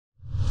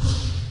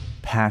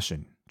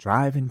passion,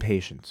 drive, and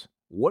patience.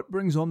 What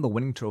brings home the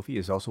winning trophy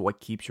is also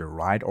what keeps your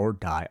ride or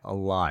die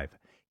alive.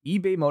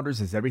 eBay Motors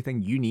has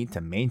everything you need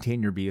to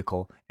maintain your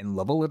vehicle and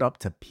level it up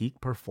to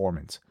peak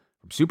performance.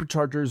 From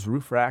superchargers,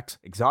 roof racks,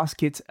 exhaust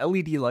kits,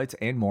 LED lights,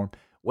 and more,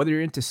 whether you're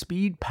into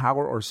speed,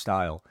 power, or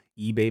style,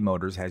 eBay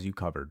Motors has you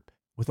covered.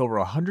 With over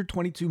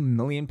 122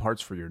 million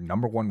parts for your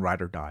number one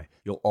ride or die,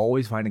 you'll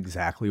always find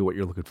exactly what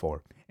you're looking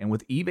for. And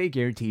with eBay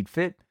Guaranteed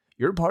Fit,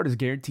 your part is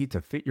guaranteed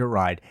to fit your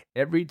ride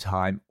every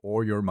time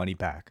or your money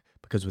back.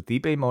 Because with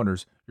eBay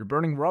Motors, you're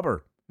burning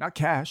rubber, not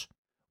cash.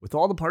 With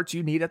all the parts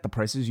you need at the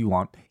prices you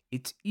want,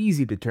 it's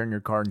easy to turn your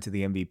car into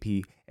the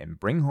MVP and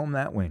bring home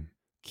that win.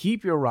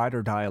 Keep your ride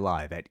or die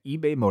alive at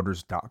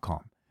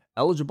ebaymotors.com.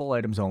 Eligible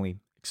items only.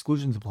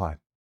 Exclusions apply.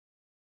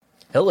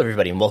 Hello,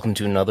 everybody, and welcome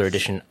to another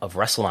edition of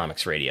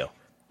WrestleNomics Radio.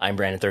 I'm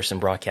Brandon Thurston,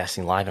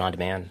 broadcasting live and on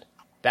demand,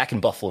 back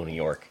in Buffalo, New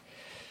York,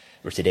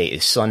 where today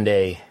is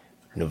Sunday,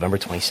 November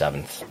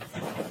 27th,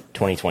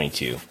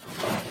 2022.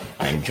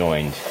 I'm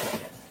joined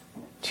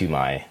to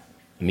my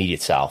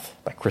immediate south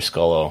by Chris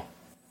Gullo,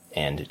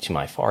 and to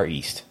my far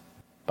east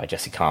by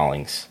Jesse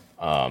Collins.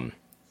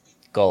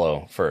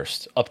 Gullo,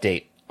 first,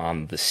 update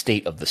on the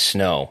state of the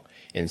snow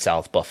in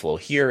South Buffalo.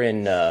 Here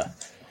in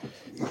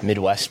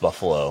Midwest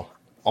Buffalo,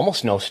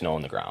 almost no snow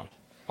on the ground.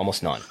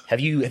 Almost none. Have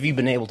you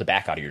been able to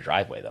back out of your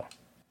driveway, though?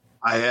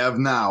 I have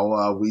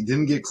now. We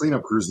didn't get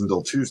cleanup crews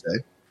until Tuesday.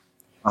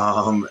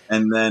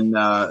 And then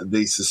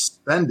they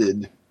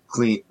suspended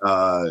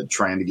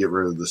trying to get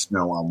rid of the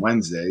snow on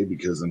Wednesday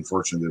because,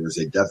 unfortunately, there was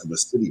a death of a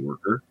city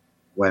worker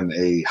when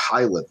a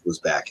high lift was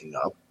backing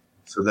up.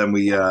 So then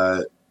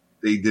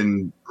they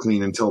didn't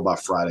clean until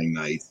about Friday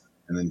night.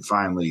 And then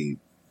finally,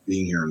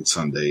 being here on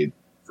Sunday,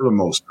 for the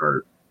most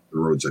part, the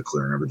roads are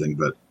clear and everything.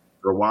 But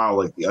for a while,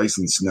 like the ice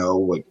and snow,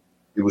 like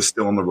it was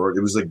still on the road.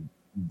 It was like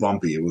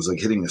bumpy. It was like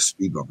hitting a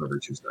speed bump every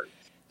Tuesday.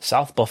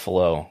 South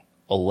Buffalo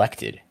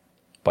elected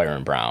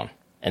Byron Brown,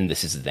 and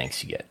this is the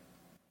thanks you get.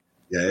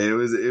 Yeah, it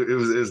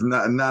was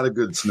not a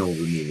good snow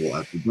removal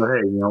effort. But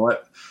hey, you know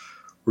what?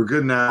 We're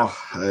good now.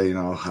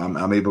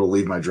 I'm able to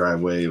leave my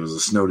driveway. It was a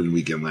snowed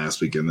weekend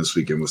last weekend. This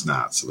weekend was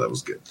not, so that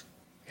was good.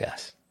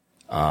 Yes.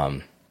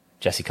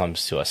 Jesse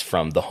comes to us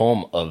from the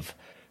home of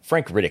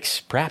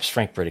perhaps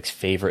Frank Riddick's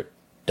favorite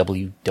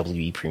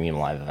WWE Premium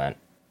Live event,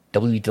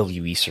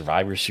 WWE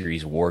Survivor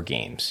Series War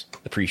Games.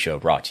 The pre-show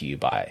brought to you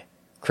by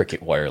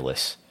Cricket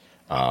Wireless.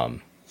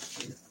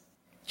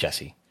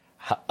 Jesse,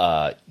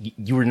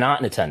 you were not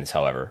in attendance,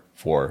 however,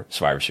 for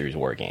Survivor Series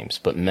War Games,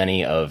 but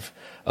many of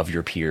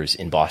your peers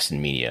in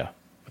Boston media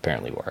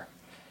apparently were.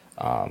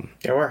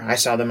 There were. I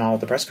saw them all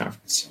at the press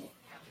conference.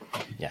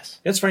 Yes.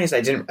 You know, what's funny is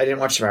I didn't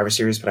watch Survivor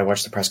Series, but I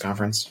watched the press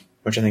conference,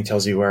 which I think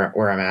tells you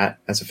where I'm at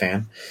as a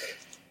fan.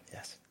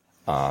 Yes.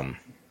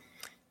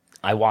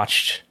 I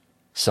watched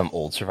some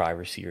old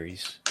Survivor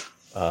Series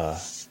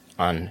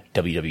on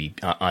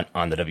WWE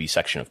on the W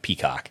section of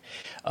Peacock.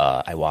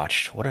 What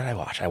did I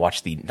watch? I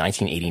watched the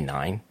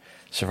 1989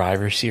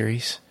 Survivor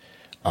Series.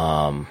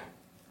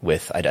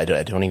 With I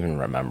don't even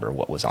remember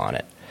what was on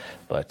it,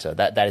 but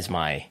that is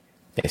my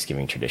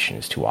Thanksgiving tradition,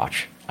 is to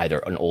watch either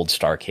an old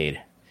Starrcade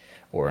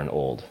or an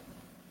old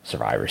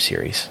Survivor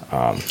Series.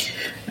 I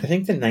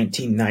think the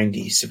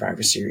 1990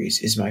 Survivor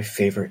Series is my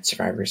favorite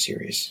Survivor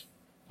Series.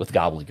 With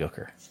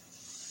Gobbledygooker.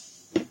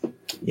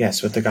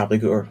 Yes, with the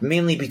Gobbledygooker,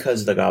 mainly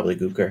because of the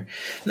Gobbledygooker.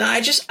 No,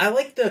 I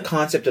like the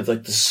concept of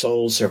like the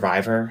sole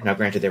survivor. Now,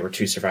 granted, there were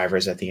two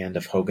survivors at the end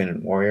of Hogan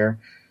and Warrior,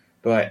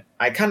 but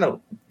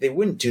they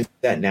wouldn't do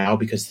that now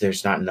because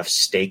there's not enough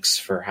stakes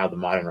for how the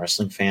modern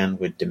wrestling fan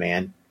would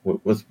demand,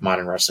 what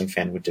modern wrestling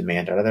fan would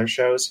demand out of their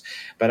shows.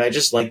 But I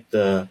just like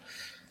we're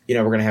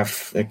going to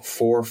have like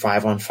 4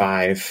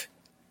 5-on-5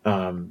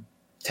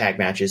 tag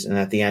matches, and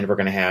at the end we're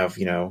going to have,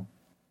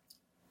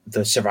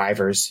 the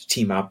survivors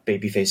team up,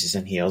 baby faces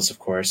and heels, of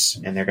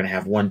course, and they're going to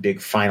have one big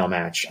final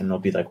match, and there'll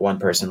be like one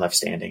person left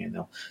standing, and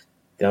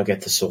they'll get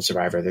the sole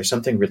survivor. There's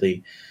something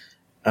really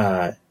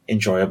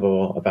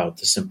enjoyable about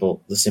the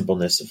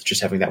simpleness of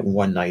just having that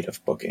one night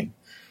of booking.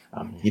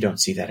 You don't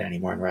see that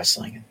anymore in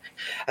wrestling.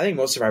 I think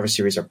most Survivor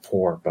Series are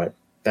poor, but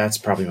that's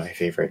probably my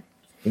favorite.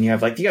 And you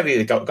have the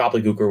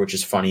Gobbledygooker, which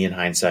is funny in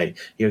hindsight.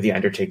 You have the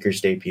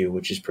Undertaker's debut,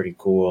 which is pretty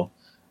cool.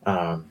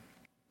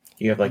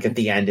 You have at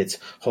the end, it's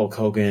Hulk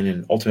Hogan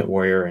and Ultimate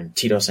Warrior and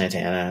Tito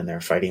Santana, and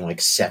they're fighting like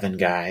 7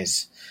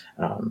 guys.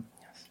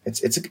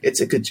 It's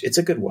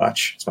a good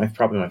watch. It's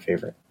probably my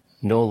favorite.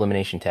 No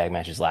elimination tag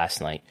matches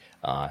last night.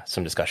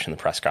 Some discussion in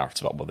the press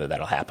conference about whether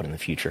that'll happen in the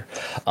future.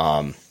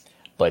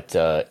 But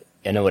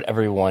I know what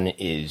everyone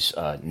is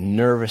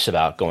nervous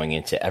about going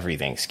into every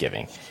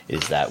Thanksgiving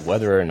is that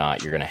whether or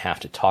not you're going to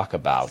have to talk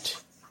about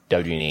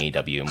WWE and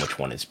AEW and which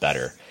one is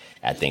better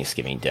at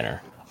Thanksgiving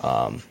dinner.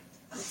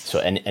 So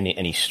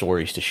any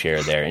stories to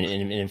share there? And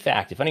in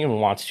fact, if anyone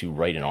wants to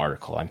write an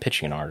article, I'm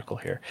pitching an article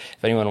here.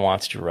 If anyone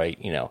wants to write,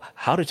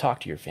 how to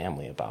talk to your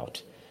family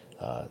about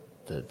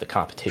the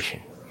competition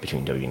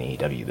between WWE and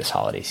AEW this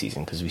holiday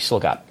season, because we still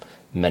got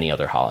many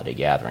other holiday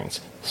gatherings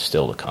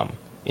still to come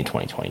in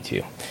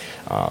 2022.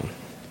 But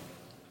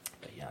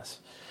yes.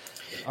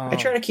 I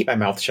try to keep my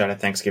mouth shut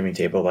at Thanksgiving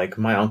table. Like,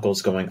 my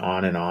uncle's going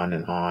on and on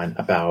and on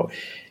about,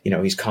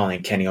 he's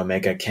calling Kenny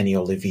Omega Kenny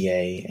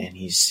Olivier, and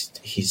he's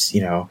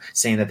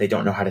saying that they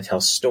don't know how to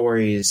tell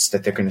stories,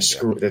 that they're going to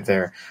screw, that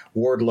their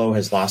Wardlow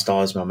has lost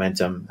all his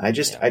momentum. I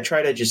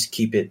try to just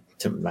keep it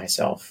to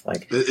myself.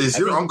 Like, is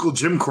your uncle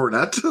Jim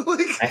Cornette?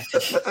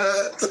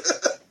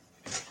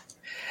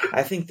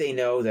 I think they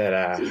know that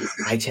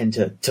I tend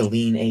to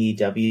lean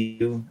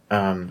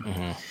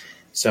AEW.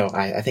 So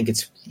I think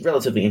it's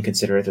relatively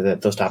inconsiderate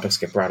that those topics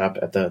get brought up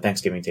at the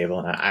Thanksgiving table,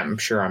 and I'm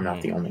sure I'm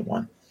not the only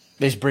one.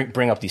 They just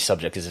bring up these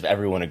subjects as if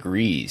everyone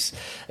agrees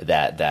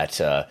that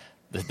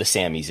the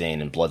Sami Zayn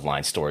and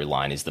Bloodline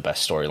storyline is the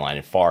best storyline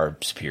and far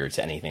superior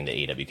to anything that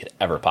AEW could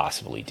ever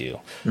possibly do.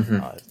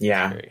 And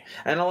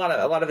a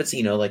lot of it's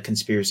like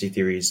conspiracy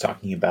theories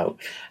talking about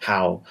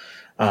how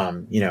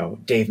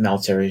Dave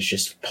Meltzer is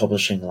just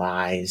publishing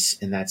lies,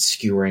 and that's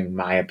skewering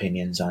my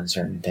opinions on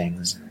certain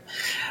things.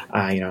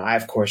 I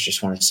of course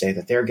just want to say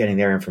that they're getting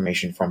their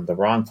information from the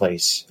wrong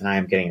place, and I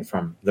am getting it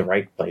from the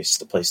right place,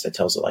 the place that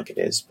tells it like it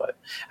is. But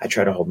I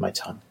try to hold my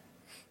tongue.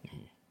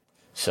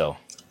 So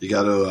you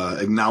got to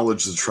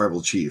acknowledge the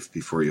tribal chief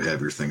before you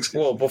have your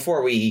Thanksgiving. Well,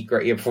 before we eat,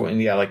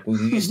 like we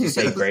used to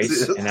say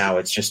grace, and now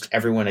it's just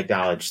everyone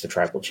acknowledge the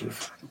tribal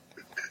chief.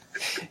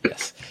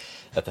 Yes.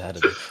 At the head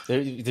of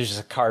there's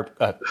just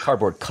a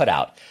cardboard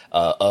cutout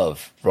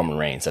of Roman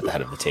Reigns at the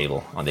head of the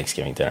table on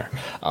Thanksgiving dinner.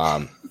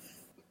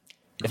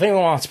 If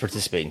anyone wants to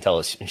participate and tell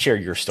us and share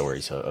your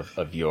stories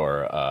of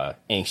your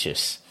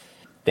anxious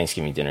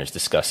Thanksgiving dinners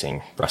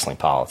discussing wrestling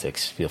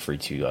politics, feel free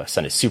to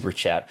send a super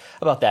chat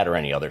about that or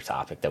any other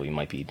topic that we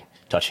might be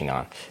touching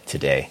on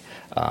today.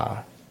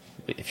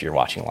 If you're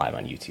watching live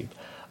on YouTube,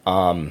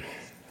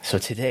 so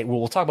today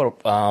we'll talk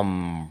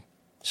about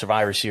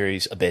Survivor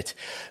Series a bit.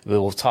 We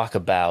will talk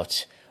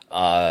about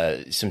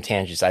some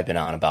tangents I've been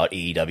on about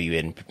AEW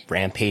and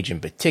Rampage in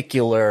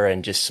particular,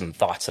 and just some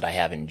thoughts that I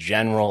have in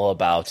general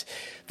about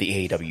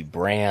the AEW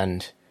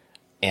brand.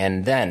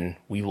 And then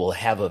we will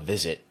have a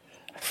visit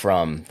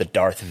from the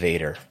Darth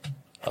Vader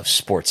of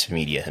sports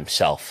media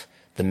himself,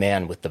 the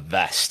man with the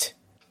vest,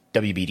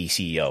 WBD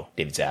CEO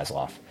David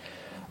Zaslav.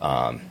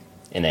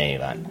 In any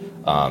event,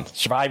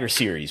 Survivor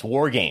Series,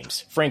 War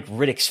Games, Frank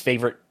Riddick's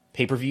favorite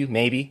pay-per-view,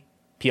 maybe.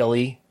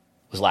 PLE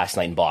was last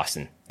night in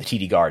Boston, the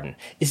TD Garden.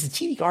 Is the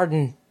TD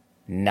Garden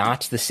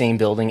not the same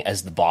building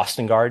as the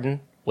Boston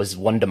Garden? Was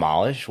one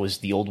demolished? Was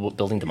the old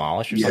building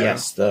demolished or something?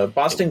 Yes, the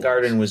Boston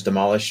Garden was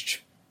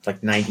demolished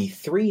like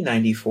 93,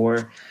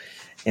 94.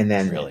 And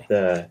then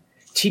the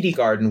TD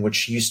Garden,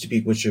 which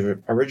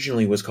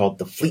originally was called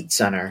the Fleet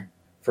Center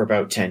for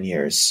about 10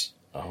 years.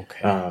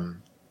 Okay.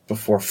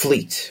 Before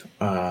Fleet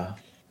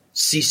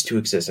ceased to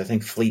exist. I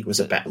think Fleet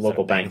was a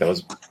local bank that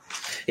was...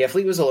 Yeah,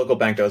 Fleet was a local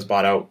bank that was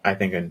bought out, I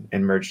think,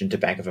 and merged into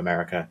Bank of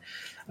America.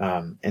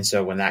 And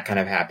so when that kind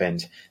of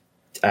happened,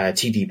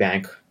 TD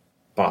Bank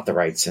bought the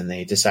rights, and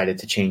they decided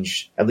to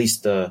change at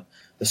least the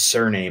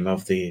surname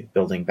of the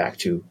building back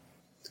to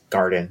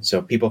Garden.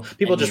 So people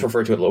just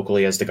refer to it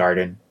locally as the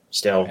Garden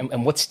still.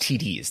 And what's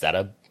TD? Is that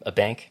a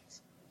bank?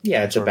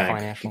 Yeah, it's a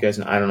bank. You guys,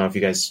 I don't know if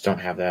you guys don't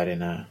have that in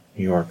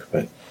New York,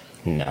 but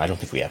no, I don't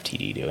think we have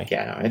TD, do we?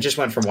 Yeah, no, it just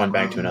went from one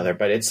bank to another,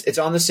 but it's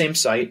on the same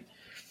site.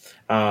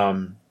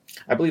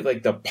 I believe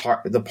like the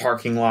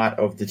parking lot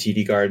of the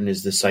TD Garden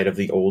is the site of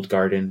the old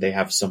Garden. They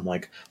have some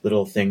like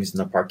little things in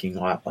the parking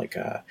lot, like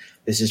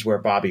this is where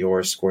Bobby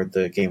Orr scored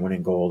the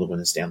game-winning goal to win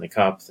the Stanley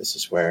Cup. This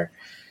is where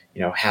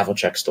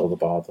Havlicek stole the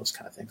ball, those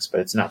kind of things. But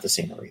it's not the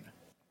same arena.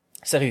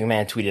 Stephanie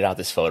McMahon tweeted out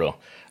this photo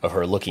of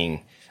her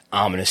looking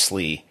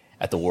ominously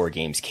at the War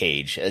Games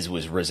cage as it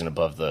was risen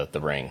above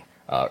the ring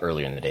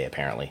earlier in the day,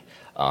 apparently.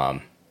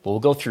 But we'll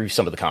go through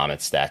some of the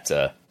comments that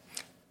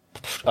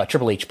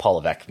Triple H Paul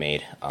Levesque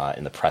made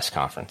in the press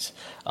conference.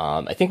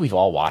 I think we've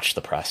all watched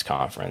the press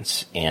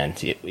conference,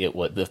 and it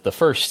was the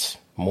first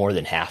more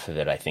than half of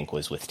it, I think,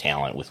 was with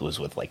talent, was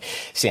with like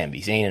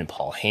Sami Zayn and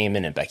Paul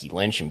Heyman and Becky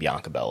Lynch and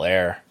Bianca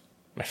Belair.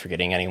 Am I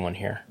forgetting anyone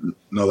here?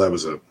 No, that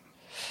was it.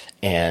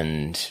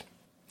 And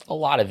a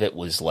lot of it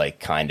was like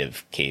kind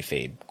of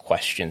kayfabe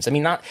questions. I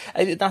mean, not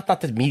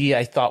the media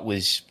I thought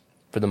was,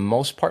 for the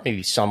most part,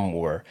 maybe some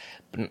were,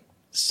 but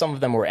some of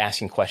them were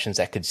asking questions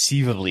that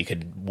conceivably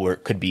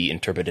could be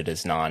interpreted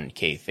as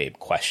non-kayfabe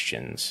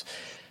questions.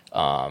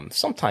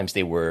 Sometimes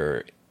they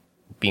were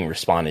being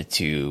responded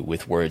to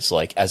with words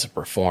like "as a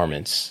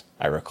performance,"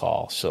 I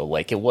recall. So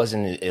like it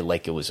wasn't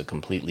like it was a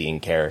completely in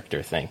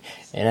character thing.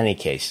 In any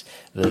case,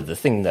 the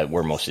thing that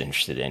we're most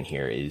interested in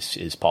here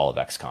is Paul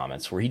Levesque's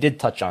comments, where he did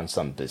touch on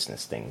some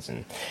business things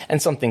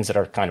and some things that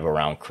are kind of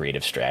around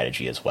creative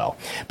strategy as well.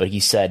 But he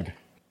said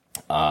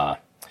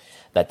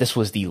that this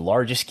was the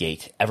largest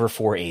gate ever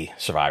for a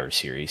Survivor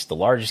Series, the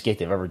largest gate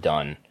they've ever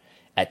done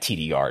at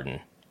TD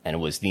Garden, and it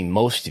was the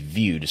most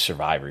viewed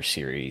Survivor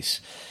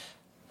Series.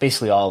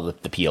 Basically, all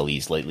of the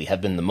PLEs lately have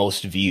been the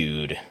most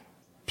viewed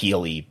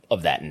PLE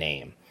of that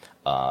name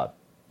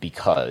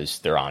because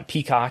they're on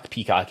Peacock.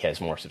 Peacock has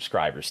more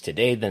subscribers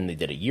today than they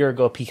did a year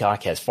ago.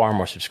 Peacock has far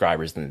more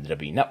subscribers than the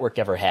WWE Network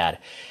ever had,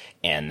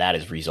 and that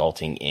is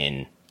resulting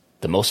in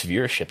the most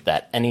viewership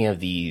that any of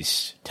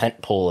these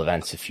tentpole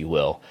events, if you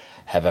will,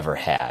 have ever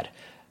had.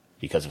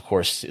 Because, of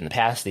course, in the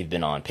past, they've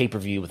been on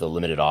pay-per-view with a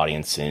limited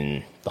audience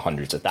in the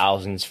hundreds of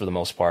thousands for the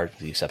most part, with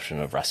the exception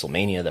of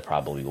WrestleMania that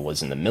probably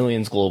was in the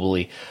millions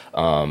globally,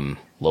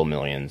 low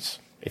millions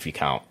if you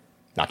count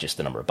not just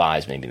the number of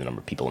buys, maybe the number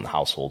of people in the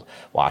household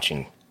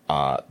watching.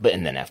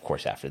 And then, of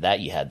course, after that,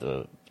 you had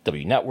the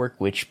W Network,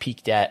 which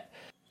peaked at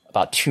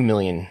about 2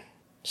 million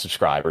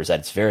subscribers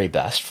at its very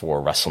best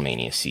for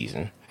WrestleMania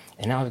season.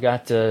 And now we've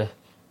got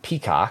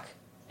Peacock,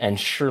 and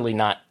surely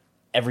not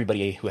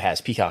everybody who has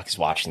Peacock is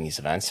watching these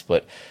events,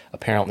 but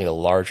apparently a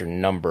larger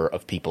number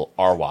of people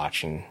are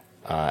watching.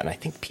 And I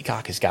think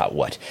Peacock has got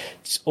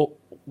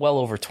well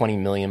over 20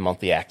 million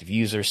monthly active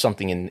users,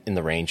 something in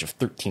the range of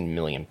 13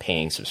 million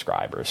paying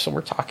subscribers. So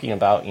we're talking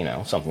about,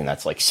 something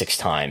that's like 6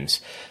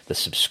 times the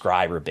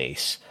subscriber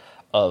base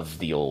of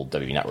the old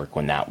W Network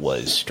when that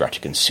was direct to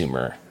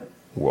consumer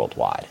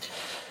worldwide.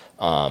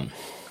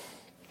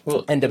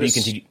 NW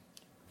continue.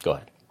 Go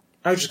ahead.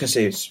 I was just going to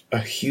say it's a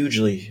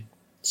hugely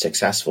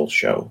successful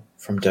show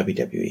from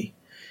WWE.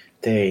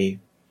 They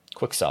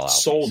quick sellout.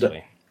 Sold.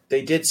 Basically.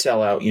 They did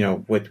sell out.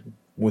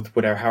 With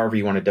whatever, however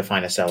you want to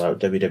define a sellout,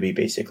 WWE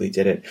basically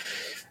did it.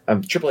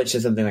 Triple H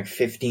said something like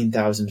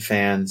 15,000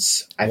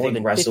 fans. I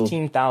think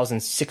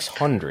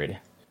 15,600.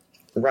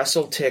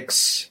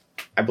 WrestleTix,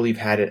 I believe,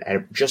 had it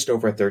at just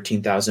over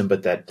 13,000,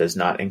 but that does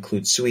not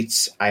include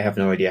suites. I have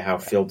no idea how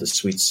filled the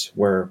suites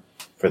were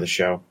for the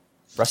show.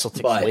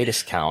 WrestleTix's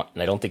latest count,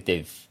 and I don't think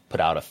they've put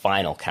out a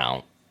final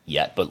count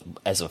yet, but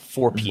as of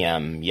 4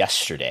 p.m.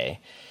 yesterday,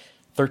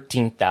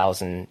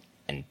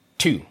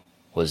 13,002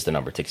 was the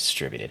number of tickets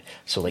distributed.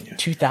 So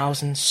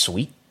 2,000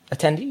 suite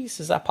attendees?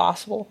 Is that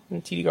possible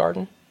in TD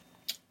Garden?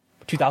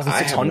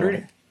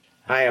 2,600?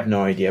 I have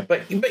no idea.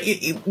 But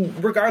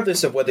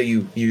regardless of whether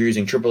you're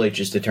using Triple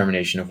H's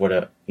determination of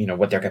what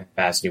their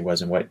capacity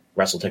was and what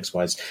WrestleTix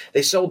was,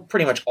 they sold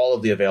pretty much all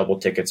of the available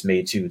tickets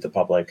made to the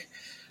public.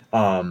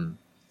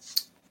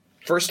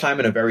 First time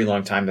in a very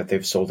long time that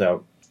they've sold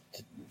out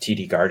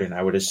TD Garden.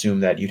 I would assume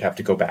that you'd have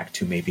to go back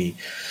to maybe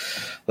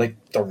like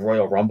the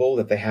Royal Rumble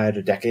that they had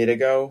a decade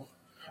ago.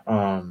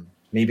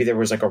 Maybe there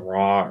was like a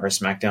Raw or a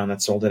SmackDown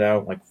that sold it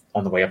out. Like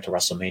on the way up to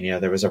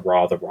WrestleMania, there was a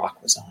Raw The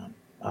Rock was on.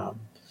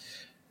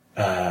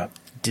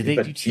 Did they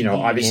do TD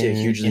obviously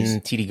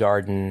in TD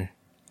Garden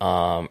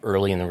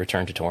early in the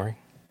return to touring?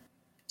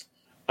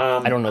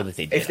 I don't know that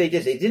they did. If they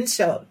did, they didn't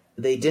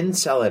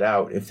sell it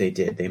out. If they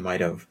did, they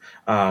might have.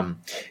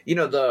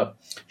 The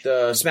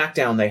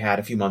SmackDown they had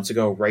a few months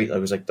ago, right? It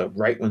was like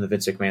right when the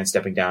Vince McMahon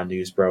stepping down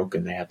news broke,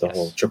 and they had the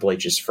whole Triple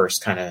H's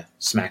first kind of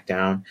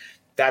SmackDown.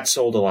 That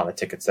sold a lot of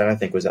tickets. That I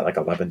think was at like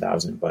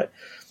 11,000. But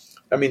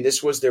I mean,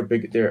 this was their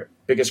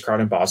biggest crowd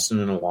in Boston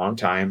in a long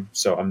time.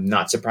 So I'm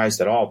not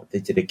surprised at all that they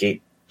did a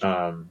gate,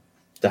 the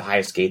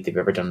highest gate they've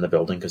ever done in the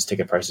building, because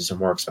ticket prices are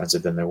more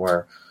expensive than they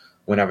were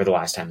whenever the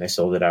last time they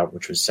sold it out,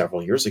 which was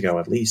several years ago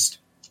at least.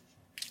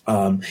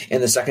 And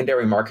the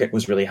secondary market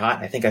was really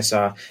hot. I think I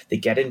saw the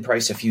get-in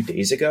price a few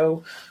days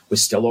ago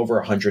was still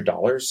over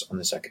 $100 on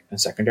the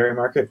secondary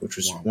market, which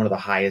was one of the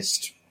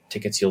highest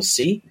tickets you'll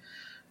see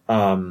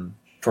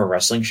for a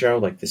wrestling show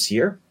like this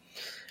year.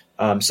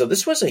 So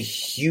this was a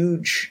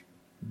huge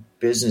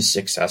business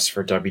success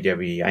for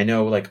WWE. I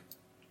know like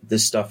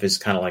this stuff is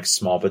kind of like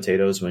small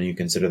potatoes when you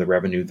consider the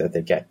revenue that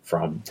they get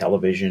from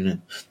television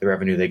and the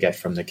revenue they get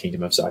from the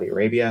Kingdom of Saudi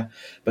Arabia.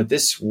 But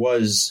this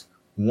was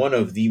one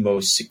of the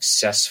most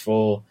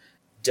successful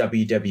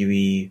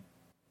WWE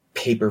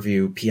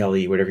pay-per-view,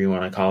 PLE, whatever you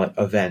want to call it,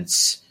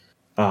 events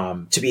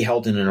to be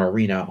held in an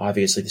arena.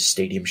 Obviously, the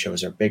stadium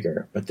shows are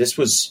bigger, but this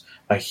was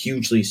a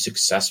hugely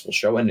successful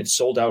show, and it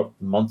sold out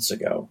months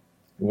ago.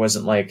 It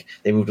wasn't like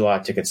they moved a lot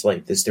of tickets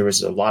late. There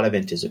was a lot of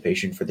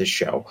anticipation for this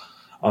show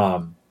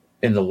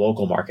in the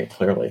local market,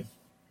 clearly.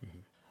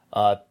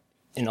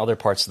 In other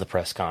parts of the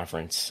press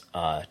conference,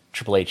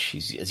 Triple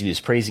H, as he was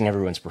praising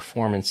everyone's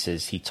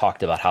performances, he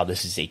talked about how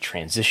this is a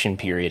transition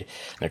period,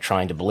 and they're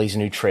trying to blaze a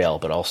new trail,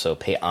 but also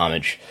pay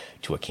homage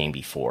to what came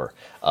before.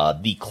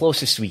 The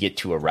closest we get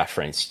to a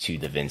reference to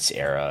the Vince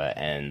era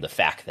and the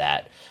fact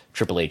that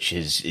Triple H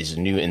is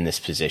new in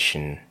this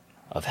position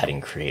of heading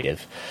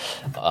creative.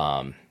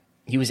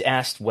 He was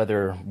asked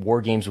whether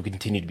War Games will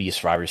continue to be a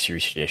Survivor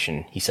Series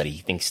tradition. He said he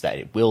thinks that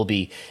it will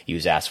be. He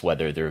was asked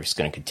whether there's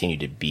going to continue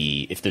to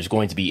be, if there's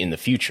going to be in the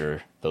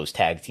future, those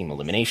tag team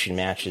elimination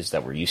matches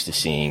that we're used to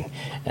seeing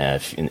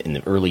in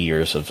the early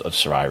years of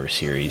Survivor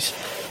Series.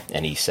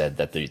 And he said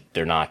that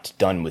they're not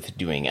done with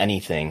doing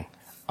anything.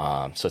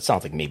 So it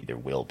sounds like maybe there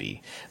will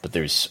be. But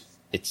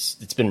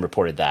it's been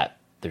reported that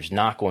there's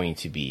not going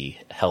to be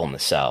Hell in the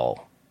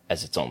Cell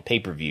as its own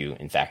pay-per-view.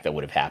 In fact, that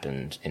would have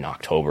happened in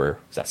October.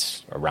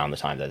 That's around the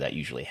time that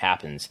usually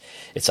happens.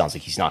 It sounds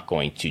like he's not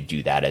going to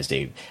do that as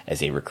a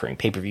recurring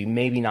pay-per-view.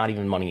 Maybe not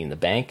even Money in the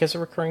Bank as a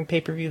recurring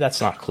pay-per-view.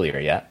 That's not clear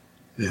yet.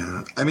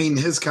 Yeah. I mean,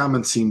 his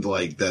comments seemed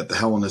like that the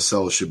Hell in a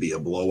Cell should be a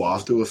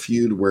blow-off to a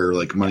feud where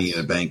like Money in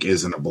the Bank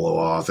isn't a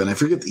blow-off. And I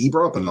forget, he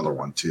brought up another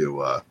one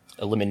too.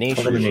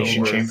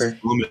 Elimination Chamber.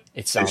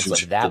 It sounds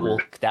like that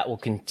will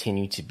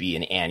continue to be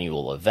an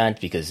annual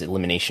event, because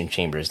Elimination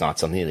Chamber is not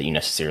something that you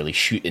necessarily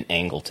shoot an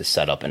angle to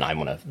set up, and I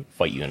want to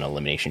fight you in an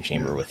Elimination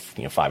Chamber with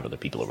 5 other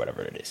people or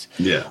whatever it is.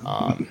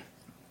 Yeah.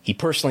 He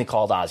personally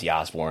called Ozzy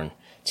Osbourne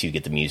to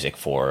get the music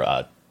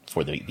for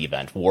the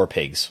event. War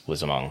Pigs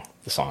was among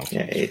the songs.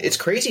 Yeah, it's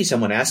crazy.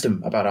 Someone asked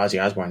him about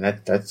Ozzy Osbourne.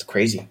 That's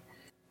crazy.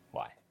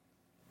 Why?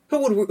 Who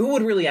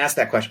would really ask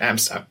that question? I'm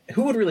sorry.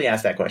 Who would really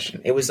ask that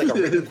question? It was like a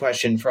written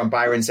question from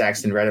Byron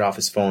Saxton, read it off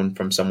his phone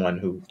from someone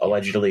who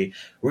allegedly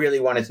really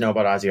wanted to know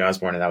about Ozzy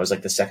Osbourne, and that was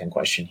like the second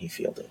question he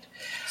fielded.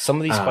 Some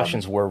of these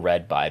questions were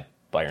read by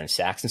Byron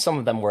Saxton. Some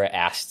of them were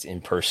asked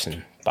in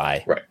person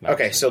by... Right.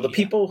 Okay, so the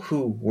people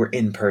who were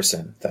in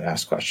person that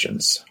asked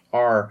questions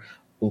are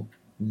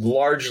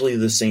largely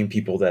the same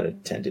people that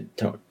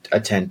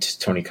attend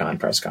Tony Khan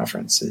press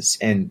conferences,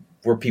 and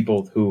were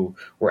people who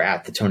were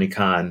at the Tony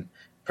Khan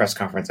press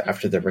conference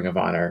after the Ring of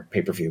Honor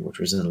pay-per-view, which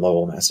was in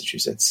Lowell,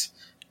 Massachusetts,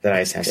 that I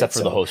attended. Except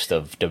for the host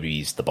of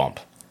WWE's The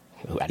Bump.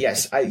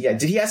 Yes.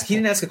 Did he ask? He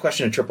didn't ask a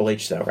question of Triple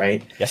H, though,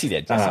 right? Yes, he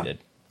did. Yes, he did.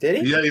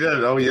 Did he? Yeah, he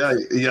did. Oh, yeah.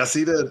 Yes,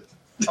 he did.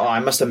 Oh, I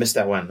must have missed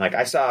that one. Like,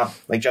 I saw,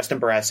 like, Justin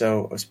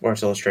Barrasso of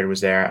Sports Illustrated was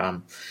there.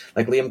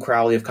 Like, Liam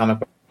Crowley of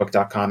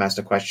comicbook.com asked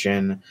a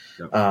question.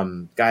 Yep.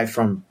 Guy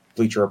from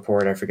Bleacher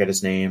Report, I forget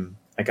his name.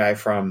 A guy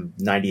from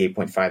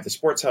 98.5 The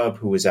Sports Hub,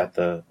 who was at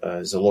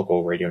is a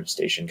local radio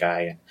station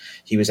guy, and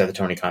he was at the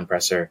Tony Khan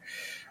presser.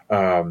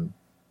 There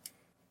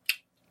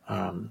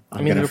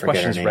were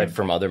questions read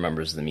from other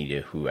members of the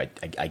media who I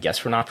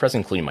guess were not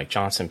present, including Mike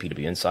Johnson,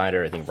 PW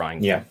Insider, I think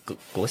Ryan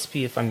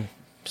Gillespie, if I'm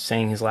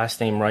saying his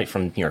last name right,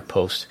 from New York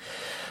Post.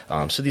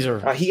 So these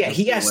are he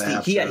asked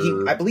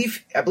I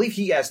believe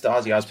he asked the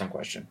Ozzy Osbourne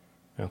question.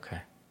 Okay,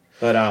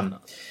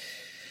 but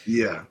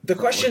yeah, the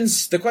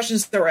questions that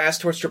were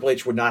asked towards Triple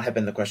H would not have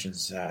been the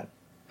questions that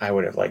I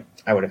would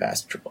have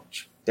asked Triple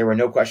H. There were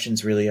no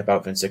questions really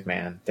about Vince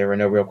McMahon. There were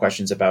no real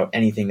questions about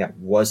anything that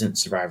wasn't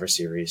Survivor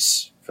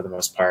Series for the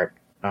most part.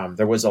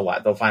 There was a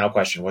lot. The final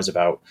question was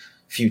about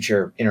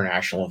future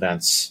international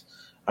events.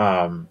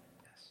 It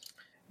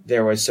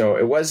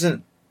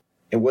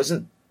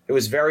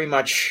was very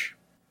much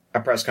a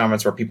press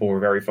conference where people were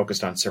very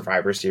focused on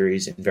Survivor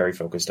Series and very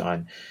focused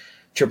on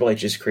Triple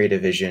H's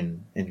creative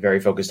vision and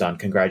very focused on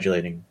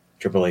congratulating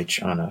Triple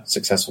H on a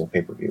successful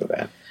pay-per-view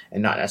event,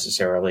 and not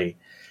necessarily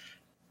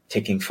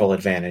taking full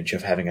advantage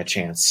of having a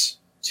chance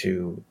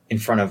to, in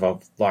front of a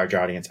large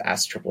audience,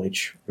 ask Triple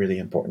H really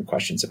important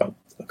questions about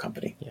the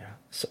company. Yeah.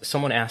 So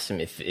someone asked him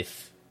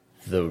if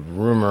the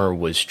rumor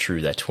was true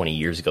that 20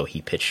 years ago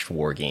he pitched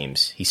War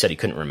Games. He said he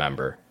couldn't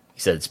remember. He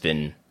said it's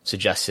been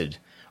suggested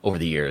over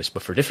the years,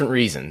 but for different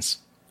reasons.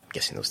 I'm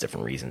guessing those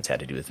different reasons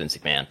had to do with Vince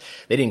McMahon.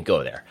 They didn't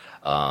go there.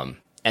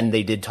 And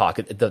they did talk.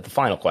 The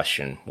final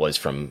question was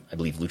from, I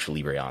believe, Lucha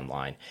Libre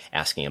Online,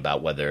 asking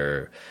about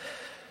whether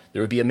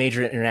there would be a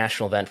major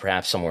international event,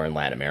 perhaps somewhere in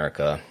Latin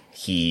America.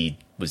 He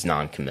was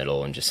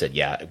non-committal and just said,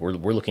 yeah, we're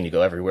looking to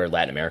go everywhere,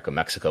 Latin America,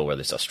 Mexico,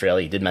 whether it's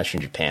Australia. He did mention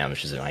Japan,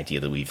 which is an idea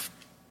that we've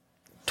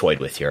toyed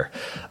with here.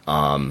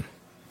 And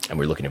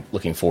we're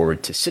looking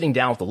forward to sitting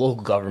down with the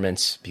local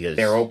governments, because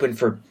they're open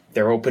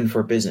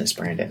for business,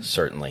 Brandon.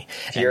 Certainly.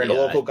 If you're in a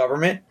local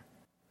government,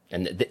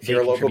 and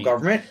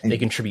they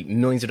contribute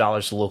millions of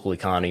dollars to the local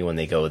economy when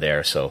they go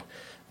there. So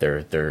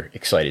they're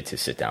excited to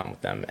sit down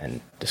with them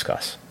and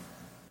discuss.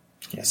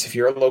 Yes, if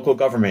you're a local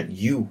government,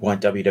 you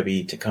want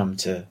WWE to come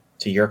to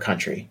your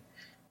country,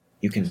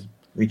 you can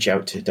reach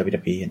out to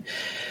WWE.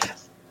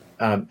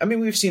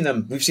 And we've seen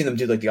them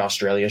do like the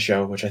Australia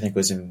show, which I think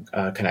was in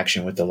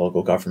connection with the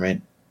local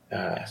government.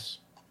 Yes.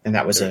 And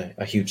that was a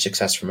huge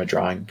success from a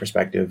drawing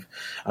perspective.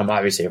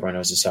 Obviously, everyone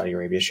knows the Saudi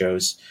Arabia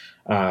shows.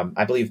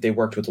 I believe they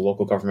worked with the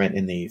local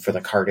government for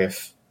the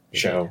Cardiff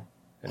show,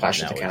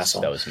 Clash at the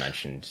Castle. That was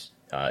mentioned.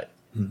 And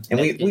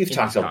we've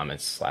talked about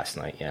comments last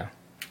night. Yeah.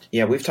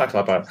 Yeah, we've talked a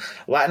lot about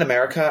Latin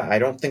America. I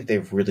don't think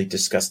they've really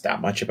discussed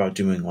that much about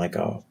doing like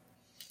a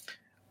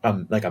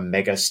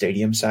mega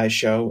stadium size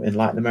show in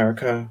Latin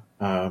America.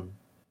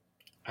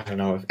 I don't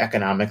know if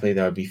economically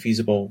that would be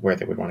feasible, where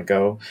they would want to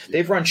go.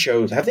 They've run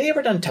shows. Have they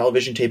ever done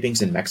television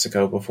tapings in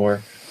Mexico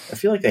before? I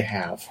feel like they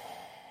have.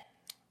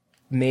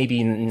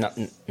 Maybe not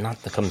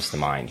that comes to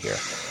mind here.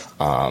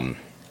 I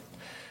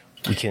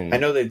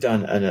know they've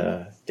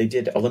done they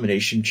did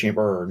Elimination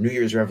Chamber or New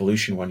Year's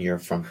Revolution one year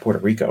from Puerto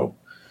Rico.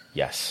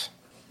 Yes.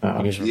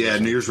 New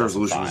Year's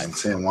Resolution was in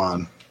San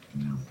Juan.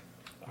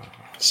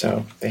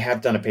 So they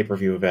have done a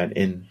pay-per-view event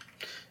in,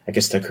 I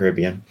guess, the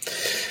Caribbean.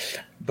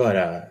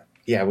 But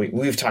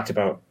we've talked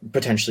about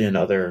potentially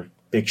another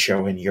big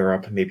show in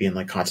Europe, maybe in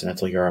like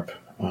continental Europe,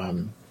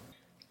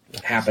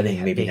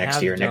 happening maybe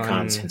next year. Nick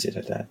Khan's hinted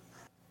at that.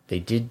 They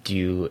did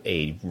do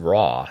a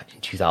Raw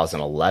in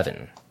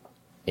 2011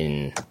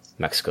 in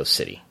Mexico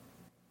City,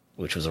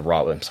 which was a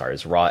Raw and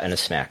a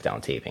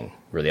SmackDown taping,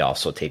 where they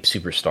also taped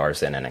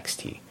Superstars and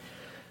NXT.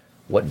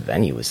 What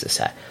venue was this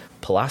at?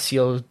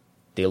 Palacio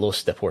de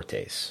los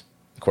Deportes.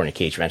 According to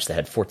Cage Match, that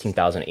had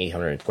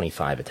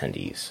 14,825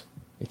 attendees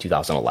in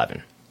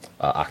 2011.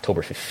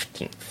 October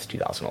 15th,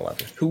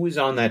 2011. Who was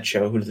on that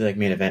show? Who did they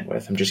main event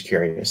with? I'm just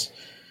curious.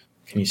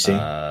 Can you see?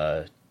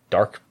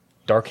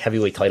 Dark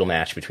heavyweight title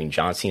match between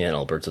John Cena and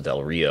Alberto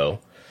Del Rio.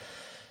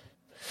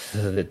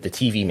 The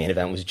TV main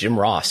event was Jim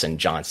Ross and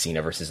John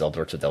Cena versus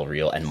Alberto Del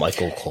Rio and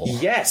Michael Cole.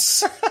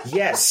 Yes,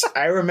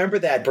 I remember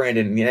that,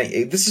 Brandon.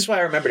 This is why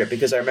I remembered it,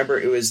 because I remember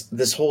it was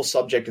this whole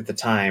subject at the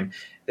time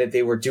that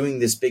they were doing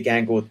this big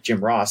angle with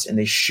Jim Ross, and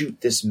they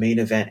shoot this main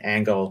event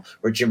angle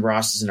where Jim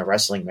Ross is in a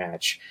wrestling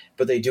match,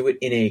 but they do it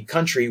in a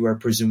country where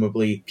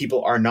presumably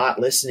people are not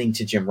listening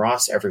to Jim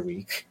Ross every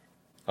week.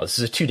 Oh, this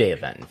is a 2-day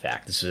event, in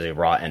fact. This is a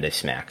Raw and a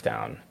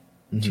SmackDown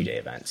 2-day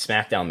event.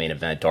 SmackDown main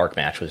event, dark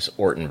match, was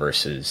Orton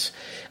versus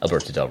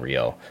Alberto Del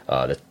Rio.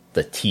 The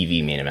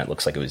TV main event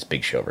looks like it was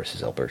Big Show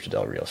versus Alberto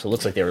Del Rio. So it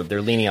looks like they're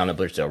leaning on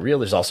Alberto Del Rio.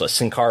 There's also a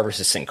Sin Cara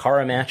versus Sin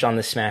Cara match on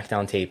the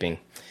SmackDown taping.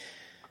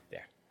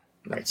 There.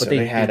 Right. But So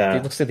they had.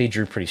 it looks like they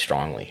drew pretty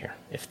strongly here.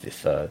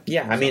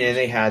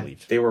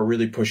 They were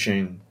really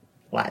pushing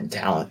Latin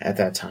talent at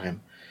that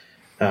time,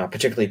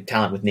 particularly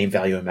talent with name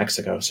value in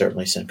Mexico.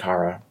 Certainly Sin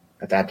Cara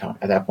at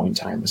that point in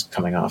time was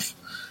coming off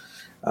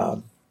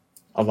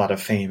a lot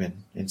of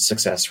fame and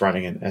success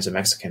running as a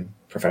Mexican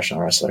professional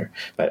wrestler.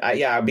 But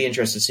I'd be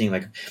interested in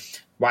seeing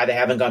why they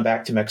haven't gone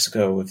back to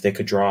Mexico if they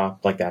could draw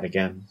like that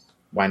again.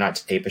 Why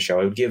not tape a show?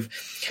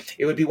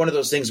 It would be one of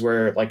those things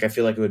where I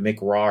feel like it would make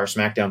Raw or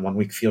SmackDown one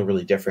week feel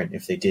really different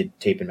if they did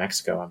tape in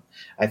Mexico.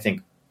 I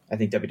think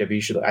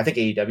WWE should. I think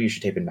AEW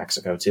should tape in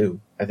Mexico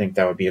too. I think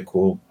that would be a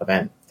cool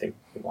event if they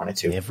wanted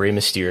to. They have Rey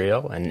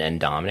Mysterio and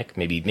Dominic.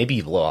 Maybe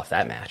you blow off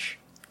that match.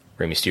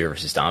 Rey Mysterio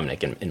versus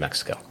Dominic in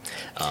Mexico.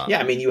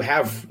 You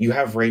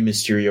have Rey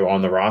Mysterio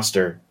on the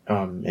roster,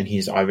 and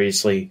he's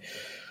obviously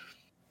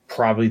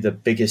probably the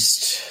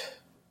biggest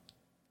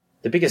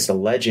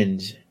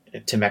legend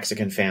to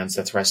Mexican fans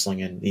that's wrestling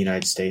in the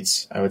United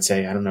States. I would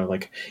say, I don't know,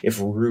 if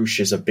Rush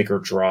is a bigger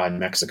draw in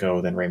Mexico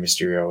than Rey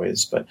Mysterio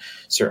is, but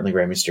certainly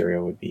Rey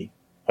Mysterio would be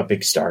a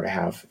big star to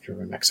have if you're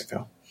in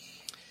Mexico.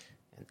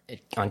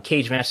 On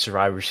Cage Match,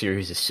 Survivor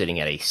Series is sitting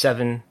at a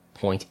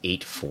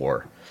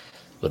 7.84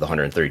 with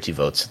 132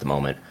 votes at the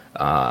moment.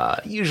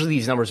 Usually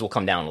these numbers will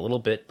come down a little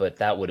bit, but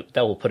that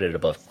will put it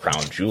above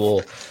Crown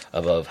Jewel,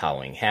 above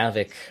Halloween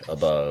Havoc,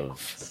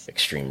 above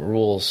Extreme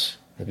Rules.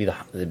 But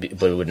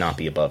it would not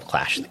be above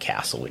Clash of the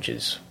Castle, which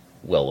is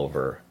well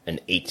over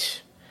an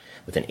 8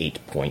 with an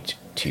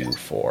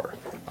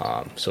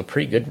 8.24. So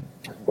pretty good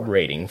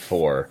rating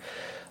for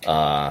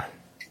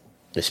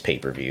this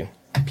pay-per-view,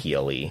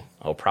 PLE.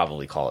 I'll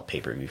probably call it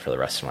pay-per-view for the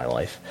rest of my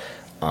life.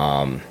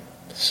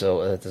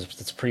 So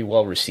it's a pretty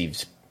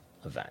well-received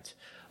event.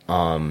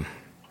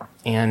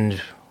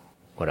 And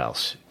what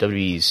else?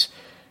 WWE's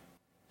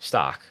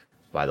stock,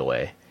 by the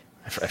way.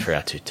 I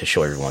forgot to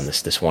show everyone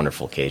this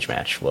wonderful Cage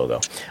Match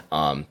logo.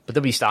 But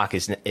WWE stock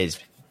is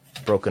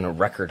broken a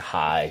record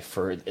high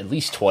for at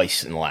least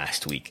twice in the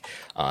last week.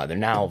 They're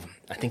now,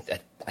 I think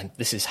that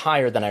this is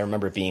higher than I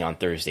remember it being on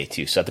Thursday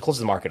too. So at the close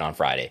of the market on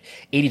Friday,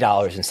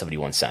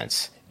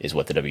 $80.71 is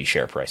what the WWE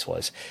share price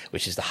was,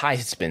 which is the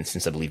highest it's been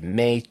since I believe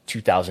May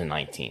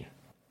 2019.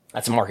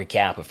 That's a market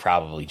cap of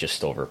probably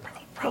just over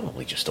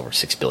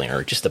 $6 billion,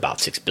 or just about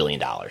 $6 billion.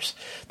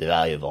 The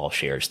value of all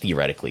shares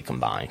theoretically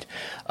combined.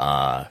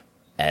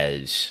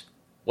 As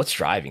what's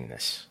driving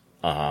this?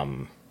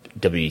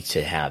 WWE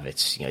to have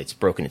it's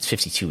broken its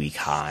 52-week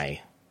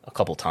high a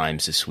couple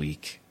times this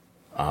week.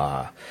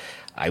 I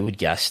would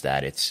guess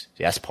that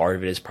part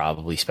of it is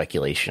probably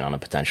speculation on a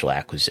potential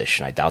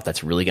acquisition. I doubt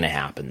that's really going to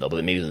happen, though,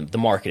 but maybe the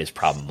market is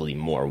probably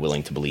more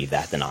willing to believe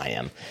that than I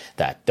am,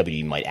 that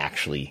WWE might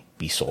actually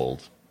be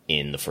sold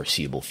in the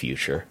foreseeable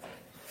future.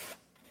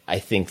 I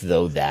think,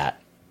 though,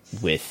 that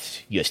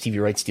with US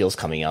TV rights deals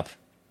coming up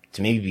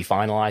to maybe be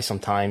finalized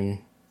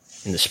sometime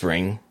in the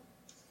spring,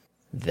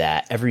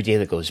 that every day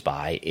that goes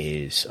by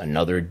is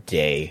another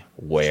day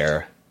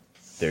where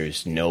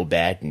there's no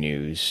bad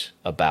news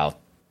about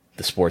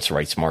the sports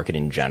rights market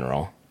in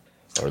general,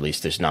 or at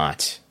least there's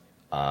not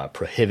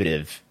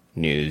prohibitive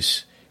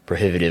news,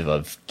 prohibitive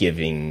of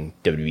giving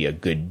WWE a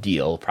good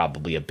deal,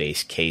 probably a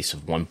base case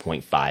of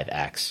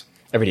 1.5x.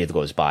 Every day that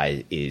goes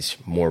by is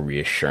more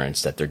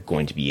reassurance that they're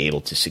going to be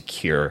able to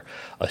secure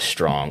a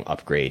strong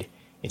upgrade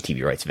in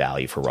TV rights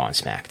value for Raw and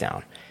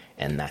SmackDown.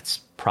 And that's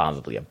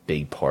probably a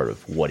big part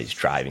of what is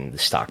driving the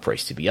stock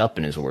price to be up.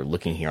 And as we're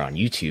looking here on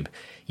YouTube,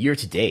 year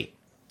to date,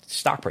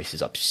 stock price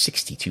is up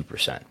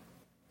 62%.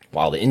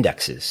 While the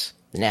indexes,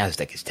 the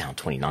NASDAQ is down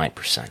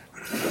 29%.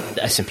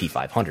 The S&P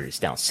 500 is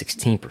down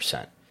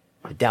 16%.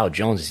 The Dow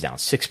Jones is down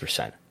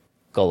 6%.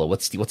 Gullo,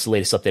 what's the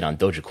latest update on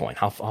Dogecoin?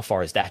 How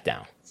far is that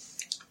down?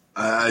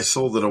 I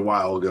sold it a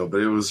while ago,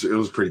 but it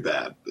was pretty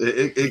bad.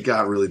 It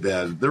got really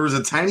bad. There was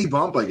a tiny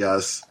bump, I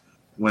guess,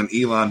 when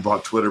Elon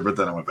bought Twitter, but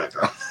then it went back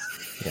down.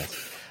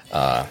 Yes.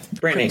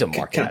 Brandon, crypto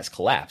market has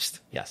collapsed.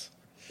 Yes.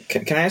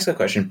 Can I ask a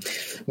question?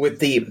 With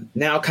the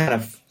now kind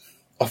of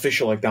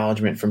official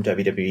acknowledgement from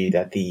WWE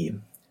that the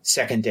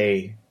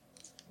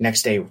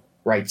next day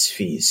rights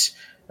fees,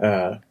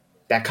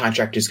 that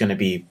contract is going to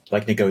be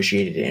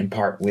negotiated in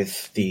part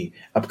with the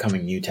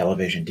upcoming new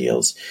television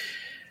deals.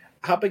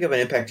 how big of an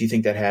impact do you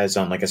think that has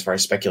on, like, as far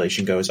as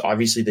speculation goes?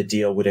 Obviously, the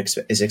deal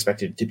is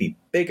expected to be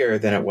bigger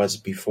than it was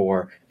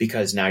before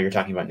because now you're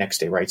talking about next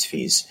day rights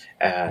fees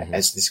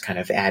as this kind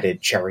of added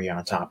cherry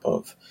on top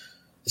of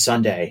the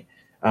Sunday.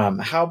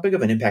 How big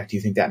of an impact do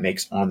you think that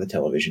makes on the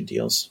television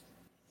deals?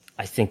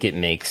 I think it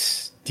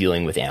makes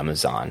dealing with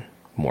Amazon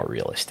more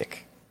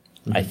realistic.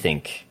 Mm-hmm. I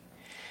think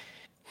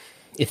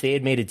if they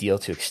had made a deal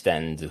to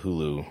extend the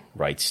Hulu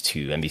rights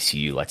to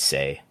NBCU, let's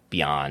say,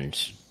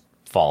 beyond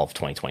fall of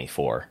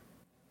 2024,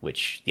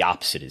 which the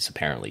opposite is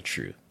apparently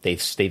true.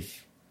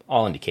 They've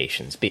all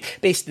indications.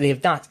 Basically, they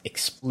have not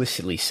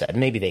explicitly said,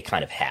 maybe they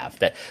kind of have,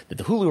 that the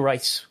Hulu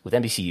rights with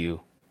NBCU,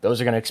 those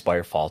are going to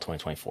expire fall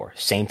 2024.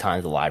 Same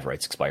time the live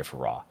rights expire for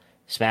Raw.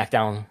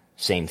 SmackDown,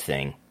 same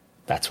thing.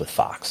 That's with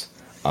Fox.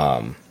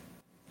 And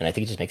I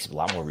think it just makes it a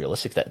lot more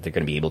realistic that they're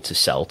going to be able to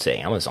sell to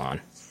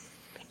Amazon.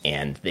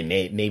 And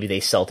maybe they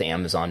sell to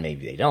Amazon,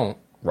 maybe they don't,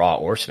 Raw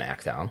or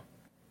SmackDown.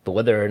 But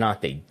whether or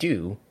not they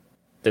do,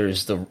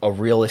 there's a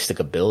realistic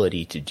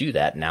ability to do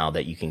that now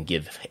that you can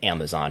give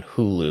Amazon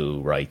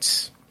Hulu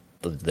rights,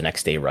 the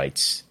next day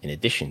rights, in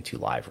addition to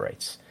live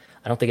rights.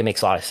 I don't think it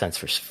makes a lot of sense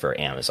for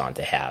Amazon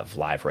to have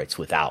live rights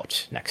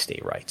without next day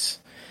rights.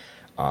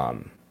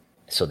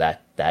 So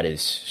that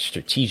is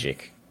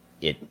strategic.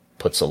 It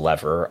puts a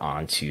lever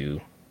onto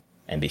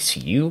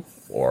NBCU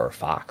or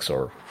Fox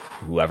or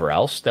whoever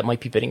else that might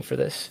be bidding for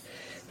this.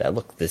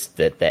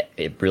 That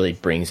it really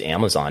brings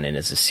Amazon in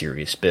as a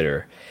serious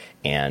bidder.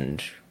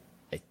 And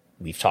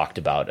we've talked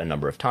about a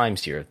number of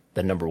times here,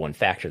 the number one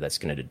factor that's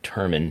going to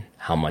determine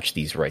how much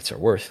these rights are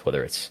worth,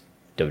 whether it's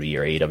WWE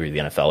or AEW, the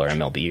NFL or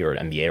MLB or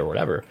NBA or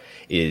whatever,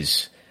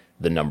 is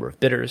the number of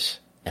bidders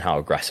and how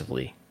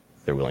aggressively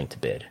they're willing to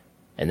bid.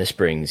 And this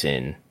brings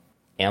in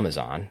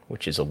Amazon,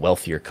 which is a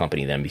wealthier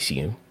company than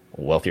NBCU,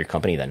 a wealthier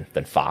company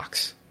than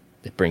Fox.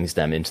 It brings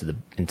them into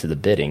the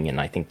bidding,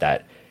 and I think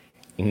that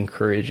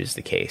encourages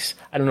the case.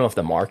 I don't know if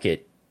the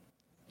market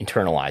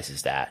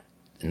internalizes that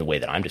in the way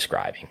that I'm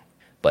describing,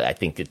 but I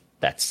think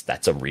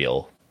that's a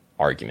real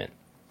argument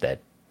that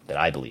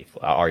I believe,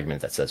 an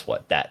argument that says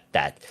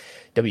that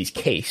W's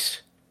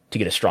case to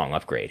get a strong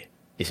upgrade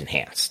is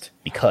enhanced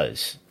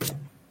because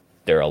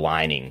they're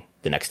aligning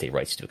the next day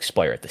rights to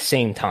expire at the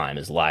same time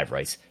as live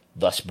rights,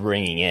 thus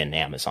bringing in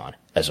Amazon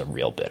as a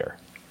real bidder.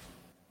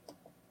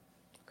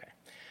 Okay.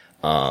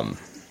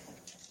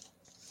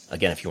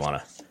 Again, if you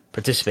want to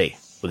participate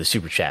with a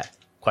super chat,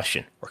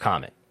 question, or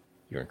comment,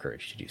 you're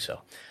encouraged to do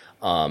so.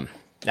 Now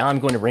I'm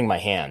going to wring my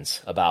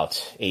hands about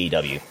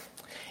AEW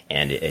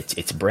and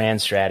its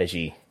brand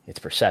strategy, its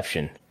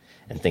perception,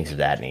 and things of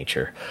that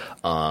nature.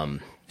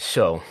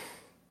 So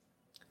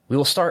we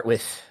will start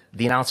with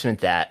the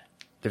announcement that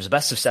there's a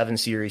best of 7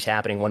 series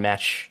happening. One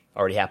match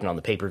already happened on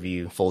the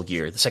pay-per-view Full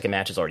Gear. The second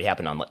match has already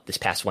happened on this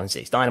past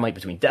Wednesday's Dynamite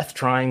between Death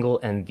Triangle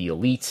and the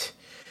Elite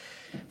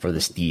for the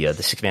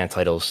 6-man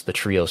titles, the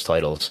trios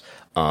titles.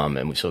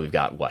 So we've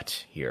got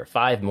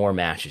 5 more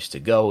matches to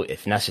go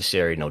if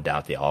necessary. No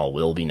doubt they all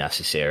will be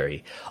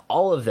necessary.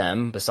 All of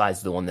them,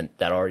 besides the one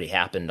that already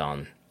happened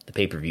on the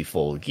pay-per-view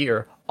Full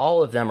Gear,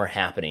 all of them are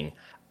happening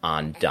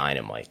on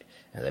Dynamite.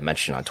 As I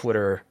mentioned on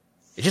Twitter,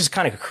 it just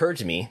kind of occurred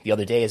to me the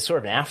other day as sort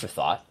of an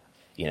afterthought.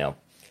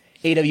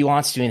 AEW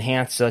wants to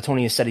enhance,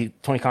 Tony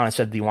Khan has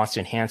said that he wants to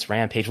enhance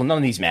Rampage. Well, none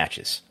of these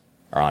matches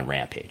are on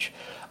Rampage.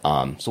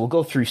 So we'll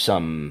go through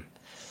some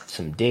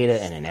data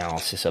and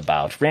analysis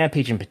about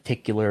Rampage in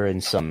particular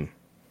and some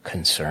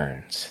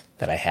concerns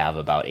that I have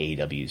about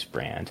AEW's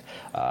brand.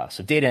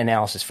 So data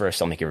analysis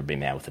first. I'll make everybody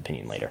mad with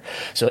opinion later.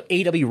 So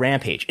AEW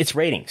Rampage, its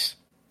ratings.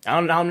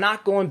 I'm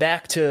not going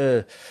back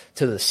to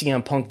the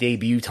CM Punk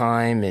debut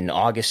time in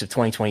August of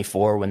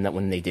 2024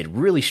 when they did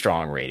really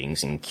strong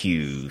ratings in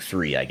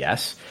Q3, I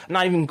guess. I'm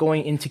not even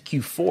going into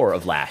Q4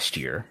 of last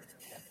year.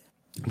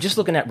 I'm just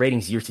looking at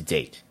ratings year to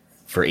date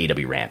for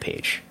AEW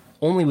Rampage,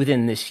 only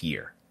within this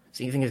year.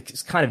 So you think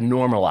it's kind of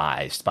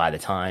normalized by the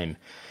time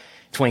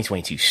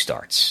 2022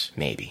 starts,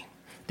 maybe.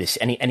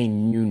 Any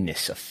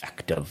newness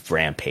effect of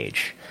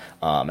Rampage.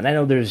 And I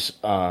know there's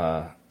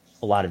a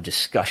lot of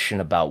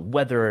discussion about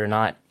whether or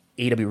not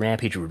AEW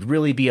Rampage would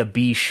really be a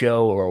B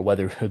show or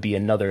whether it would be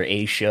another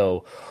A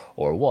show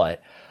or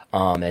what.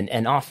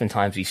 And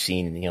oftentimes we've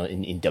seen,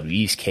 in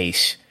WWE's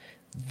case,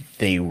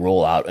 they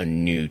roll out a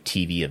new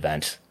TV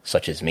event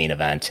such as Main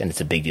Event, and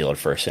it's a big deal at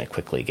first, and it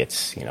quickly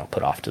gets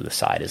put off to the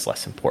side as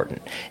less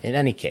important. In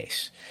any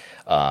case,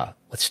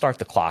 let's start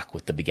the clock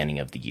with the beginning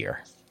of the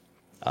year.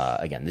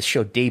 Again, this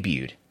show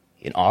debuted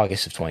in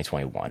August of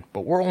 2021,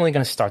 but we're only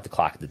going to start the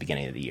clock at the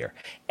beginning of the year.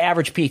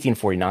 Average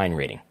P1849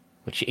 rating,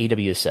 which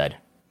AEW has said,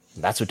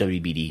 that's what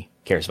WBD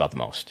cares about the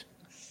most.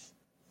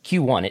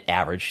 Q1, it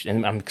averaged,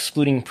 and I'm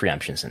excluding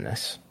preemptions in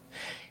this,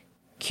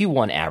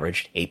 Q1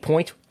 averaged a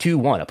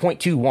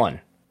 .21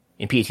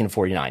 in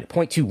P1849, a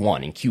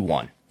 .21 in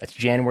Q1. That's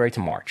January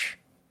to March.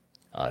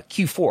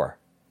 Q4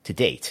 to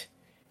date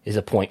is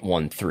a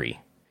 .13.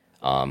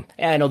 And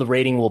I know the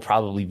rating will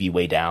probably be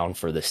way down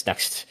for this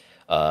next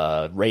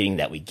rating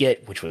that we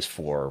get, which was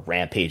for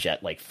Rampage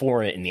at like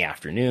 4 in the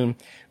afternoon.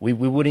 We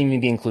wouldn't even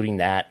be including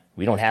that.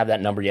 We don't have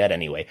that number yet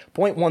anyway.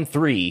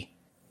 0.13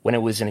 when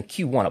it was in a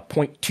Q1 of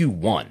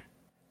 0.21.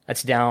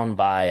 That's down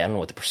by, I don't know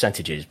what the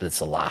percentage is, but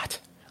it's a lot.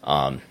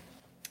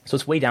 So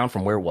it's way down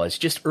from where it was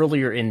just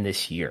earlier in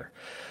this year.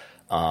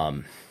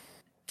 And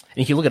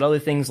if you look at other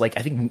things, like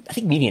I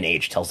think Median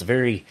Age tells a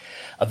very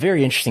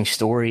interesting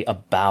story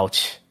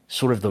about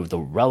sort of the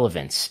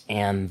relevance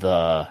and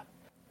the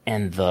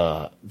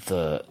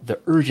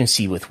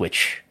urgency with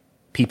which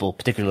people,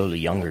 particularly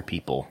younger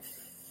people,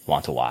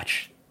 want to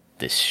watch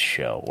this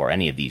show or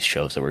any of these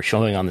shows that we're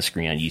showing on the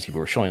screen on YouTube.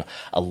 We're showing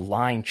a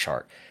line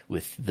chart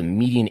with the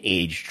median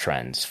age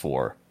trends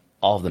for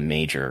all of the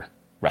major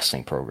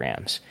wrestling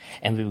programs.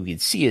 And what we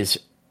could see is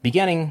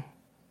beginning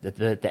at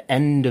the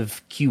end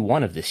of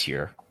Q1 of this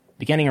year,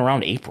 beginning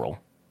around April,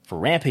 for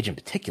Rampage in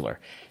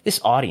particular,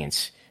 this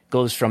audience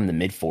goes from the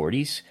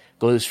mid-40s,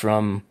 goes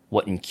from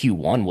what in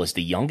Q1 was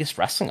the youngest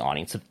wrestling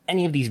audience of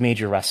any of these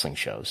major wrestling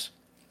shows,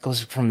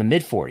 goes from the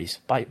mid-40s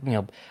by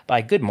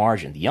a good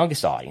margin, the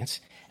youngest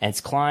audience, and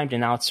it's climbed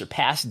and now it's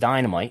surpassed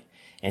Dynamite,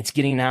 and it's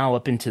getting now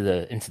up into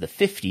the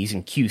 50s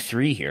in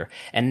Q3 here.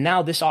 And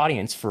now this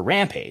audience for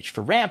Rampage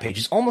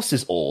is almost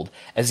as old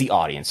as the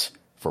audience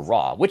for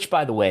Raw, which,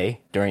 by the way,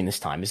 during this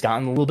time has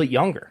gotten a little bit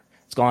younger.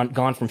 It's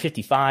gone from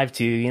 55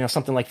 to,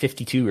 something like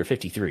 52 or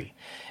 53.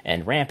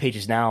 And Rampage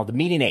is now the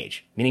median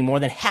age, meaning more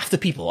than half the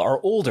people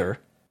are older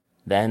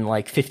than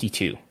like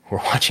 52 who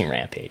are watching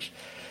Rampage.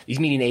 These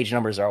median age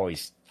numbers are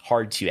always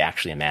hard to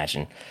actually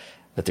imagine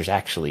that there's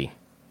actually,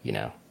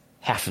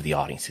 half of the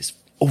audience is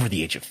over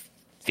the age of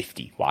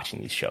 50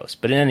 watching these shows.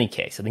 But in any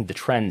case, I think the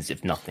trends,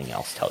 if nothing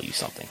else, tell you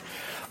something.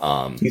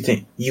 You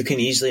think you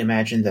can easily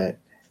imagine that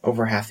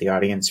over half the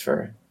audience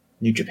for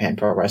New Japan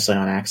Pro Wrestling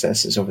on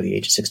Access is over the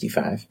age of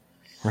 65?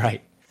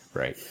 Right.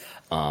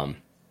 In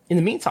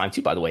the meantime,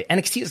 too, by the way,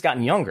 NXT has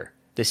gotten younger.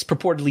 This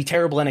purportedly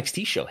terrible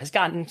NXT show has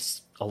gotten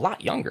a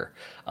lot younger.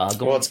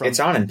 It's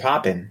on and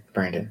popping,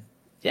 Brandon.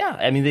 Yeah,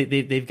 I mean,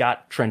 they've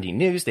got trendy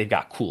news. They've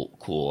got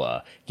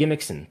cool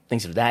gimmicks and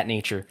things of that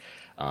nature.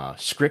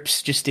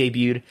 Scripts just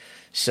debuted.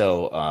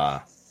 So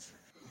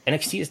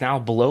NXT is now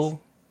below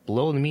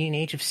the median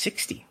age of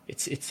 60.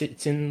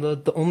 It's in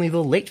the only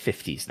the late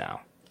 50s now.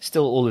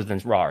 Still older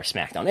than Raw or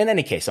SmackDown. In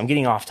any case, I'm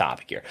getting off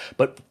topic here.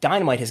 But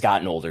Dynamite has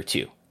gotten older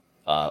too.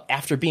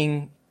 After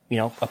being,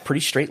 a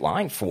pretty straight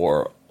line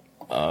for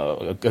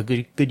a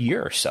good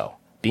year or so,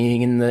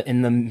 being in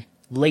the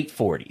late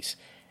 40s.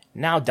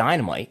 Now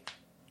Dynamite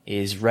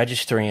is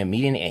registering a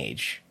median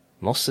age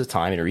most of the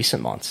time in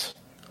recent months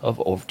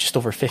of just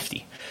over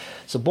 50.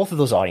 So both of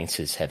those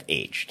audiences have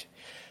aged.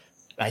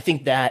 I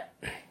think that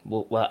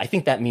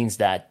means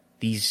that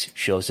these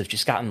shows have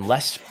just gotten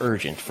less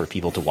urgent for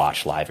people to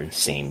watch live in the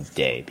same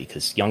day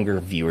because younger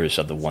viewers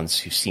are the ones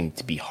who seem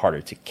to be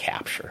harder to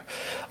capture.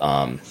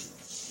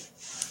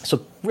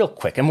 So real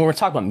quick, and when we're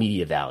talking about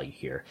media value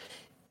here,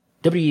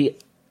 WWE,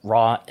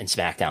 Raw, and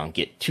SmackDown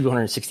get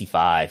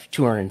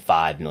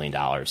 $205 million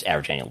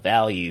average annual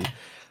value.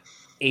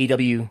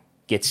 AEW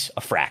gets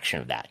a fraction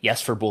of that.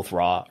 Yes, for both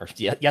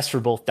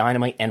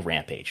Dynamite and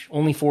Rampage.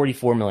 Only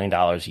 $44 million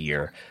a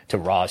year to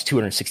Raw's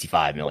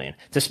 $265 million,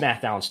 to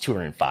SmackDown's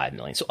 $205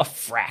 million. So a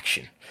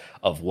fraction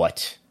of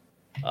what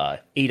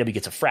AEW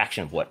gets, a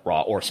fraction of what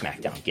Raw or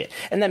SmackDown get.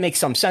 And that makes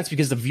some sense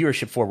because the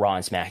viewership for Raw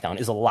and SmackDown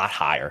is a lot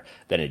higher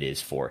than it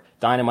is for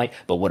Dynamite.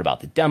 But what about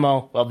the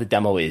demo? Well, the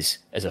demo is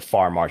as a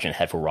far margin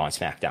ahead for Raw and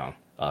SmackDown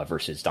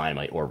versus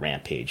Dynamite or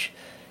Rampage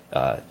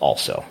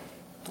also.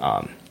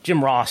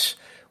 Jim Ross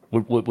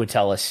would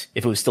tell us,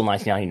 if it was still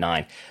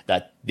 1999,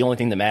 that the only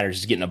thing that matters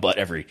is getting a butt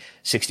every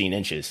 16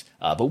 inches.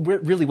 But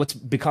really what's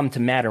become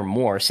to matter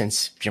more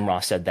since Jim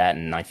Ross said that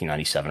in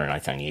 1997 or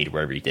 1998, or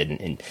wherever he did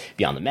in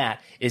Beyond the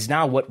Mat, is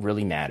now what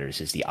really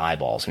matters is the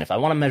eyeballs. And if I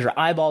want to measure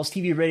eyeballs,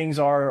 TV ratings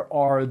are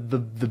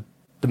the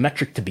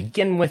metric to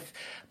begin with.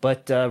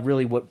 But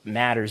really what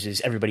matters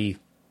is everybody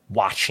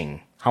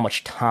watching, how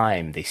much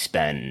time they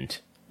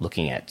spend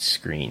looking at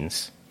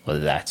screens,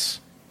 whether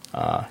that's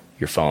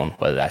your phone,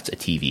 whether that's a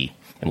TV.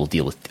 And we'll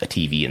deal with a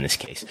TV in this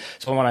case.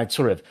 So I want to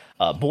sort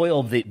of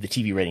boil the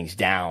TV ratings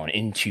down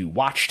into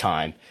watch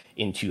time,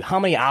 into how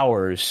many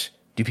hours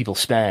do people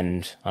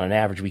spend on an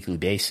average weekly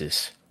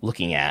basis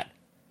looking at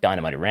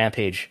Dynamite or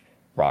Rampage,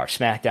 Raw or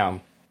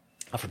SmackDown.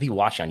 For people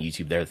watching on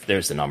YouTube,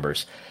 there's the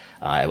numbers.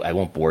 I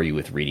won't bore you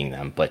with reading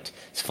them, but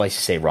suffice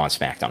to say Raw and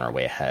SmackDown are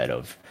way ahead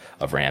of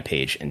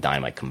Rampage and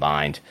Dynamite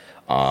combined,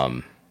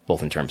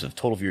 both in terms of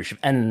total viewership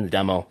and in the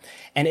demo.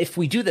 And if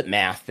we do the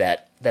math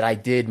that I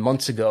did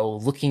months ago,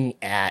 looking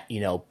at,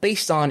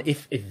 based on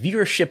if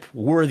viewership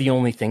were the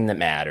only thing that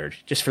mattered,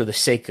 just for the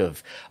sake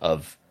of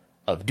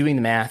doing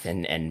the math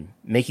and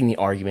making the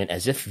argument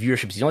as if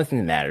viewership is the only thing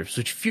that matters,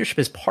 which viewership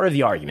is part of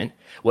the argument.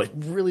 What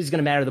really is going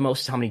to matter the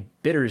most is how many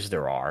bidders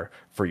there are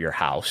for your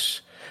house.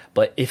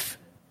 But if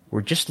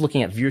we're just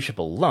looking at viewership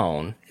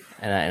alone,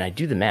 and I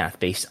do the math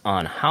based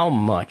on how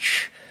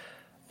much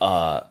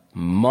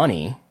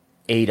money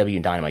AEW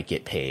and Dynamite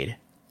get paid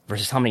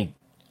versus how many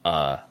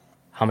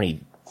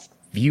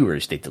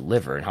viewers they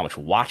deliver and how much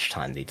watch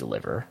time they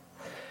deliver,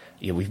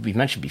 we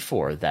mentioned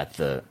before that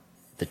the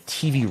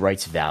TV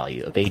rights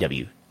value of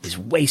AEW is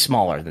way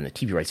smaller than the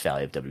TV rights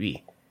value of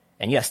WWE.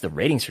 And yes, the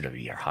ratings for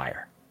WWE are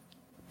higher,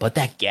 but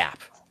that gap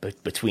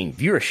between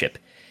viewership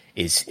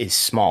is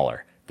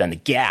smaller than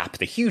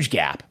the huge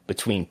gap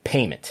between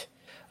payment.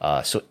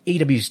 So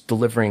AEW's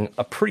delivering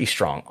a pretty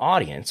strong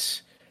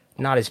audience,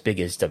 not as big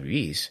as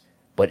WWE's,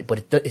 but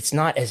it's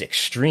not as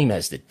extreme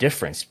as the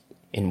difference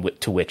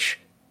to which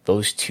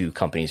those two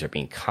companies are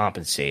being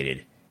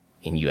compensated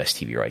in US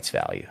TV rights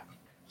value.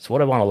 So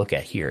what I want to look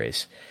at here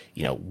is,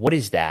 what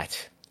is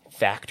that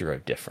factor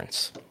of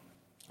difference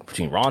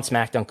between Raw and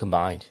SmackDown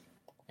combined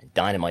and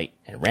Dynamite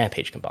and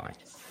Rampage combined?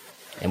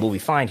 And what we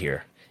find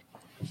here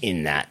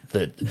in that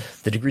the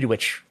degree to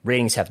which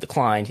ratings have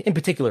declined, in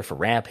particular for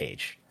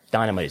Rampage,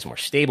 Dynamite is more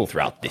stable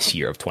throughout this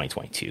year of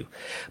 2022.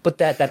 But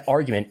that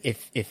argument,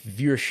 if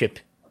viewership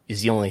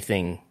is the only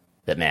thing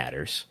that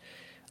matters,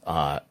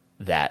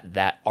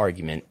 that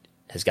argument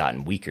has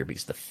gotten weaker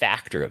because the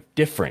factor of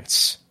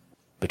difference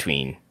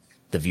between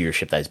the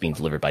viewership that is being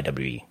delivered by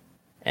WWE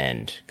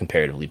and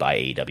comparatively by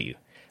AEW,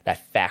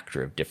 that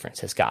factor of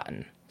difference has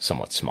gotten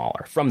somewhat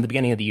smaller. From the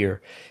beginning of the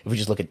year, if we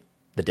just look at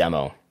the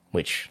demo,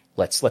 which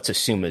let's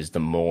assume is the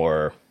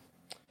more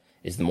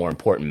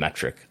important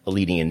metric, a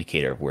leading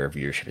indicator of where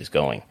viewership is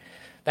going,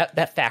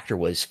 that factor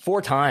was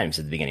 4 times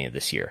at the beginning of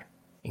this year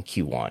in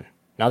Q1.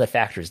 Now that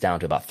factor is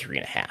down to about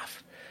 3.5.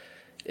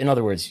 In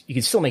other words, you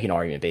can still make an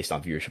argument based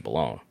on viewership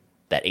alone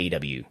that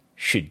AEW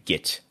should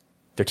get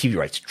their TV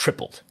rights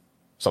tripled,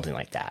 something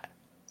like that.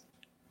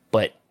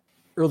 But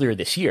earlier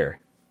this year,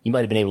 you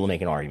might have been able to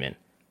make an argument.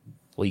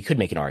 Well, you could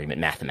make an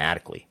argument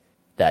mathematically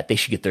that they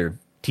should get their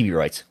TV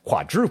rights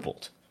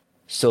quadrupled.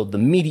 So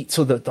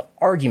the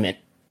argument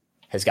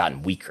has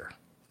gotten weaker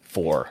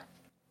for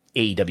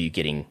AEW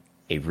getting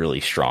a really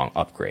strong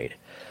upgrade.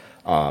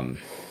 To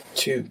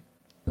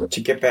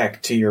get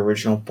back to your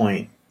original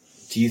point,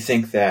 do you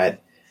think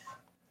that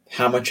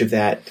how much of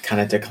that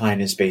kind of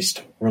decline is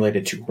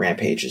related to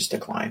Rampage's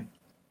decline?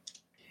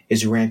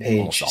 Is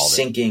Rampage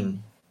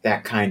sinking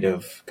that kind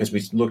of, because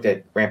we looked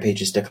at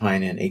Rampage's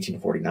decline in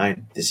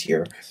 1849 this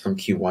year from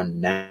Q1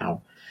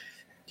 now.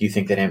 Do you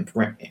think that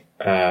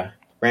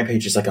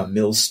Rampage is like a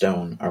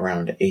millstone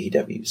around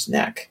AEW's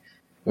neck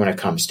when it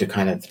comes to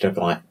kind of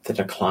the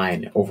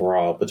decline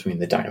overall between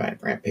the Dynamite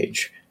and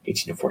Rampage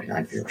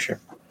 1849 viewership?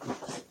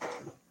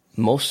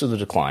 Most of the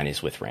decline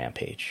is with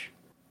Rampage.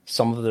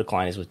 Some of the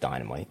decline is with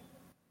Dynamite.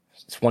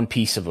 It's one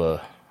piece of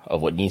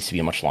what needs to be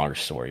a much longer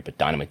story, but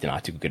Dynamite did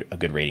not do a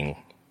good rating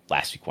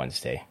last week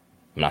Wednesday.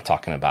 I'm not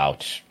talking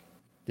about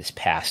this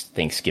past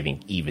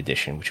Thanksgiving Eve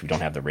edition, which we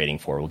don't have the rating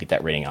for. We'll get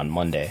that rating on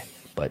Monday,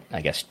 but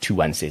I guess 2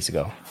 Wednesdays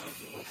ago.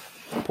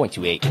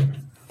 0.28,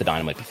 the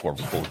Dynamite before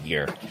full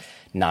year.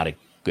 Not a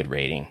good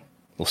rating.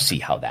 We'll see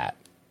how that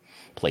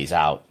plays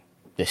out.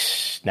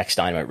 This next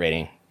Dynamite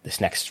rating, this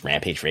next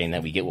Rampage rating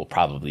that we get will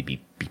probably be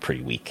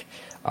pretty weak.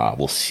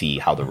 We'll see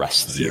how the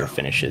rest of the year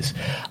finishes.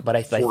 But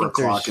I think 4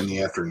 o'clock in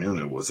the afternoon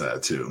it was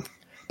at too.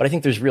 But I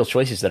think there's real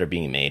choices that are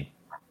being made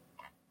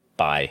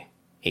by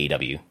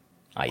AEW,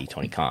 i.e.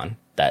 Tony Khan,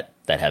 that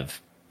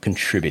have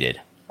contributed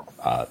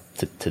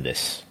to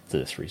this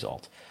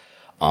result.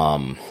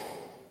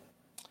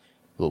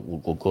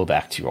 We'll go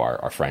back to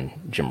our friend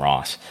Jim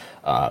Ross,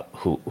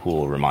 who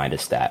will remind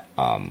us that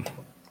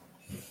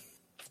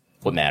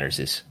what matters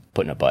is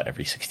putting a butt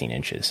every 16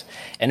 inches.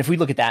 And if we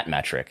look at that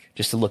metric,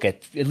 just to look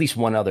at least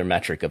one other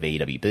metric of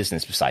AEW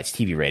business besides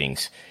TV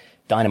ratings,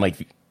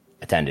 Dynamite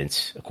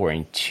attendance,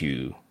 according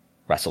to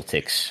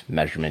WrestleTic's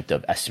measurement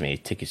of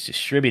estimated tickets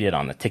distributed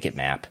on the ticket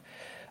map,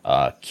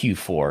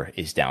 Q4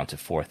 is down to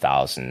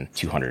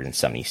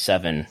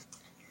 4,277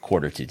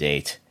 quarter to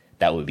date.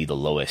 That would be the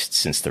lowest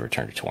since the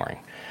return to touring.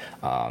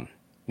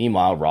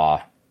 Meanwhile,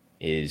 Raw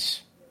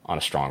is on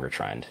a stronger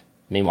trend.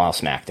 Meanwhile,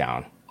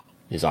 SmackDown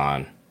is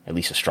on at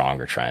least a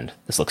stronger trend.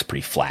 This looks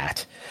pretty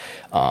flat.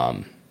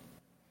 And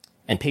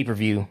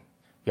pay-per-view,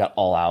 we got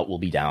All Out will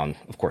be down,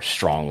 of course,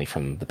 strongly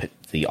from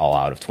the All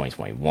Out of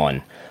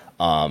 2021.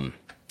 The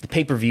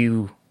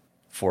pay-per-view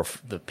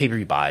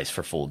buys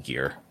for Full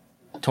Gear,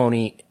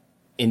 Tony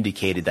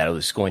indicated that it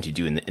was going to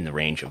do in the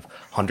range of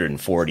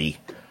 140.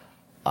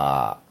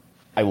 I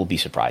will be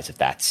surprised if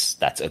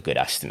that's a good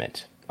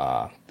estimate.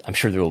 I'm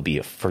sure there will be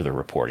a further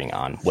reporting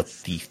on what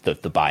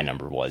the buy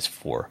number was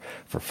for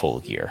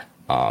Full Gear.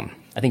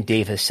 I think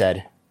Dave has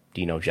said,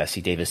 do you know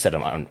Jesse? Dave has said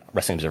on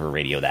Wrestling Observer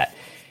Radio that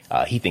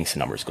he thinks the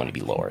number is going to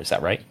be lower. Is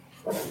that right?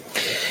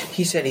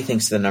 He said he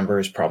thinks the number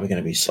is probably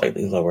going to be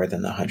slightly lower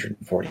than the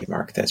 140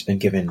 mark that's been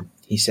given.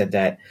 He said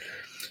that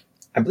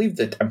I believe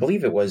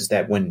it was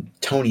that when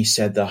Tony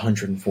said the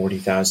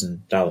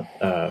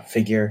 $140,000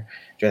 figure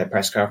during the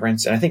press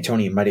conference, and I think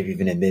Tony might have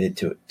even admitted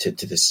to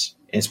this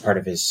as part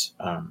of his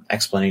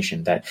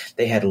explanation that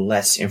they had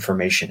less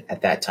information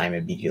at that time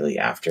immediately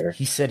after.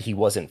 He said he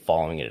wasn't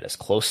following it as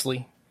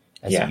closely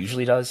as he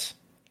usually does.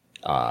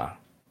 I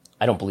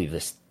don't believe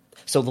this.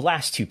 So the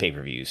last 2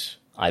 pay-per-views,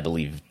 I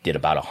believe, did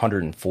about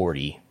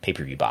 140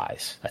 pay-per-view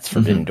buys. That's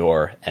Forbidden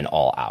Door and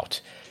All Out.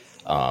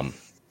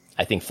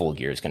 I think Full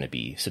Gear is going to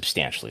be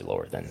substantially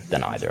lower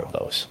than either of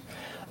those.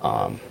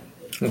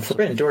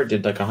 Forbidden Door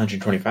did like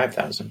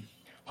 125,000.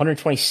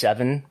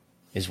 127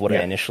 is what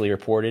I initially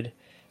reported.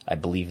 I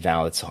believe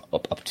now it's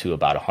up to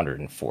about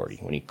 140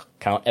 when you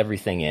count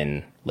everything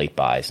in late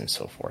buys and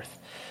so forth.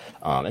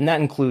 And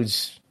that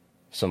includes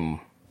some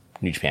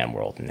New Japan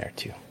World in there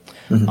too.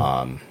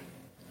 Mm-hmm.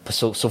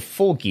 So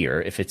Full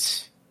Gear, if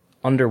it's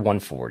under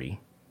 140,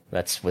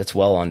 that's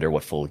well under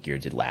what Full Gear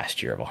did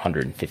last year of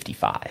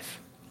 155.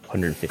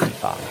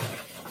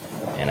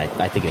 And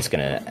I think it's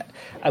going to,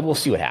 I will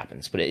see what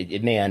happens, but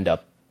it may end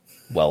up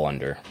well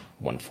under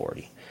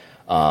 140.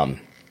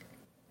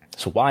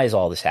 So why is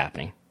all this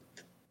happening?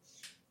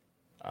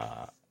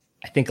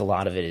 I think a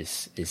lot of it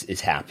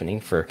is happening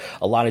for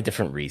a lot of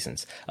different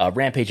reasons.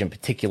 Rampage in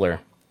particular,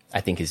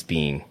 I think, is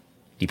being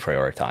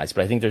deprioritized,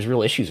 but I think there's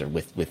real issues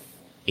with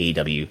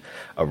AEW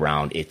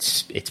around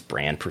its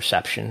brand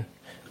perception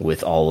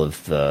with all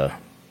of the,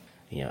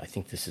 I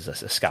think this is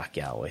a Scott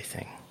Galloway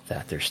thing,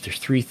 that there's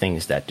three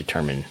things that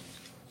determine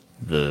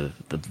the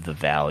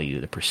value,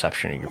 the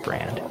perception of your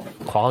brand.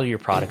 Quality of your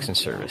products and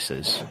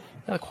services.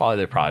 The quality of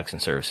their products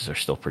and services are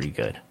still pretty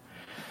good.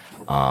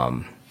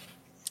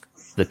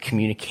 The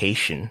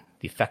communication,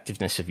 the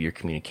effectiveness of your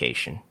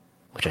communication,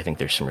 which I think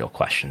there's some real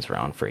questions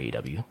around for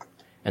AEW,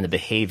 and the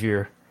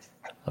behavior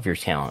of your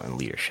talent and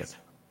leadership.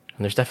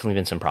 And there's definitely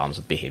been some problems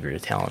with behavior,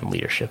 talent, and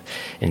leadership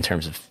in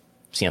terms of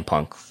CM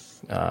Punk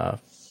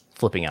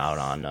flipping out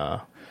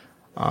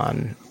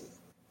on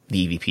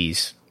the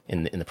EVPs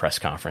in the press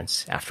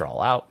conference after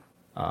All Out,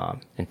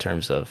 in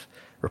terms of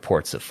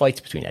reports of fights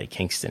between Eddie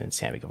Kingston and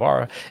Sammy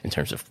Guevara, in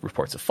terms of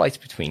reports of fights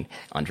between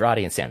Andrade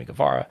and Sammy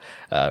Guevara,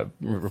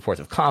 reports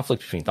of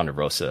conflict between Thunder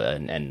Rosa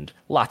and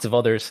lots of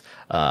others.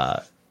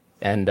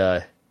 And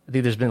I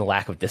think there's been a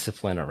lack of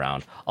discipline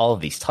around all of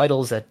these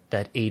titles that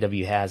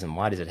AEW has, and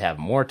why does it have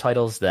more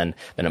titles than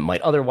it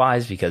might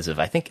otherwise? Because of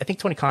I think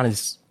Tony Khan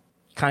is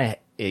kind of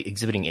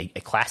exhibiting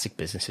a classic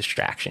business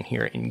distraction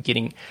here in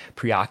getting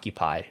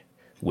preoccupied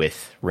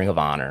with Ring of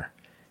Honor,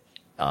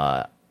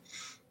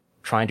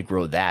 trying to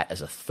grow that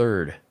as a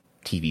third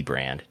TV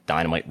brand.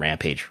 Dynamite,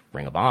 Rampage,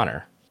 Ring of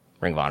Honor.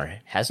 Ring of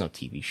Honor has no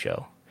TV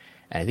show,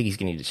 and I think he's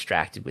getting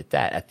distracted with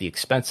that at the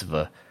expense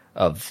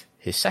of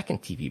his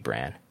second TV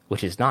brand,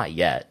 which is not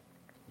yet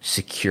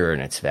secure in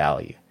its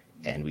value.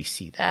 And we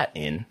see that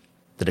in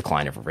the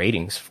decline of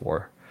ratings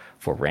for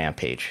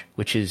Rampage,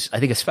 which is, I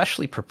think,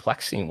 especially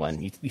perplexing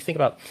when you think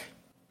about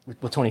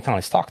what Tony Khan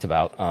has talked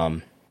about,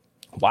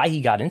 why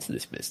he got into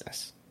this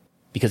business.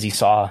 Because he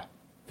saw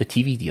the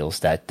TV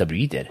deals that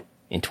WWE did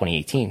in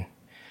 2018,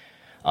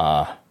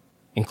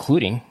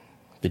 including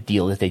the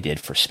deal that they did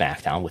for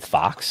SmackDown with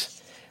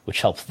Fox,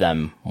 which helped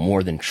them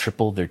more than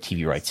triple their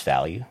TV rights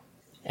value.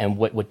 And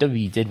what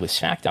WWE did with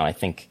SmackDown, I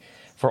think,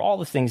 for all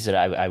the things that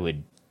I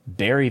would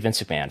bury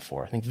Vince McMahon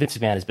for, I think Vince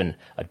McMahon has been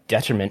a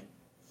detriment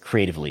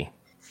creatively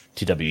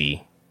to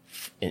WWE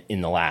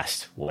in the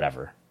last,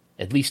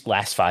 at least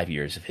last 5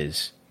 years of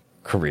his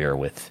career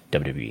with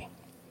WWE.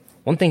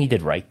 One thing he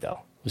did right,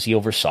 though, was he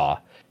oversaw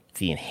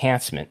the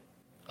enhancement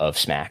of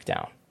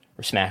SmackDown.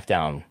 Or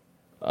SmackDown,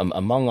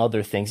 among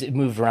other things, it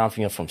moved around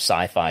from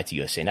Sci-Fi to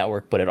USA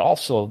Network, but it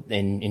also,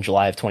 in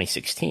July of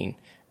 2016,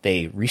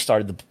 they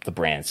restarted the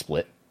brand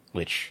split,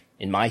 which,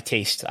 in my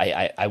taste,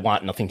 I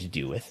want nothing to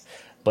do with.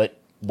 But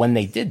when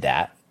they did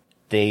that,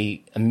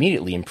 they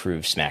immediately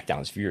improved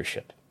SmackDown's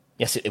viewership.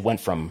 Yes, it went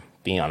from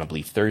being on, I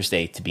believe,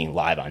 Thursday to being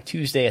live on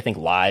Tuesday. I think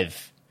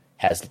live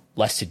has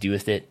less to do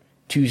with it.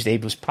 Tuesday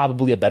was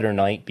probably a better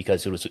night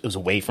because it was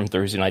away from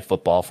Thursday Night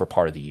Football for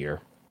part of the year.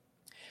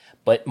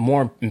 But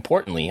more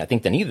importantly, I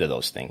think than either of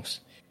those things,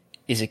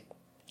 is it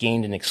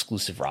gained an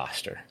exclusive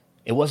roster.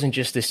 It wasn't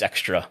just this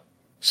extra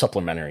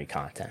supplementary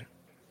content.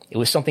 It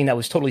was something that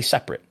was totally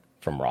separate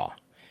from Raw.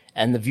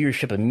 And the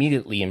viewership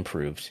immediately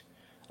improved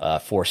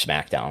for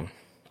SmackDown,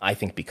 I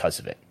think, because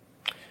of it.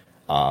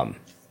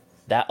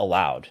 That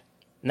allowed,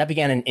 and that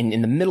began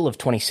in the middle of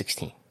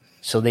 2016.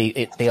 So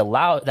that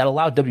allowed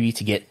WWE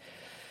to get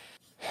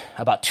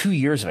about 2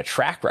 years of a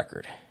track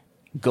record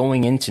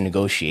going into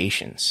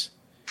negotiations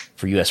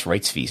for U.S.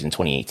 rights fees in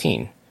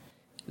 2018.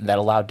 That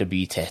allowed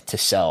WWE to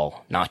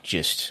sell not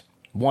just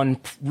one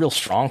real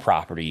strong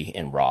property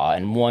in Raw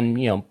and one,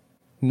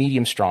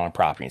 medium strong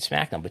property in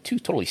SmackDown, but two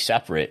totally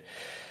separate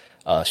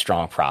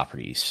strong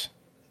properties.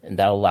 And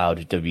that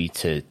allowed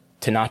WWE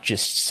to not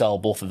just sell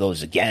both of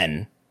those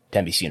again to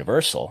NBC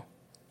Universal.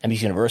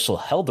 NBC Universal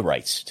held the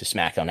rights to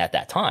SmackDown at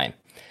that time,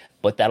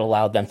 but that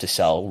allowed them to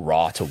sell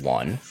Raw to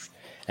one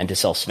and to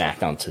sell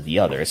SmackDown to the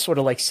other. It's sort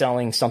of like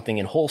selling something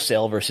in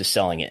wholesale versus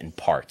selling it in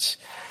parts.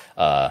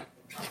 If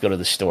you go to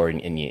the store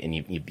and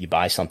you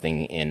buy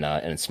something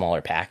in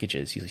smaller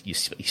packages, you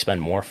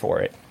spend more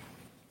for it.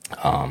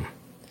 But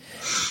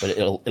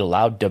it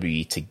allowed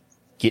WWE to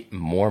get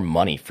more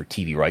money for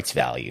TV rights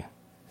value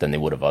than they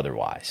would have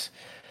otherwise.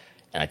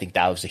 And I think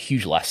that was a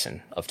huge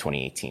lesson of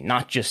 2018.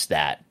 Not just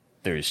that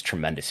there's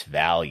tremendous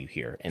value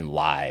here in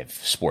live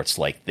sports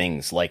like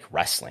things like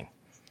wrestling,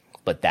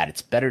 but that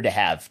it's better to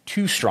have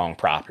two strong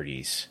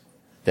properties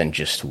than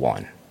just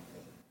one.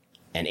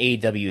 And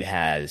AEW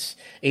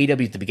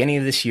at the beginning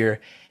of this year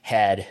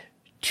had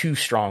 2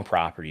 strong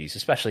properties,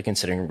 especially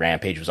considering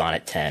Rampage was on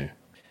at 10.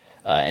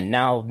 And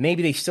now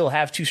maybe they still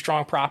have 2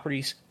 strong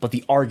properties, but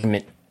the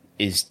argument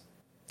is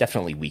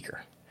definitely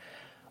weaker.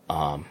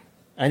 I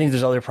think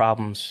there's other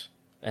problems,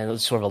 and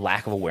there's sort of a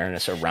lack of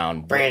awareness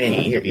around.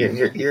 Brandon,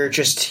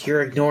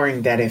 you're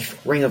ignoring that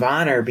if Ring of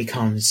Honor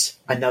becomes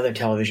another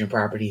television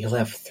property, he'll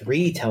have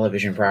 3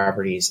 television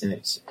properties,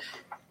 and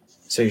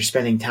so you're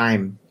spending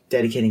time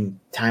dedicating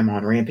time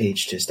on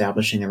Rampage to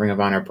establishing the Ring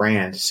of Honor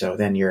brand. So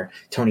then you're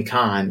Tony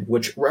Khan,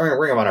 which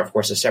Ring of Honor, of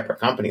course, is a separate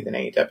company than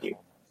AEW,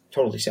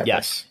 totally separate.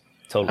 Yes.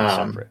 Totally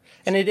separate.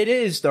 And it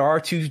is, there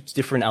are 2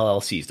 different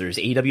LLCs. There's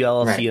AEW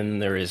LLC, right,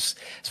 and there is,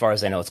 as far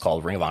as I know, it's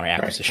called Ring of Honor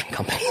Acquisition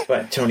Company.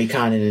 But Tony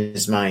Khan, in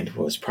his mind,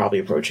 was probably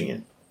approaching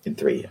it in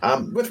 3.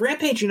 With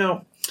Rampage,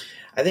 I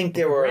think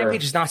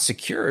Rampage is not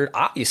secured,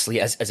 obviously,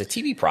 as a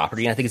TV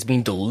property, and I think it's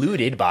being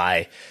diluted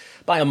by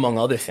among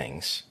other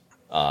things,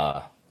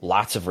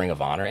 lots of Ring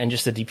of Honor and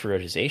just the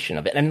deprioritization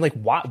of it. I mean, like,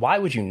 why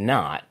would you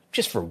not,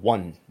 just for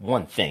one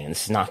thing, and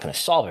this is not going to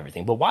solve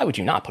everything, but why would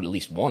you not put at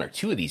least 1 or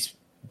 2 of these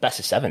best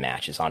of 7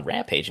 matches on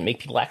Rampage and make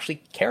people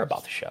actually care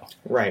about the show?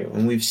 Right.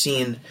 And we've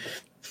seen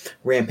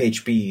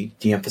Rampage be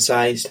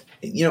de-emphasized.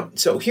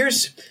 So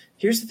here's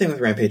the thing with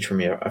Rampage for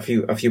me, a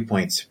few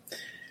points.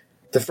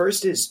 The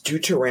first is due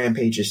to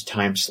Rampage's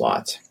time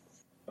slot.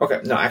 Okay,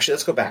 no, actually,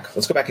 let's go back.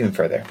 Let's go back even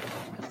further.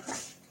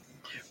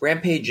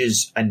 Rampage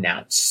is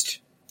announced.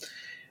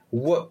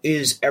 What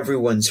is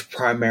everyone's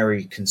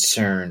primary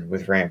concern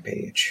with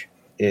Rampage?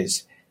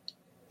 Is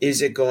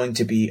it going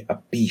to be a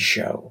B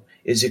show?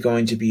 Is it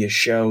going to be a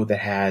show that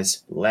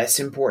has less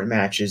important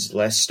matches,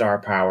 less star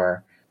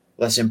power,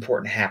 less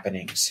important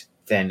happenings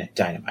than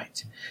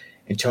Dynamite?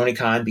 And Tony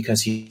Khan,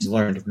 because he's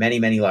learned many,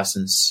 many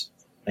lessons,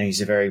 and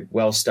he's a very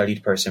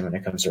well-studied person when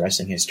it comes to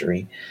wrestling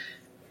history,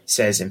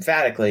 says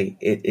emphatically,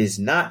 it is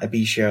not a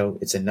B show,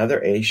 it's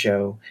another A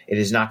show. It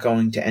is not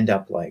going to end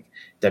up like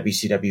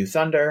WCW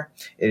Thunder.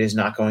 It is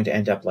not going to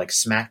end up like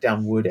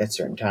SmackDown would at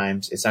certain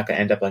times. It's not going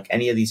to end up like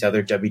any of these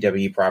other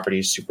WWE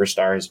properties,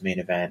 Superstars, Main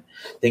Event,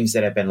 things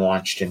that have been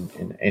launched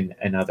in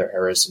other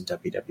eras in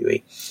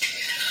WWE.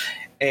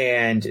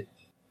 And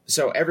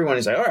so everyone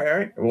is like, all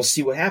right, we'll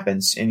see what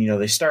happens. And, they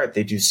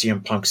do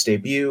CM Punk's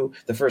debut.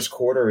 The first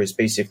quarter is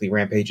basically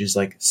Rampage's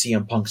like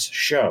CM Punk's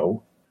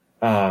show.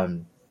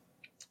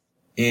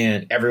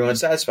 And everyone's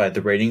satisfied.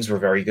 The ratings were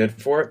very good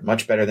for it,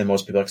 much better than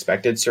most people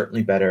expected,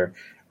 certainly better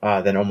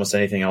than almost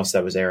anything else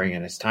that was airing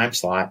in its time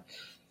slot.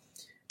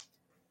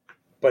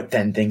 But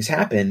then things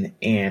happen,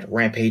 and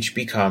Rampage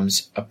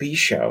becomes a B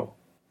show.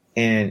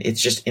 And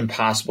it's just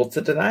impossible to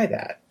deny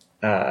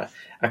that.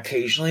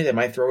 Occasionally, they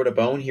might throw it a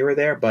bone here or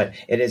there, but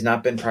it has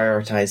not been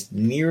prioritized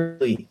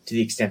nearly to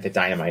the extent that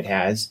Dynamite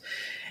has.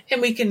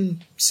 And we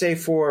can say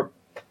for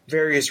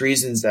various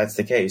reasons that's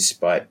the case,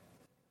 but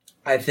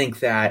I think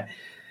that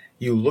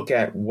you look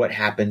at what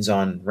happens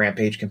on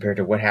Rampage compared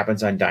to what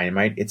happens on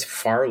Dynamite, it's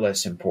far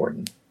less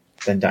important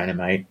than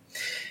Dynamite.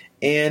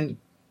 And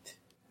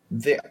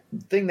the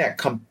thing that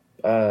kind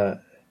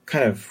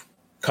of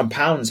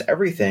compounds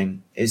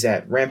everything is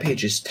that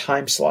Rampage's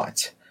time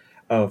slot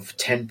of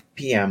 10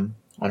 p.m.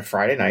 on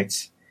Friday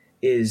nights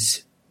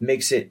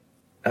makes it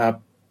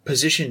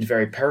positioned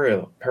very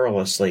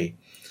perilously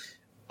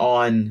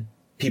on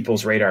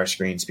people's radar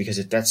screens,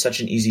 because that's such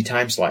an easy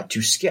time slot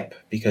to skip,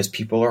 because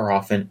people are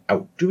often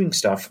out doing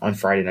stuff on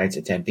Friday nights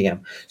at 10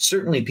 p.m.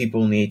 Certainly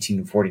people in the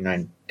 18 to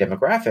 49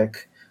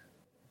 demographic,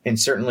 and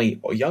certainly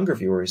younger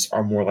viewers,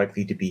 are more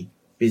likely to be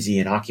busy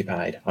and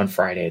occupied on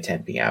Friday at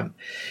 10 p.m.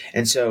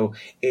 And so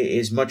it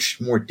is much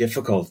more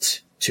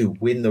difficult to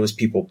win those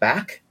people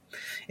back.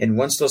 And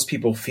once those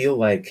people feel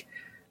like,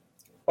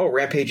 oh,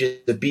 Rampage is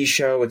a B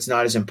show, it's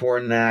not as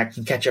important, I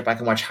can catch up, I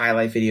can watch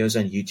highlight videos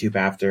on YouTube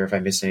after if I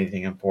miss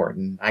anything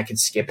important, I can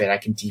skip it, I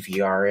can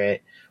DVR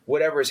it,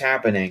 whatever is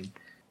happening.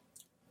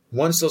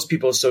 Once those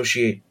people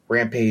associate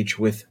Rampage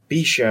with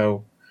B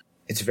show,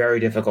 it's very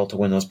difficult to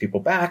win those people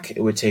back.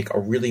 It would take a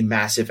really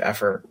massive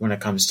effort when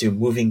it comes to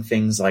moving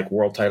things like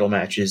world title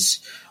matches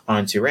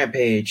onto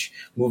Rampage,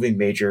 moving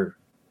major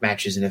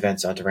matches and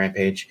events onto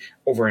Rampage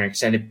over an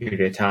extended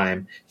period of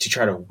time to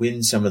try to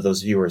win some of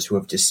those viewers who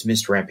have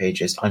dismissed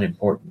Rampage as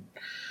unimportant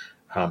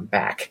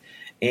back.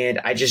 And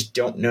I just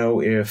don't know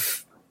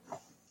if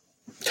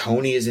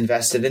Tony is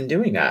invested in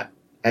doing that.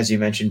 As you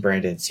mentioned,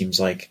 Brandon, it seems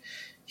like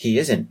he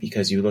isn't,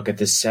 because you look at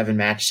this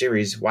 7-match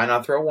series, why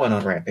not throw one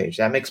on Rampage?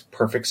 That makes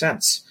perfect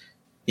sense.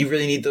 You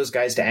really need those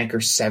guys to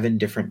anchor 7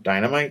 different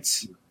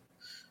Dynamites.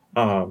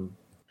 Can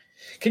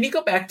you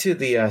go back to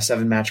the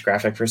 7-match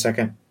graphic for a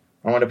second?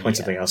 I want to point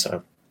something else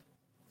out.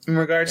 In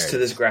regards to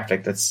this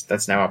graphic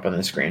that's now up on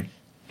the screen.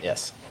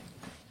 Yes.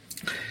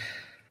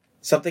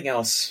 Something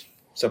else.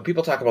 So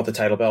people talk about the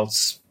title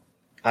belts.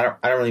 I don't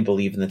really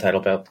believe in the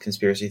title belt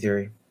conspiracy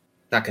theory.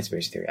 Not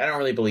conspiracy theory. I don't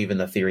really believe in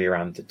the theory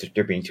around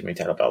there being too many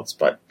title belts,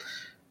 but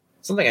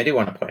something I do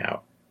want to point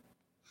out.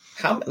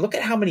 Look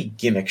at how many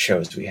gimmick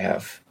shows we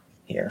have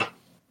here.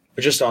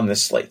 Just on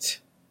this slate.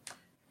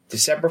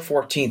 December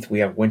 14th, we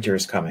have Winter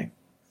is Coming.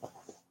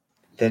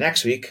 The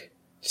next week,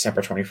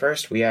 December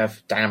 21st, we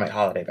have Dynamite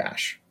Holiday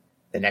Bash.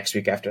 The next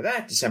week after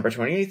that, December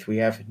 28th, we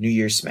have New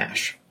Year's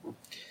Smash.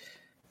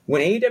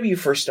 When AEW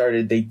first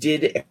started, they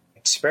did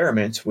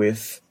experiment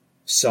with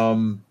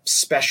some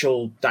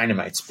special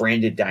dynamites,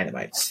 branded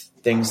dynamites.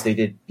 Things they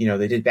did,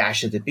 they did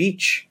Bash at the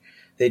Beach.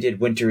 They did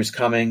Winter is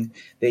Coming.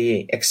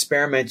 They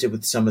experimented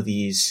with some of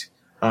these,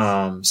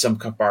 some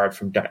borrowed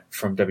from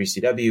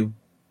WCW.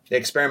 They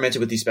experimented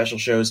with these special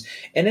shows,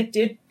 and it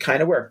did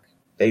kind of work.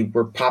 They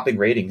were popping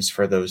ratings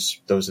for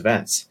those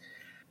events.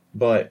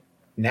 But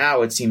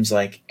now it seems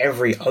like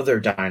every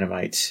other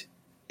Dynamite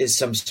is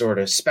some sort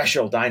of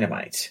special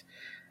Dynamite.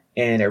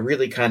 And it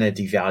really kind of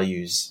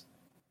devalues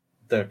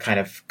the kind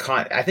of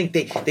I think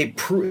they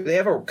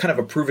have a kind of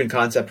a proven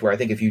concept where I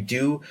think if you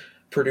do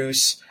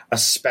produce a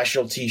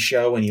specialty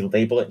show and you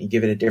label it and you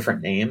give it a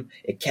different name,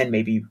 it can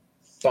maybe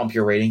bump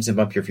your ratings and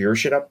bump your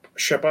viewership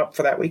up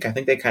for that week. I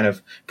think they kind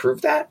of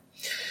proved that.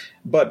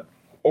 But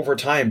over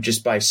time,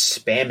 just by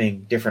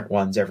spamming different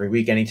ones every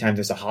week, anytime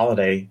there's a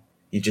holiday,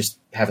 you just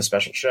have a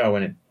special show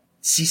and it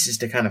ceases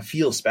to kind of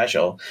feel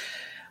special.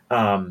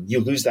 You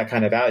lose that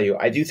kind of value.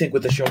 I do think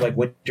with a show like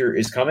Winter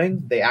is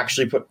Coming, they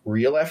actually put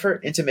real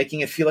effort into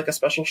making it feel like a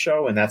special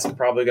show, and that's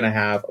probably going to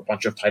have a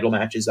bunch of title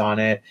matches on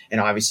it,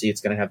 and obviously it's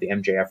going to have the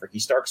MJF Ricky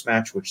Starks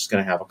match, which is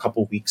going to have a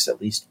couple weeks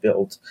at least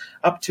build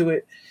up to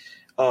it.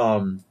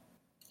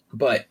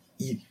 But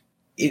it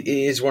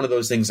is one of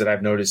those things that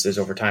I've noticed is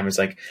over time is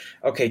like,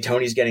 okay,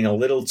 Tony's getting a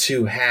little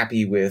too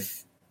happy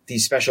with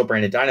these special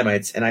branded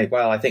dynamites. And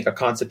while I think a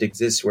concept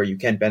exists where you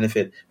can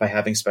benefit by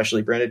having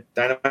specially branded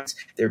dynamites,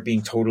 they're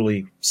being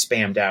totally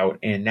spammed out.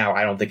 And now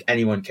I don't think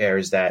anyone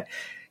cares that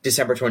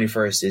December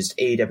 21st is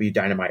AEW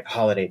Dynamite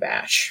Holiday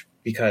Bash,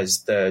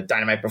 because the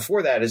Dynamite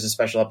before that is a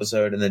special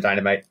episode and the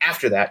Dynamite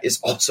after that is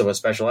also a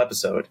special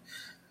episode.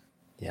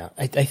 Yeah,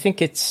 I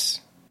think it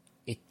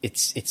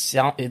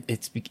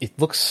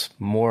looks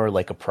more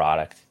like a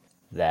product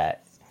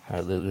that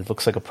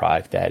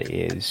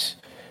is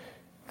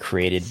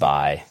created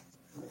by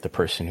the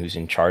person who's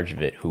in charge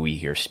of it, who we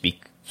hear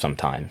speak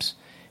sometimes.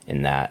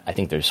 In that, I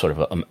think there's sort of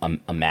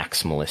a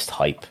maximalist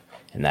hype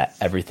in that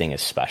everything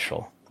is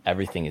special,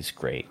 everything is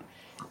great,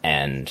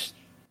 and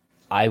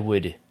I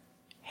would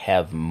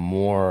have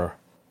more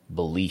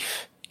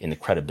belief in the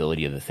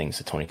credibility of the things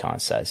that Tony Khan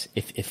says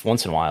if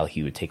once in a while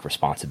he would take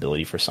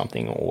responsibility for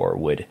something, or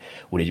would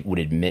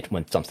admit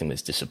when something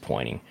was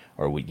disappointing,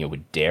 or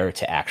would dare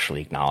to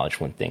actually acknowledge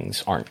when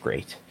things aren't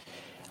great.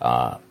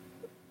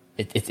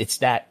 It's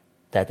that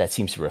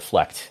seems to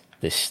reflect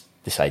this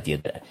idea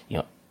that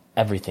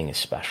everything is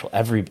special.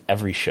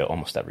 Every show,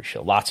 almost every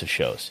show, lots of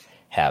shows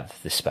have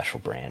this special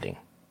branding.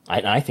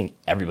 I think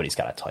everybody's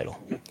got a title.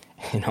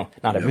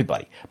 Not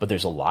everybody, but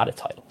there's a lot of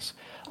titles,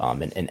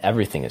 and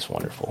everything is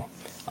wonderful.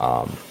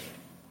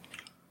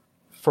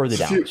 Further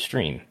down the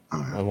stream,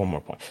 one more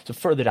point. So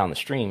further down the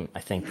stream, I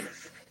think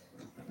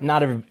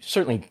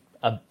certainly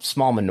a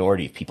small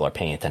minority of people are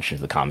paying attention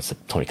to the comments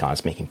that Tony Khan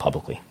is making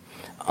publicly.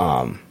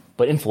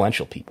 But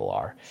influential people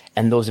are.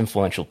 And those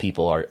influential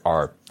people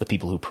are the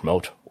people who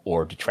promote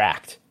or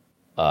detract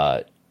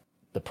the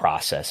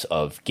process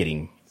of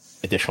getting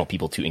additional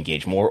people to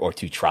engage more or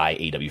to try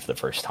AEW for the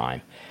first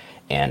time.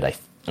 And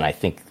I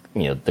think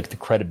the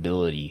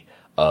credibility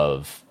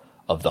of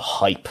the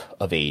hype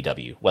of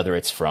AEW, whether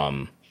it's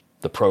from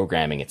the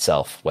programming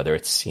itself, whether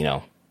it's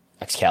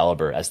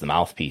Excalibur as the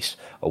mouthpiece,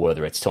 or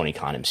whether it's Tony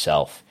Khan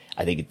himself,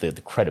 I think the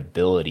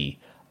credibility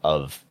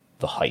of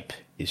the hype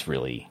is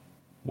really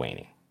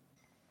waning.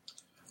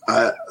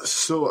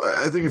 So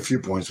I think a few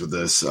points with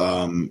this.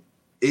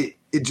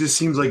 It just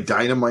seems like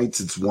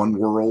Dynamite's its one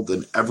world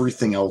and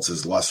everything else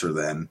is lesser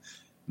than.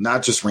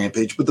 Not just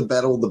Rampage, but the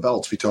Battle of the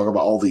Belts. We talk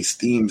about all these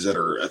themes that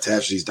are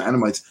attached to these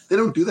Dynamites. They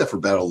don't do that for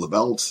Battle of the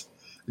Belts.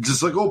 It's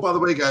just like, oh, by the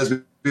way, guys, we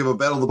have a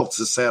Battle of the Belts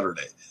this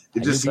Saturday.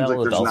 It just seems like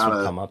there's not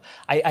a... Come up.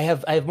 I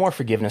have more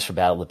forgiveness for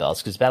Battle of the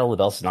Belts, because Battle of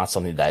the Belts is not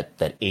something that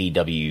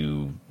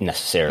AEW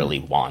necessarily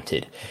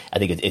wanted. I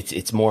think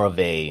it's more of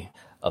a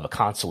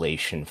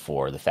consolation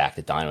for the fact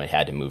that Dynamite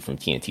had to move from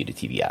TNT to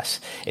TBS.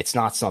 It's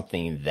not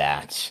something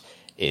that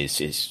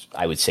is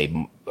I would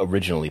say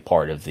originally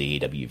part of the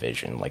AEW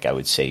vision. Like I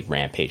would say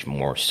Rampage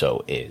more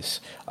so is.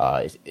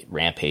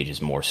 Rampage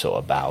is more so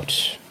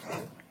about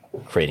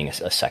creating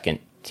a second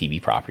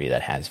TV property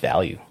that has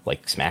value.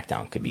 Like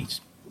SmackDown could be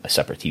a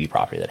separate TV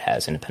property that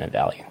has independent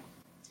value.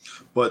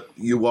 But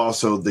they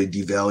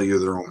devalue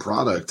their own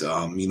product.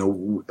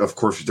 Of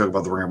course, you talk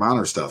about the Ring of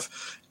Honor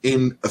stuff.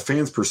 In a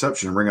fan's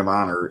perception, Ring of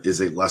Honor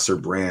is a lesser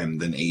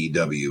brand than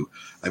AEW.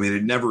 I mean,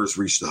 it never has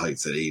reached the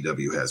heights that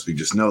AEW has. We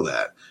just know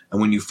that. And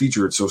when you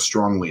feature it so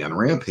strongly on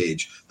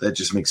Rampage, that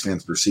just makes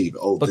fans perceive,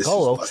 but this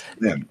Colo, is less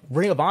than.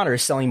 Ring of Honor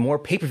is selling more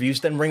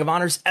pay-per-views than Ring of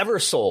Honor's ever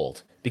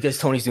sold, because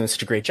Tony's doing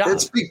such a great job.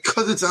 It's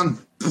because it's on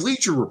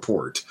Bleacher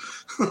Report.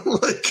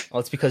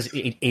 It's because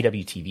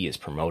AWTV is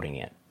promoting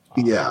it.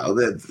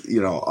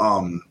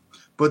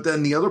 But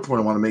then the other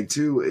point I want to make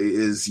too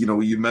is,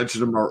 you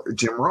mentioned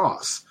Jim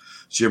Ross.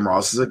 Jim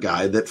Ross is a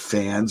guy that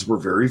fans were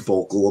very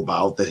vocal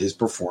about, that his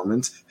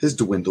performance has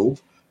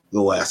dwindled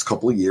the last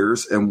couple of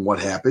years. And what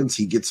happens?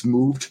 He gets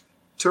moved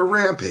to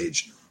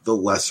Rampage, the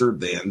lesser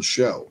than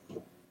show.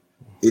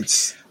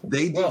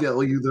 They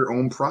devalue their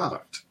own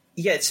product.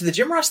 Yeah, so the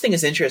Jim Ross thing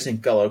is interesting,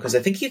 Gullo, because I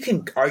think you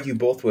can argue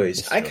both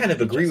ways. I kind of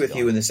agree with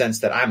you in the sense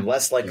that I'm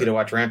less likely to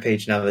watch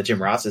Rampage now that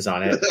Jim Ross is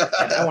on it.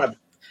 And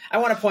I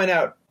want to point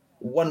out,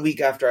 1 week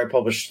after I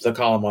published the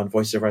column on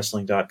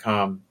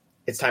voicesofwrestling.com,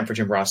 it's time for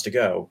Jim Ross to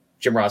go.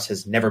 Jim Ross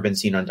has never been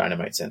seen on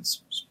Dynamite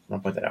since. I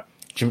want to point that out.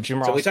 Jim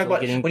Ross.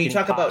 So when you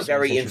talk about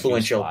very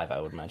influential, live,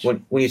 I would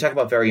imagine. When you talk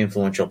about very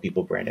influential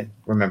people, Brandon,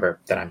 remember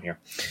that I'm here.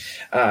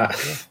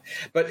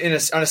 But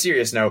on a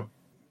serious note,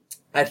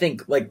 I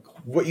think like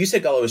what you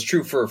said, Gullo, is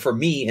true for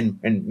me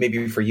and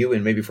maybe for you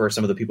and maybe for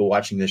some of the people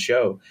watching this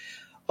show.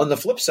 On the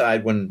flip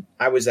side, when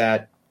I was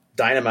at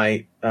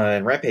Dynamite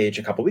and Rampage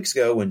a couple weeks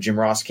ago, when Jim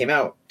Ross came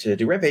out to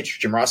do Rampage,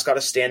 Jim Ross got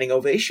a standing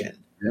ovation.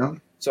 Yeah.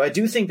 So I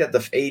do think that the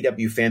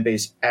AEW fan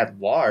base at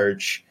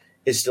large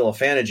is still a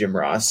fan of Jim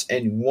Ross,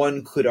 and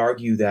one could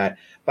argue that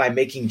by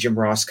making Jim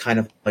Ross kind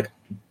of like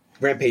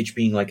Rampage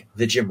being like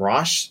the Jim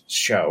Ross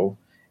show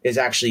is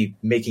actually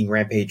making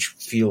Rampage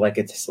feel like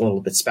it's a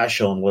little bit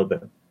special and a little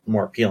bit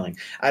more appealing.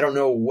 I don't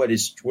know what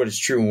is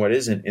true and what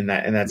isn't in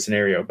that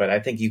scenario, but I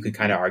think you could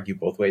kind of argue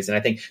both ways. And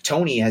I think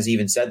Tony has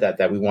even said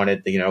that we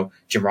wanted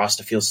Jim Ross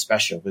to feel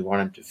special. We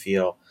want him to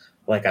feel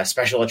like a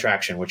special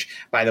attraction, which,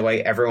 by the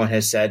way, everyone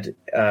has said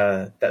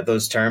that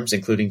those terms,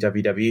 including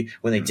WWE,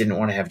 when they didn't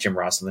want to have Jim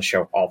Ross on the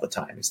show all the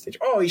time.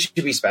 He should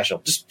be special.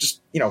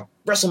 Just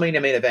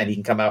WrestleMania main event, he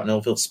can come out and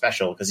he'll feel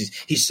special because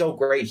he's so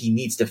great. He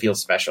needs to feel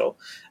special,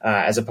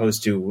 as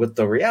opposed to what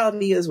the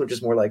reality is, which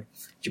is more like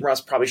Jim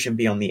Ross probably shouldn't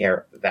be on the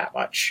air that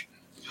much.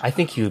 I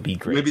think he would be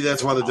great. Maybe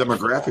that's why the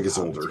demographic is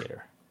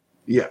older.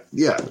 Yeah.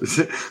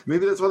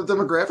 Maybe that's why the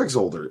demographic's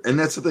older. And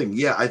that's the thing.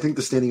 Yeah, I think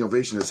the standing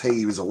ovation is, hey,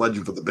 he was a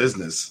legend for the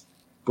business.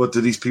 But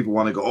do these people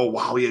want to go, oh,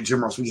 wow, yeah,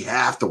 Jim Ross, we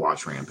have to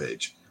watch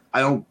Rampage?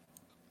 I don't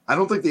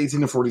think the 18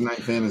 to 49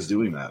 fan is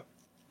doing that.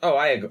 Oh,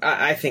 I agree.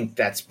 I think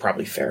that's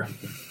probably fair.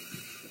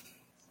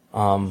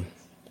 I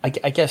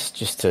guess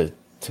just to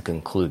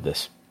conclude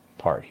this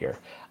part here,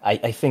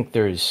 I think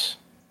there's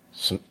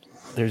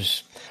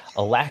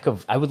a lack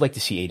of. I would like to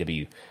see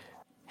AEW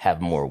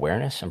have more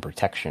awareness and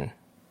protection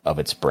of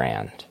its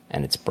brand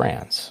and its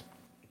brands,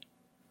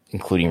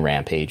 including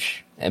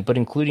Rampage, but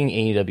including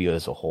AEW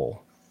as a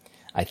whole.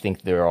 I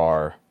think there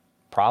are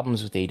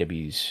problems with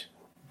AEW's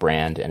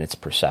brand and its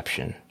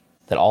perception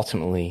that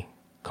ultimately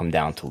come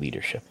down to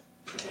leadership.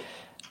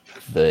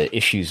 The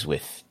issues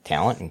with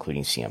talent,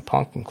 including CM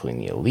Punk, including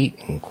the Elite,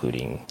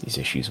 including these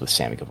issues with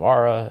Sammy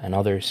Guevara and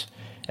others,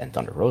 and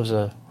Thunder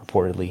Rosa,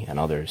 reportedly, and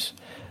others.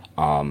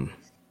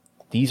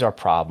 These are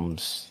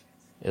problems,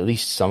 at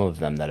least some of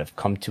them, that have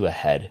come to a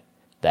head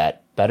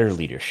that better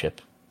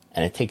leadership,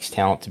 and it takes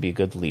talent to be a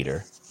good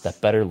leader, that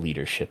better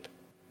leadership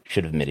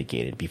should have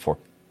mitigated before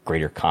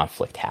greater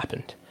conflict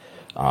happened.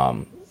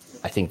 I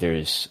think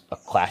there's a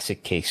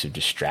classic case of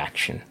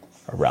distraction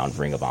around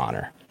Ring of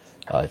Honor,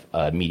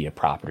 a media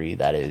property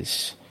that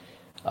is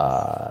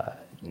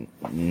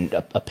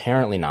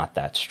apparently not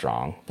that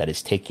strong, that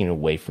is taking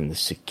away from the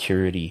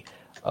security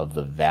of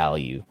the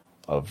value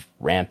of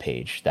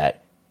Rampage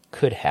that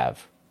could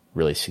have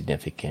really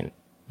significant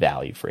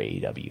value for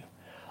AEW.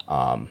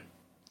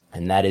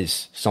 And that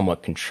is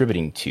somewhat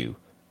contributing to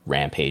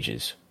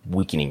Rampage's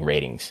weakening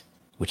ratings,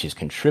 which is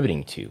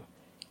contributing to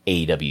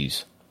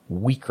AEW's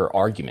weaker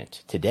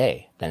argument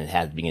today than it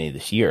had at the beginning of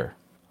this year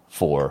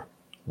for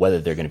whether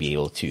they're going to be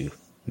able to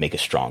make a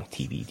strong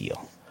TV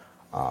deal.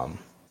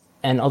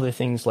 And other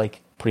things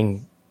like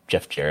putting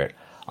Jeff Jarrett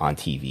on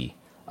TV.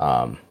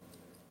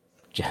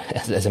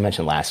 As I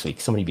mentioned last week,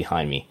 somebody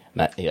behind me,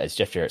 as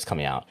Jeff Jarrett's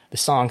coming out, the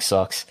song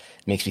sucks.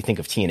 It makes me think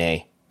of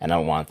TNA, and I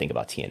don't want to think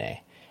about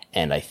TNA.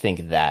 And I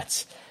think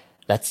that's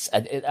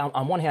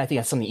on one hand, I think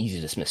that's something easy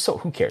to dismiss. So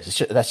who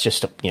cares? That's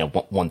just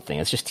one thing.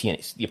 It's just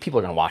TNA. People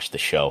are going to watch the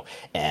show,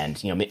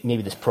 and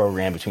maybe this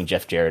program between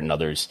Jeff Jarrett and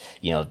others,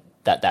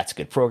 that's a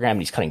good program.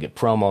 And he's cutting good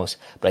promos,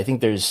 but I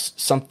think there's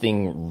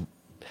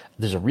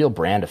a real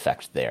brand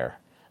effect there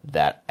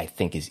that I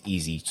think is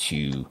easy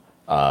to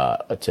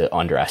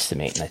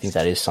underestimate, and I think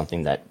that is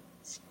something that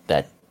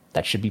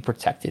should be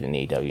protected in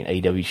AEW,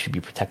 and AEW should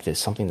be protected as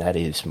something that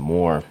is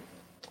more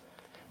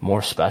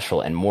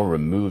special and more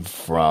removed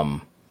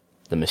from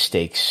the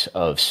mistakes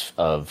of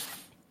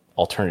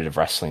alternative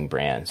wrestling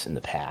brands in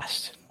the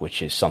past,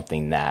 which is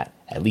something that,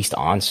 at least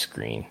on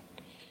screen,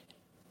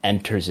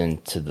 enters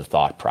into the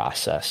thought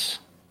process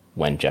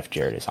when Jeff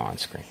Jarrett is on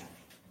screen.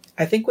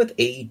 I think with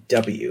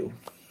AEW,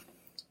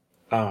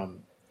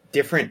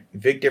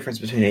 big difference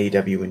between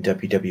AEW and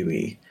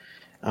WWE.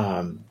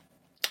 And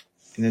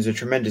there's a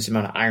tremendous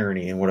amount of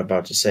irony in what I'm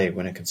about to say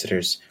when it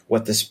considers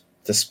what this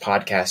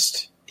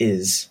podcast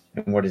is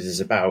and what it is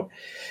about.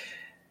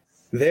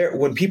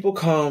 When people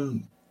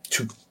come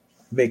to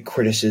make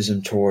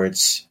criticism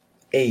towards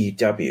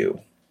AEW,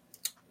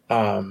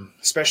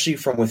 especially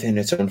from within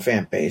its own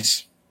fan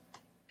base,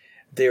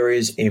 there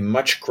is a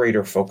much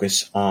greater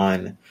focus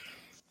on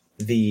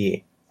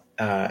the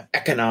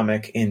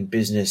economic and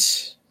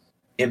business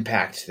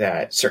impact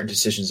that certain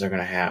decisions are going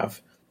to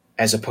have,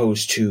 as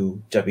opposed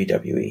to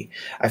WWE.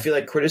 I feel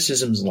like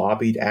criticisms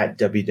lobbied at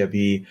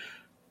WWE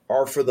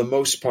are, for the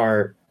most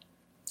part,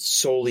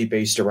 solely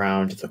based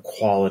around the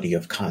quality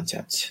of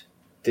content.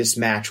 This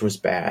match was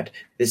bad.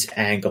 This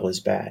angle is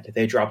bad.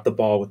 They dropped the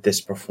ball with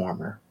this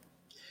performer.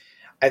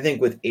 I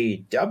think with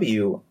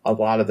AEW, a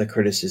lot of the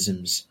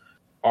criticisms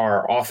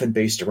are often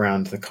based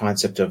around the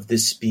concept of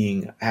this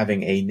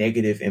having a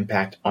negative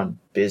impact on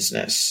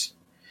business.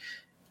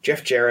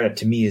 Jeff Jarrett,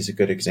 to me, is a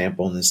good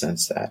example in the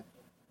sense that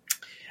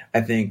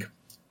I think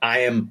I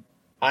am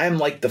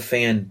like the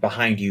fan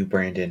behind you,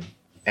 Brandon,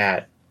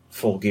 at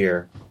Full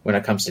Gear when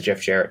it comes to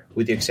Jeff Jarrett,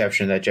 with the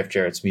exception that Jeff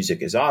Jarrett's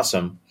music is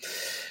awesome.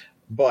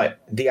 But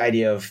the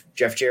idea of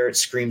Jeff Jarrett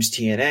screams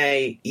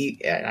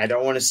TNA, I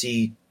don't want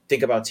to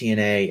think about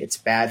TNA. It's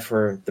bad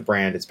for the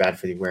brand. It's bad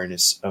for the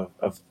awareness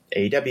of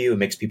AEW. It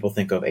makes people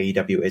think of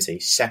AEW as a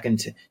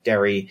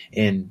secondary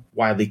and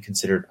widely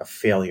considered a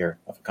failure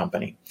of a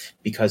company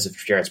because of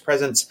Jarrett's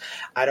presence.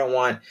 I don't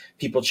want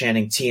people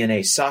chanting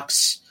TNA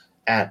sucks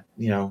at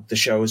the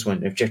shows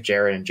if Jeff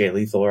Jarrett and Jay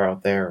Lethal are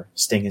out there, or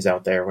Sting is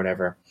out there, or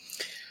whatever.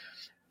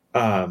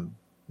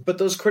 But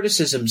those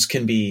criticisms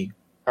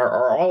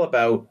are all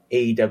about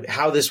AEW,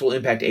 how this will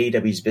impact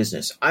AEW's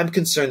business. I'm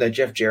concerned that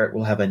Jeff Jarrett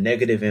will have a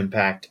negative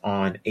impact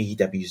on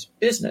AEW's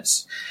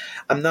business.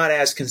 I'm not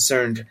as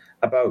concerned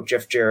about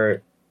Jeff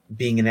Jarrett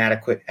being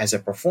inadequate as a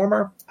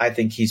performer. I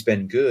think he's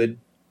been good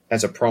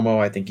as a promo.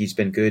 I think he's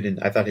been good, and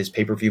I thought his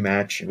pay-per-view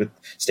match with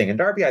Sting and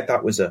Darby, I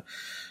thought was a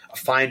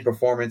fine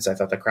performance. I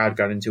thought the crowd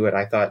got into it.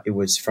 I thought it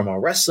was, from a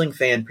wrestling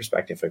fan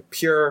perspective, a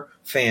pure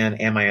fan,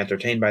 am I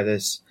entertained by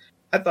this?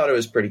 I thought it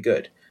was pretty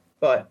good.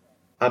 But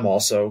I'm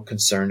also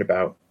concerned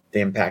about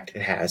the impact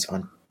it has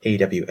on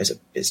AEW as a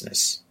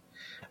business.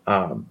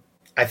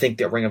 I think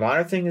the Ring of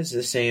Honor thing is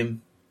the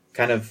same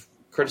kind of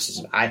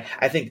criticism.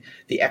 I think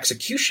the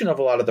execution of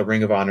a lot of the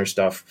Ring of Honor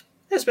stuff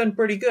has been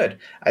pretty good.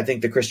 I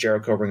think the Chris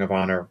Jericho Ring of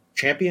Honor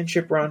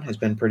championship run has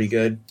been pretty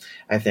good.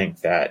 I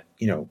think that,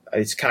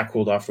 it's kind of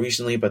cooled off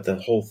recently, but the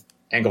whole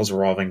angles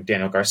revolving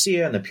Daniel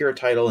Garcia and the Pure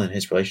title and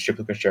his relationship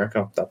with Chris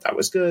Jericho, I thought that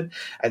was good.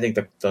 I think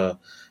the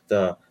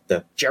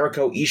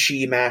Jericho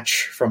Ishii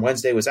match from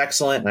Wednesday was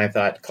excellent, and I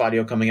thought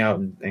Claudio coming out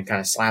and kind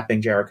of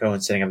slapping Jericho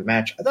and setting up the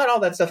match, I thought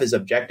all that stuff is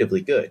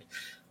objectively good.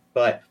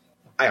 But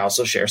I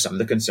also share some of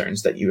the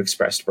concerns that you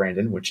expressed,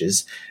 Brandon, which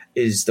is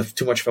the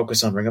too much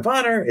focus on Ring of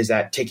Honor? Is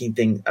that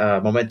taking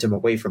momentum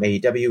away from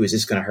AEW? Is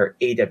this going to hurt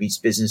AEW's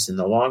business in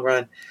the long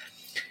run?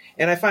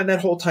 And I find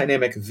that whole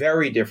dynamic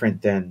very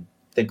different than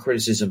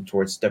criticism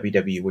towards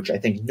WWE, which I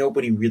think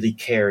nobody really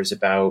cares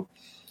about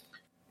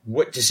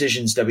what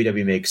decisions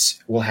WWE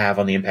makes will have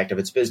on the impact of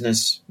its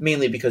business,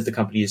 mainly because the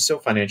company is so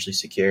financially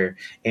secure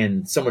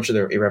and so much of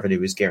their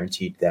revenue is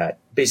guaranteed that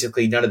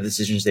basically none of the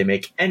decisions they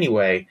make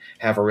anyway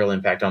have a real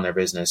impact on their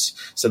business,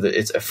 so that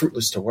it's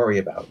fruitless to worry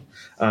about.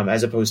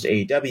 As opposed to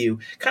AEW,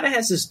 kind of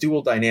has this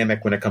dual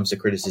dynamic when it comes to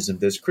criticism.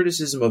 There's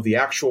criticism of the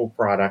actual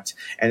product,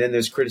 and then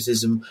there's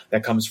criticism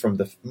that comes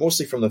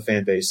mostly from the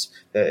fan base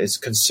that is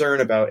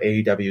concerned about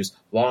AEW's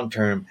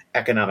long-term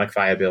economic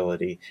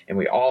viability, and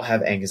we all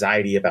have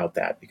anxiety about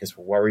that because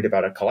we're worried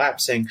about it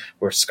collapsing.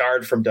 We're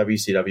scarred from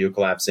WCW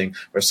collapsing.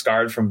 We're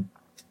scarred from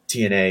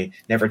TNA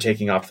never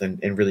taking off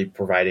and really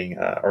providing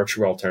our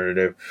true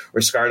alternative. We're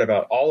scarred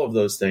about all of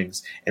those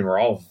things, and we're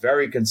all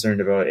very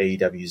concerned about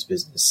AEW's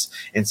business.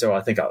 And so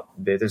I think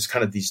there's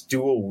kind of these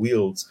dual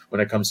wields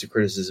when it comes to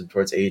criticism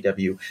towards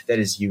AEW that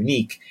is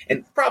unique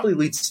and probably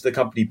leads to the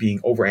company being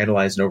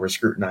overanalyzed and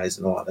over-scrutinized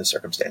in a lot of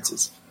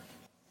circumstances.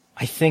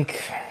 I think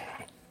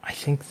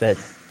that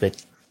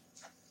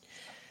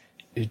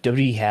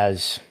WWE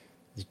has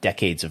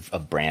decades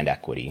of brand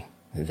equity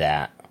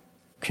that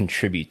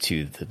contribute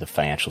to the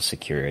financial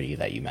security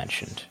that you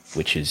mentioned,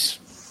 which is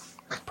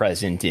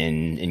present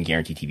in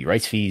guaranteed TV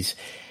rights fees,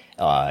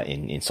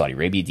 in Saudi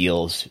Arabia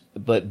deals,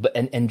 but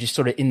just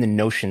sort of in the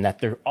notion that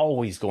they're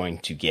always going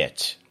to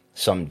get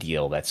some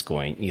deal that's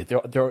going,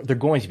 they're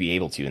going to be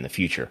able to in the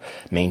future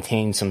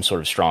maintain some sort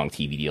of strong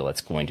TV deal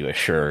that's going to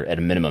assure at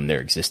a minimum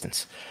their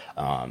existence,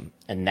 and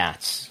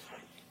that's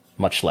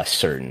much less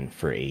certain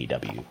for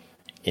AEW.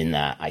 In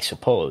that, I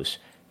suppose,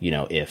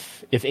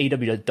 if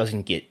AEW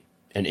doesn't get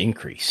an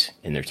increase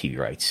in their TV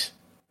rights,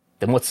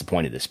 then what's the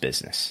point of this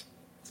business?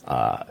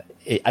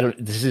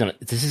 This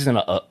isn't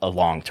a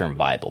long-term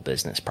viable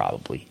business,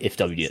 probably, if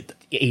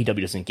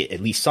AEW doesn't get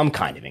at least some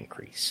kind of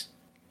increase.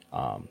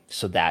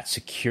 So that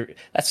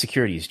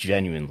security is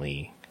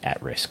genuinely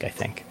at risk, I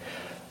think.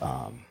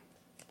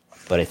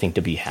 But I think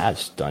WWE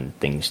has done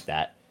things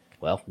that,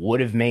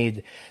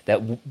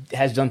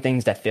 has done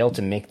things that failed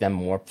to make them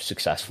more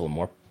successful,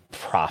 more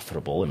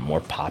profitable, and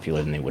more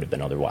popular than they would have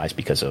been otherwise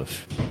because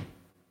of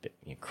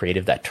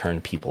creative that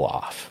turned people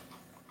off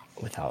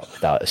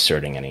without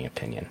asserting any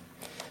opinion.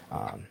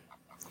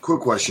 Quick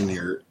question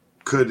here.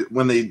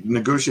 When they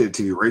negotiate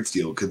a TV rights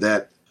deal, could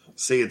that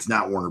say it's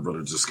not Warner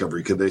Brothers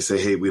Discovery? Could they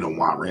say, hey, we don't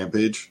want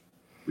Rampage.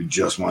 We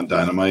just want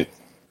Dynamite.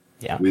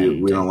 Yeah.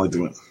 We don't like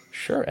the win.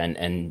 Sure.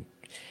 And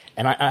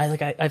And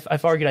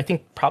I've argued, I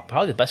think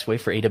probably the best way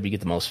for AW to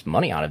get the most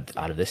money out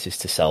of this is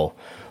to sell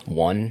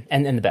one,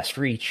 and then the best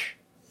reach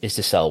is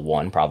to sell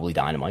one, probably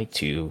Dynamite,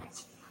 to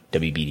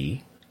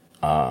WBD,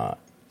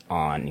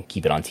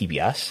 keep it on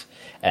TBS,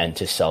 and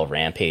to sell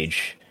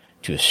Rampage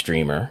to a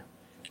streamer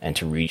and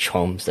to reach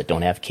homes that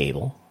don't have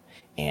cable.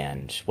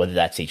 And whether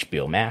that's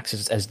HBO Max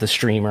as the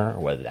streamer, or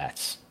whether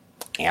that's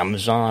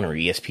Amazon or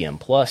ESPN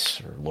Plus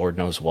or Lord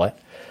knows what,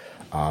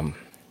 I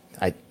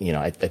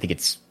think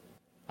it's,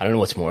 I don't know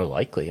what's more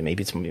likely.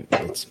 Maybe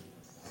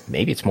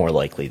it's more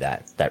likely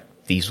that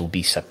these will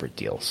be separate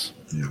deals.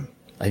 Yeah.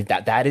 I think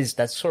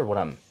that's sort of what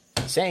I'm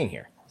saying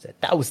here.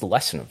 That was the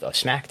lesson of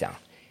SmackDown.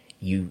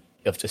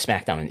 Of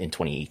SmackDown in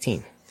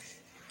 2018.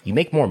 You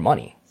make more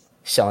money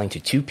selling to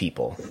two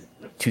people,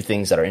 two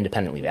things that are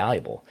independently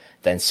valuable,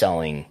 than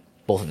selling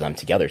both of them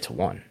together to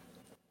one.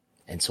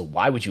 And so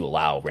why would you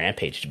allow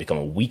Rampage to become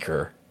a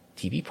weaker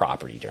TV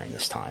property during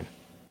this time?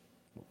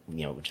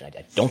 Which I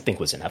don't think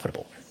was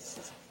inevitable.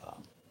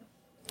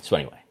 So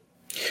anyway.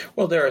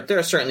 Well, there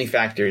are certainly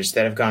factors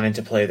that have gone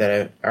into play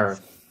that are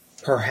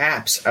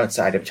perhaps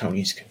outside of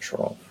Tony's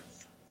control.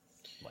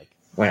 Like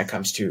when it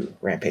comes to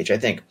Rampage, I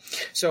think.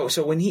 So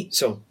when he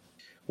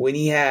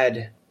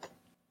said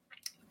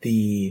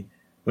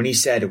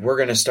we're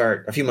going to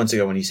start a few months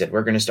ago, when he said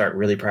we're going to start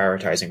really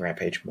prioritizing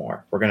Rampage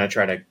more, we're going to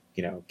try to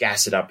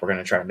gas it up, we're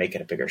going to try to make it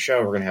a bigger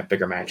show, we're going to have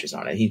bigger matches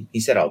on it. He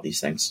said all these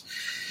things.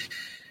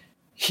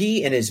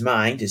 He in his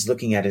mind is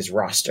looking at his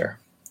roster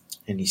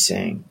and he's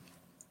saying,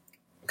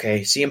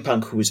 okay, CM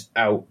Punk, who's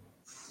out,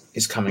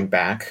 is coming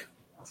back.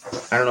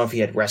 I don't know if he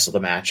had wrestled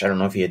a match. I don't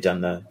know if he had done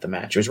the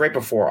match. It was right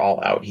before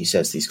All Out he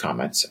says these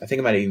comments. I think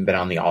it might have even been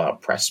on the All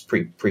Out press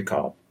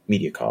pre-call,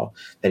 media call,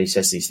 that he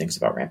says these things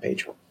about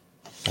Rampage.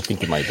 I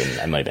think I might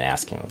have been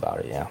asking him about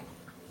it, yeah.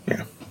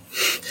 Yeah.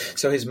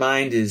 So in his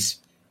mind, he's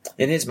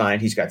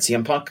got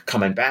CM Punk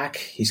coming back.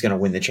 He's going to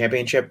win the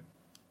championship.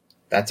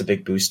 That's a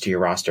big boost to your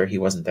roster. He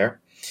wasn't there.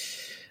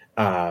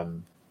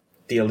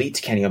 The Elite,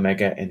 Kenny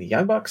Omega, and the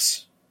Young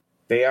Bucks,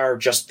 they've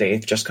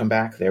just come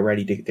back. They're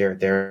ready to.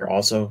 They're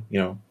also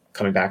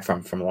coming back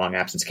from a long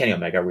absence. Kenny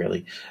Omega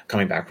really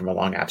coming back from a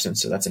long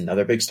absence. So that's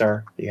another big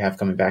star that you have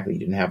coming back that you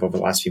didn't have over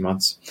the last few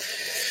months.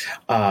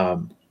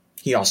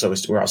 We're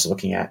also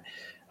looking at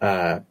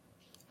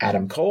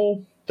Adam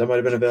Cole that might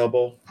have been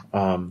available.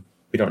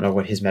 We don't know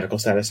what his medical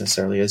status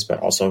necessarily is, but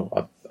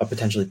also a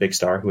potentially big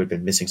star who had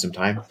been missing some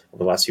time over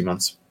the last few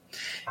months.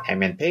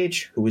 Hangman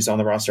Page, who was on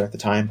the roster at the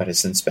time, but has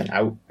since been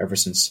out ever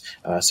since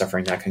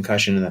suffering that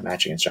concussion in that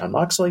match against Jon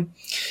Moxley.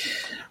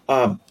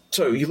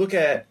 So you look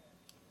at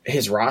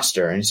his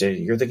roster and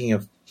you're thinking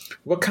of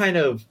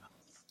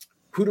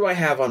who do I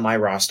have on my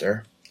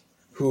roster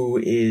who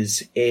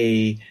is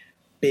a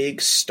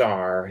big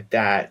star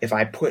that if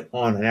I put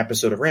on an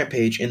episode of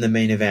Rampage in the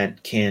main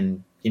event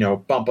can,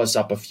 bump us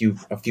up a few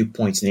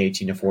points in the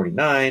 18 to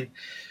 49.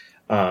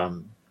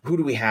 Who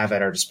do we have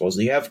at our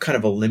disposal? You have kind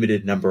of a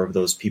limited number of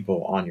those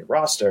people on your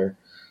roster.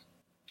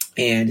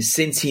 And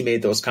since he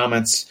made those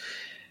comments,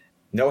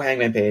 no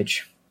Hangman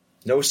Page,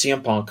 no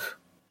CM Punk,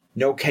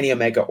 no Kenny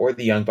Omega or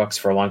the Young Bucks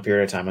for a long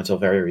period of time until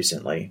very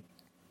recently.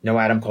 No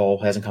Adam Cole,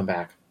 hasn't come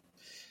back.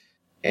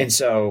 And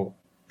so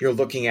you're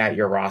looking at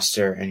your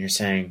roster and you're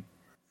saying,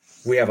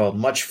 we have a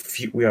much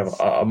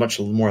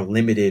more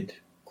limited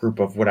group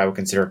of what I would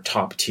consider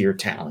top tier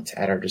talent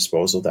at our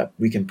disposal that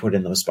we can put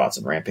in those spots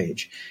in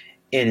Rampage.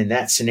 And in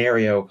that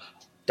scenario,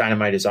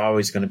 Dynamite is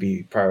always going to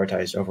be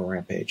prioritized over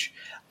Rampage.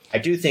 I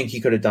do think he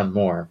could have done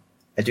more.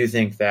 I do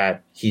think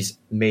that he's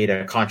made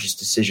a conscious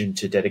decision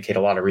to dedicate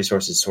a lot of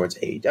resources towards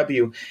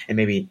AEW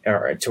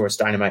and towards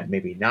Dynamite,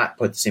 maybe not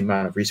put the same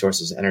amount of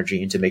resources and energy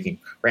into making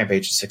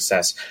Rampage a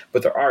success.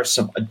 But there are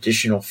some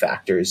additional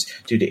factors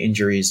due to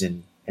injuries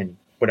and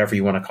whatever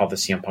you want to call the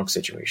CM Punk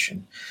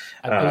situation.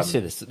 I would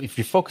say this. If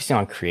you're focusing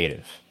on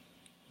creative,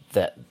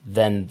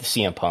 then the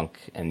CM Punk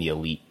and the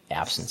Elite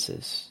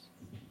absences,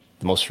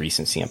 the most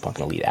recent CM Punk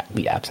and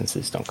Elite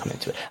absences don't come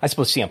into it. I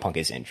suppose CM Punk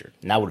is injured,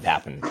 and that would have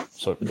happened.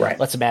 So right.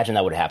 Let's imagine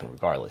that would have happened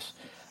regardless.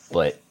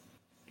 But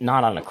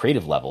not on a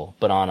creative level,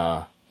 but on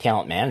a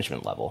talent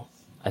management level.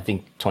 I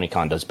think Tony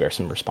Khan does bear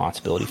some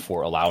responsibility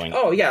for allowing.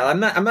 Oh yeah, I'm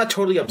not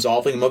totally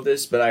absolving him of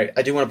this, but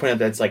I do want to point out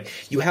that it's like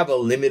you have a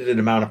limited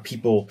amount of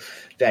people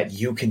that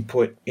you can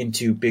put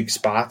into big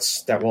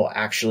spots that will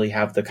actually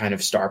have the kind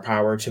of star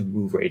power to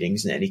move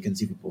ratings in any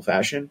conceivable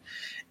fashion,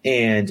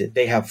 and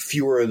they have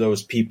fewer of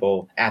those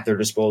people at their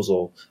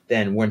disposal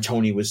than when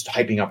Tony was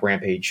hyping up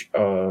Rampage,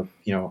 a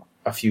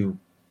few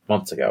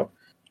months ago.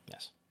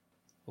 Yes.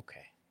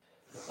 Okay.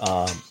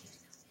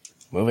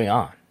 Moving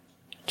on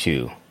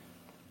to.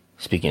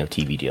 Speaking of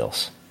TV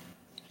deals,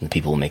 and the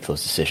people who make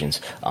those decisions,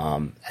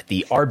 at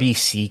the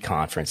RBC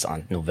conference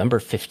on November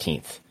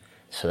 15th,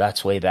 so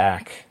that's way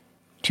back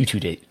two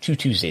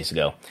Tuesdays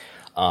ago,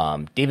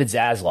 David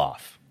Zaslav,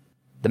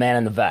 the man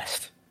in the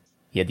vest,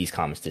 he had these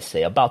comments to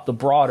say about the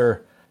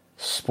broader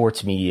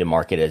sports media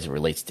market as it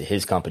relates to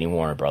his company,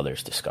 Warner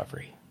Brothers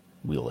Discovery.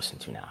 We'll listen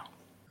to now.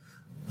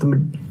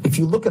 If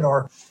you look at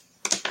our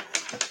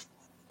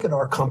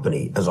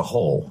company as a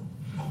whole,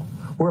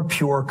 We're a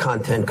pure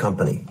content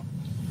company.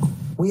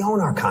 We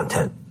own our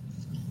content.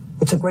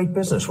 It's a great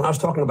business. When I was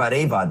talking about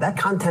AVOD, that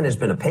content has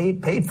been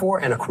paid for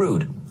and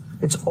accrued.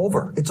 It's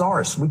over. It's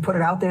ours. We put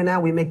it out there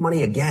now. We make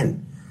money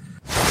again.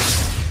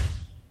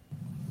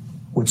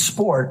 With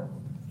sport,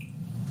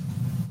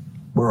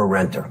 we're a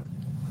renter.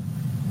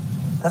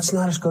 That's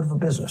not as good of a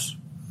business.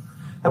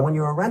 And when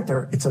you're a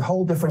renter, it's a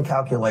whole different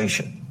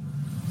calculation.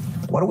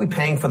 What are we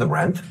paying for the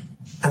rent?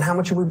 And how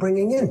much are we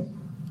bringing in?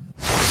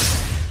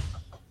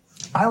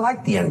 I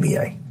like the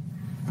NBA.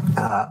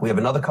 We have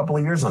another couple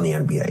of years on the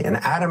NBA. And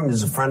Adam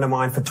is a friend of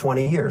mine for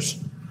 20 years.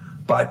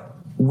 But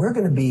we're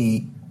going to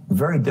be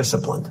very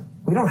disciplined.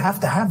 We don't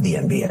have to have the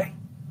NBA.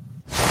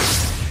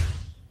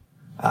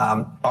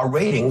 Our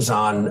ratings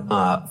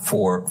on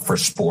for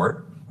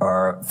sport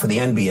are for the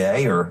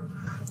NBA are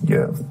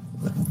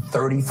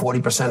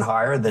 30-40%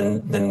 higher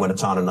than when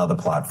it's on another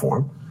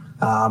platform.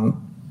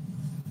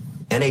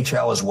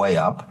 NHL is way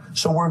up,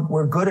 so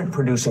we're good at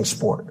producing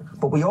sport.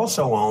 But we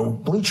also own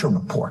Bleacher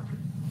Report,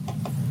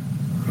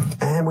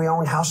 and we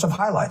own House of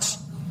Highlights.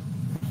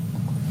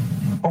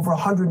 Over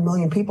 100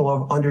 million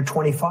people under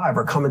 25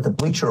 are coming to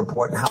Bleacher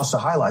Report and House of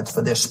Highlights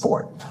for their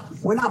sport.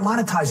 We're not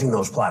monetizing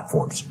those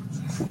platforms.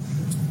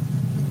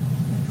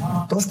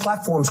 Those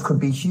platforms could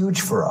be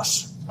huge for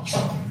us.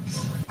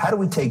 How do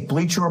we take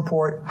Bleacher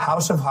Report,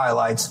 House of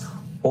Highlights,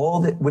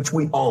 which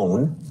we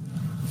own?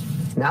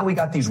 Now we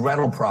got these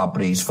rental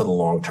properties for the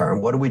long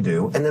term. What do we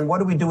do? And then what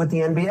do we do with the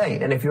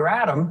NBA? And if you're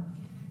Adam,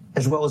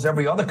 as well as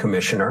every other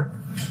commissioner,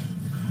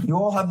 you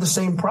all have the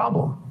same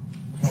problem.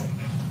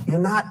 You're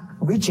not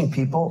reaching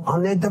people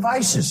on their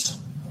devices.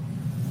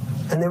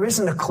 And there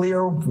isn't a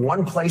clear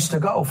one place to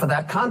go for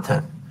that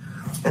content.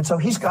 And so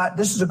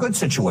this is a good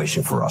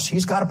situation for us.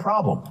 He's got a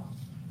problem.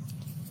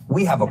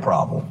 We have a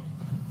problem.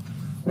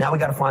 Now we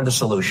got to find a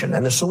solution.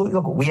 And the solution,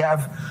 look, we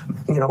have,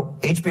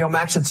 HBO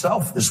Max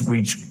itself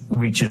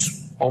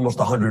reaches almost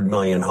 100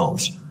 million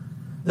homes.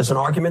 There's an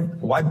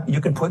argument why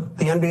you can put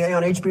the NBA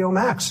on HBO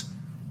Max.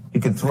 You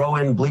can throw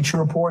in Bleacher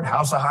Report,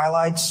 House of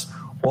Highlights,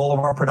 all of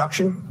our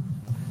production.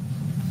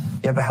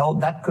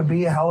 That could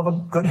be a hell of a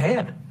good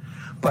hand.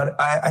 But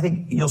I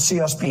think you'll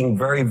see us being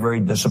very, very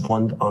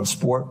disciplined on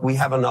sport. We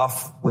have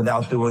enough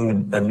without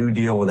doing a new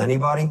deal with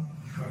anybody.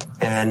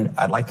 And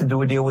I'd like to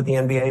do a deal with the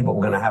NBA, but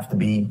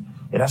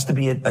it has to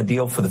be a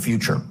deal for the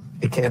future.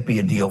 It can't be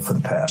a deal for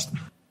the past.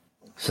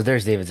 So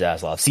there's David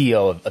Zaslav,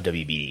 CEO of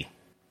WBD,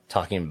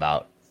 talking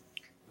about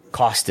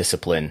cost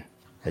discipline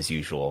as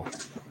usual,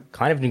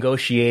 kind of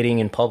negotiating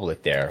in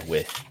public there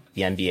with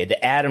the NBA.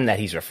 The Adam that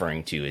he's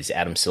referring to is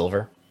Adam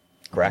Silver,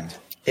 correct?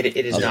 It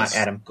is not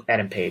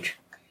Adam Page.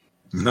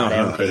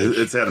 No,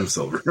 it's Adam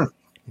Silver.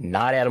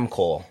 Not Adam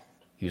Cole.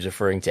 He was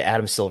referring to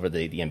Adam Silver,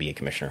 the NBA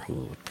commissioner,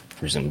 who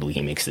presumably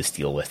he makes this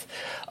deal with.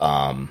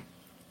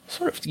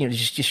 Sort of,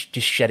 just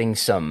shedding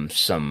some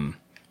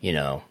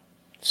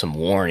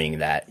warning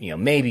that,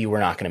 maybe we're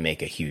not going to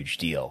make a huge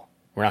deal.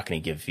 We're not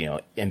going to give,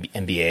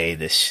 NBA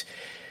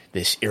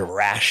this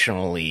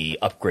irrationally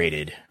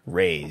upgraded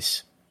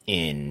raise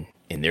in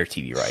their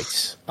TV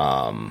rights.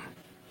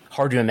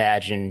 Hard to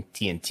imagine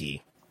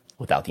TNT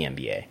without the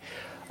NBA.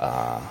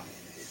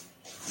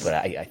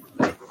 But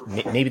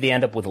maybe they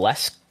end up with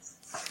less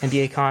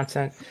NBA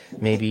content.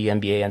 Maybe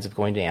NBA ends up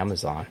going to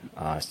Amazon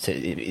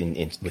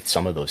with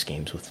some of those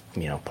games, with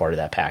part of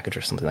that package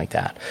or something like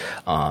that.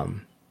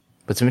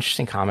 But some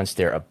interesting comments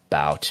there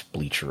about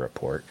Bleacher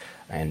Report,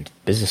 and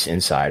Business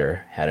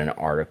Insider had an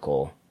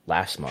article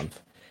last month,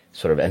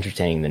 sort of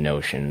entertaining the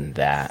notion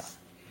that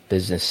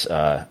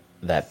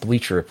that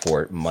Bleacher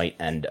Report might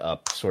end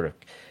up sort of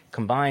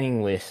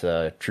combining with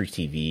True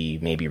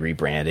TV, maybe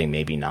rebranding,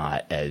 maybe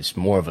not, as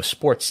more of a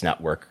sports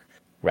network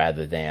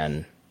rather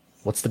than,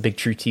 what's the big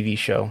True TV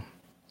show?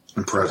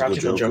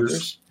 Impractical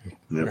Jokers.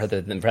 Yep.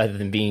 Rather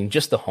than being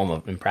just the home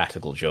of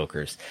Impractical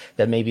Jokers,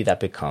 that maybe that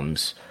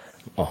becomes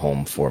a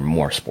home for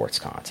more sports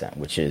content,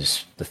 which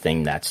is the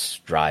thing that's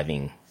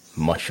driving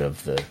much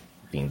of the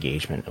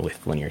engagement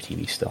with linear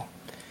TV still.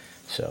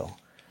 So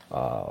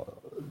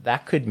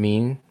that could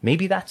mean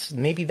maybe that's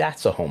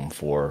a home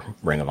for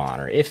Ring of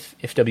Honor if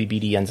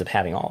WBD ends up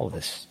having all of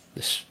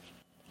this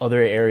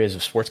other areas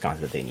of sports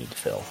content that they need to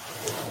fill.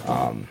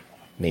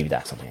 Maybe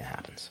that's something that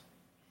happens.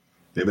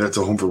 Maybe that's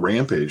a home for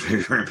Rampage.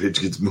 Maybe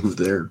Rampage gets moved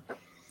there.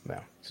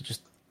 Yeah. So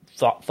just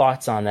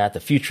thoughts on that. The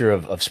future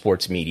of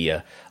sports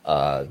media.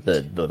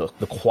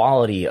 The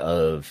quality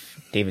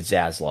of David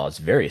Zaslav's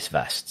various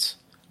vests,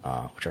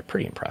 which are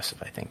pretty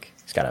impressive. I think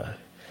he's got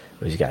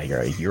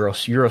here.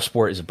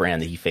 Eurosport is a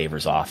brand that he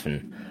favors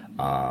often.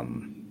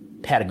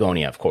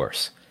 Patagonia, of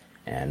course,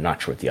 and I'm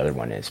not sure what the other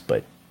one is,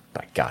 but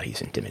by God,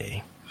 he's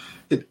intimidating.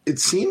 It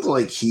seemed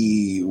like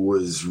he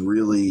was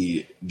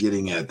really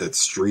getting at that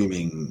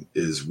streaming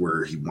is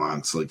where he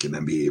wants like an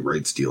NBA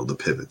rights deal to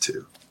pivot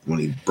to when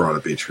he brought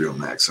up HBO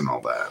Max and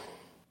all that.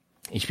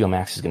 HBO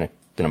Max is gonna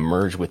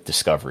merge with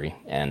Discovery,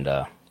 and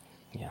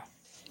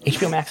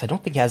HBO Max I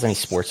don't think has any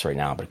sports right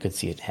now, but I could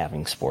see it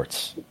having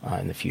sports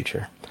in the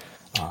future.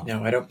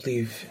 No, I don't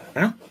believe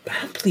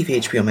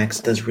HBO Max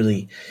does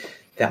really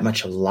that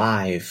much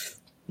live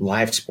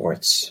live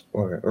sports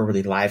or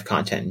really live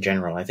content in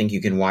general. I think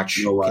you can watch.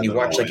 No live Can you at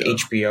watch all, like yeah.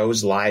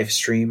 HBO's live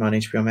stream on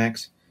HBO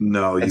Max?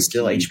 No, It's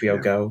still can't.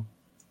 HBO Go.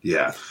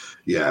 Yeah.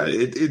 Yeah.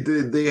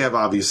 They have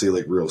obviously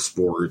like real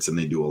sports, and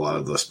they do a lot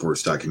of the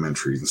sports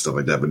documentaries and stuff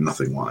like that, but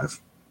nothing live.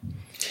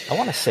 I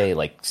want to say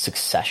like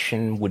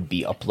Succession would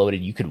be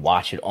uploaded. You could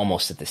watch it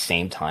almost at the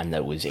same time that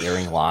it was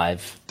airing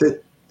live.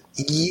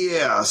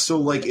 Yeah, so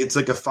like it's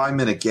like a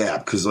 5-minute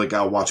gap because like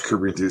I'll watch Curb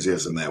Your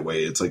Enthusiasm that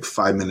way. It's like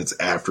 5 minutes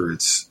after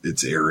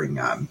it's airing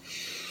on.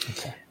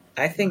 Okay.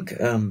 I think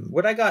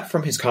what I got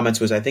from his comments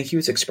was I think he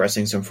was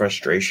expressing some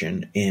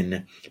frustration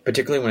in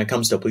particularly when it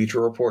comes to Bleacher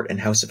Report and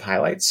House of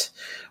Highlights.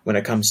 When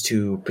it comes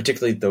to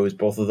particularly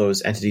both of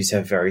those entities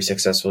have very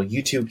successful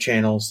YouTube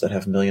channels that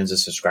have millions of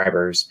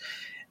subscribers,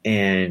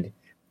 and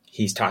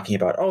he's talking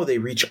about they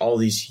reach all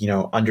these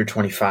under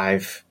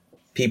 25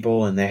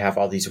 people and they have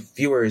all these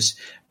viewers,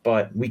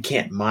 but we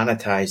can't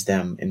monetize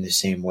them in the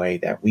same way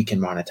that we can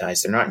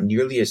monetize. They're not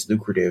nearly as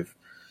lucrative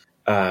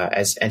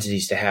as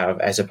entities to have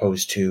as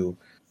opposed to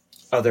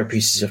other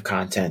pieces of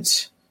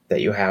content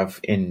that you have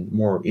in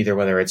more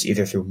whether it's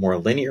either through more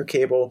linear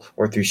cable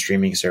or through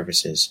streaming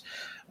services.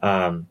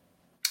 And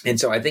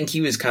so I think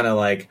he was kind of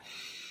like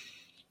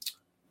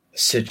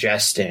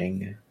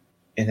suggesting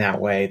in that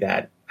way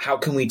that how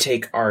can we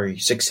take our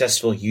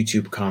successful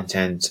YouTube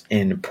content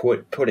and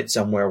put it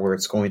somewhere where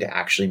it's going to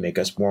actually make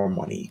us more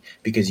money,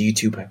 because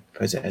YouTube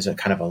has a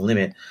kind of a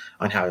limit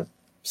on how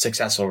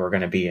successful we're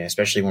going to be,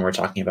 especially when we're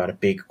talking about a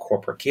big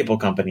corporate cable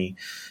company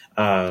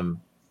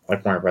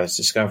like Warner Brothers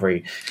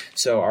Discovery.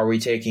 So are we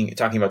talking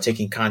about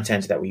taking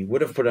content that we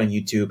would have put on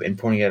YouTube and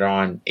putting it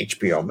on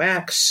HBO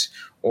Max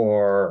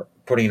or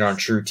putting it on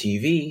True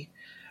TV?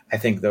 I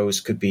think those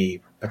could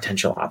be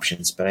potential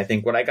options. But I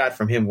think what I got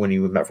from him when he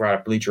brought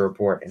up Bleacher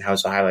Report and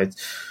House of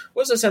Highlights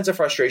was a sense of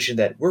frustration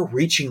that we're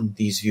reaching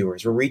these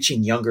viewers. We're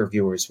reaching younger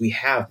viewers. We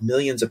have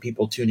millions of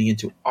people tuning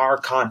into our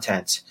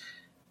content,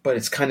 but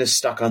it's kind of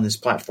stuck on this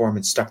platform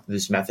and stuck to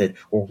this method,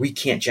 or we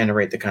can't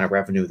generate the kind of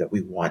revenue that we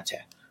want to.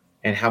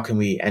 And how can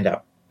we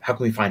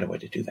find a way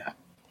to do that?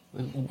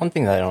 One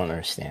thing that I don't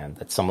understand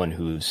that someone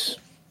who's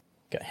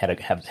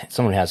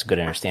someone who has a good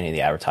understanding of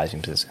the advertising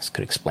business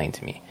could explain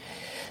to me.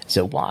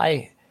 So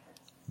why,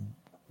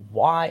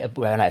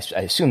 and I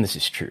assume this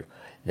is true,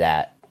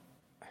 that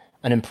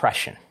an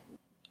impression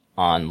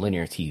on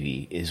linear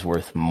TV is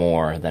worth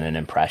more than an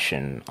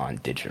impression on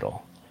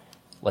digital.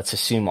 Let's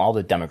assume all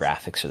the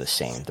demographics are the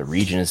same. The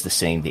region is the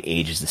same. The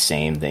age is the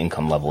same. The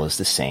income level is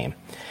the same.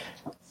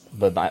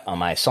 But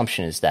my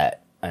assumption is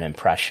that an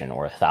impression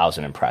or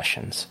 1,000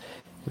 impressions,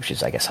 which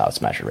is, I guess, how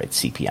it's measured, right,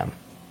 CPM,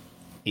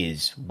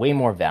 is way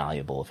more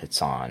valuable if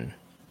it's on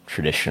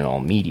traditional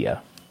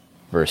media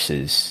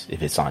versus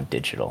if it's on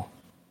digital.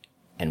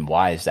 And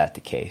why is that the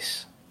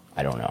case?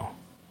 I don't know.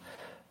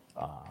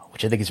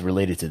 Which I think is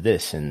related to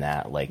this in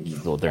that, like,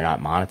 though they're not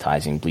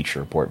monetizing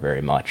Bleacher Report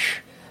very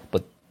much,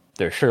 but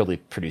they're surely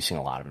producing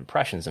a lot of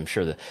impressions. I'm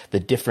sure the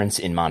difference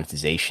in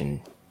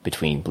monetization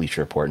between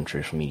Bleacher Report and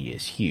traditional media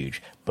is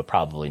huge, but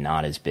probably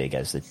not as big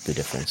as the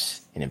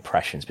difference in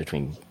impressions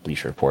between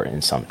Bleacher Report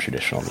and some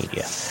traditional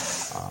media.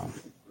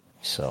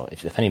 So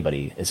if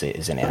anybody is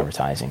an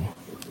advertising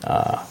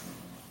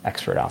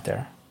expert out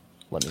there,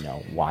 let me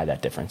know why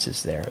that difference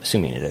is there,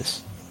 assuming it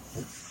is.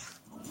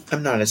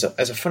 I'm not. As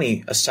a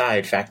funny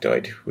aside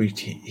factoid,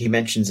 he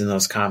mentions in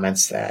those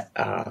comments that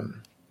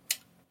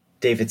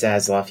David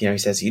Zaslav, he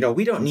says,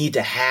 we don't need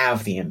to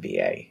have the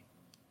NBA.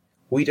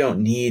 We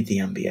don't need the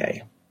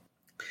NBA.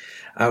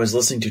 I was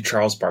listening to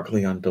Charles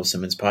Barkley on Bill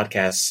Simmons'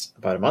 podcast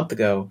about a month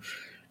ago,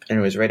 and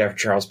it was right after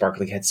Charles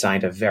Barkley had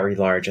signed a very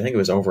large, I think it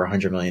was over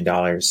 $100 million.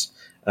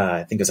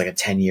 I think it was like a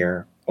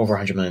 10-year, over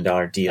 $100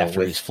 million deal.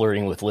 After he's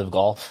flirting with Live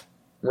Golf?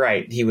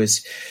 Right.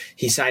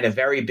 He signed a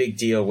very big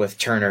deal with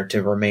Turner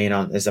to remain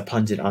on as a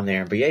pundit on the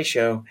NBA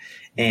show.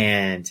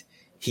 And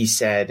he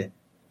said,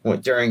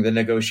 during the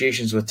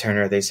negotiations with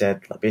Turner, they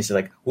said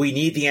basically like, we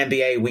need the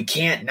NBA. We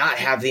can't not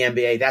have the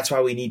NBA. That's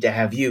why we need to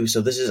have you.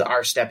 So this is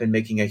our step in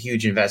making a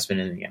huge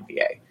investment in the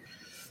NBA.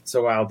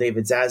 So while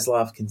David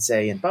Zaslav can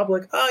say in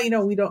public,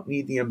 we don't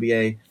need the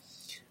NBA,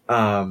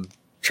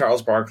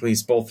 Charles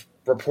Barkley's both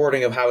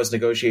reporting of how his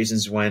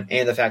negotiations went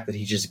and the fact that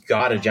he just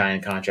got a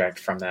giant contract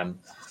from them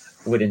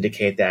would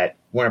indicate that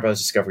Warner Bros.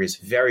 Discovery is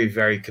very,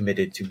 very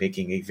committed to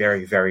making a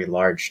very, very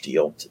large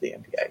deal to the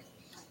NBA.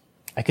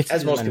 I could see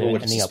as most people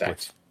would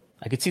suspect.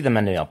 I could see them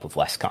ending up with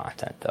less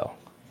content, though.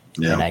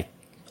 Yeah.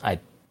 And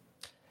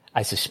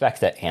I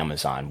suspect that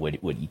Amazon would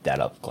eat that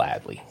up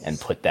gladly and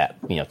put that,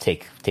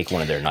 take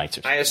one of their nights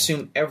or something. I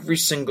assume every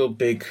single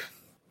big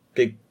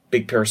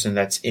person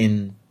that's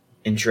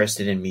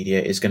interested in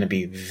media is going to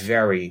be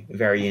very,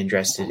 very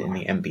interested in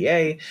the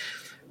NBA,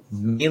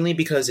 mainly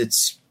because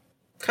it's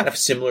kind of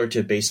similar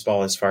to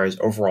baseball as far as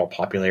overall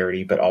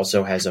popularity, but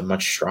also has a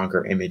much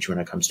stronger image when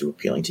it comes to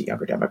appealing to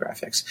younger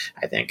demographics.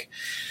 I think,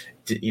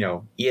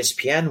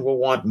 ESPN will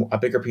want a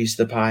bigger piece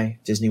of the pie.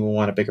 Disney will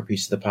want a bigger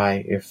piece of the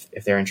pie if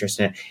they're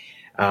interested in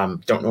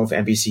it. Don't know if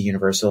NBC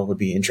Universal would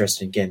be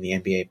interested in getting the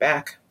NBA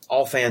back.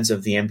 all fans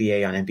of the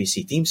NBA on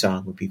NBC theme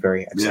song would be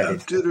very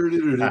excited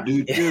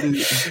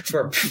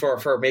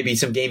for maybe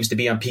some games to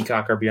be on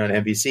Peacock or be on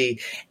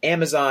NBC.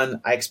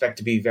 Amazon, I expect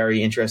to be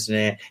very interested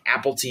in it.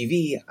 Apple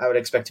TV, I would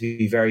expect to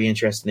be very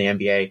interested in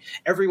the NBA.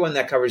 Everyone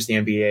that covers the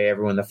NBA,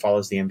 everyone that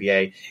follows the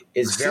NBA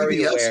is very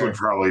CBS aware. would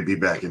probably be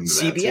back into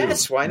CBS, that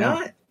too. why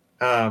not?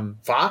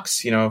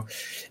 Fox,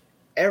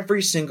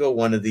 every single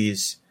one of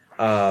these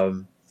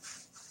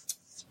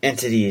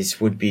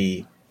entities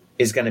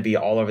is going to be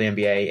all over the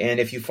NBA. And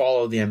if you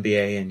follow the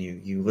NBA and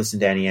you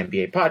listen to any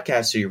NBA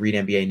podcasts or you read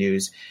NBA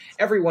news,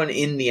 everyone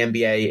in the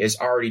NBA is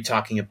already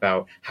talking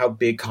about how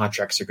big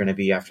contracts are going to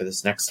be after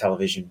this next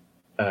television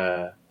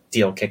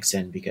deal kicks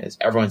in, because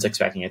everyone's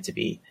expecting it to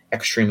be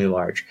extremely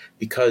large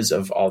because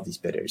of all these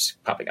bidders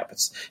popping up.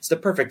 It's the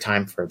perfect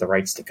time for the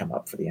rights to come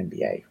up for the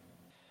NBA.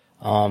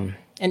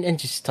 And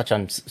just touch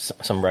on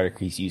some rhetoric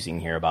he's using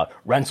here about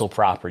rental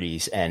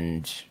properties,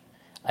 and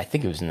I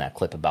think it was in that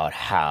clip about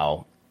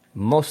how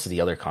most of the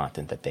other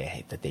content that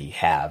they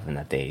have and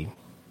that they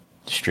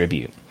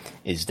distribute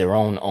is their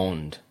own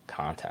owned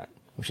content,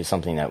 which is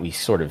something that we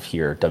sort of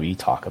hear W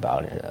talk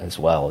about as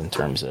well, in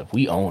terms of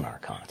we own our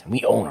content,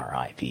 we own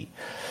our IP,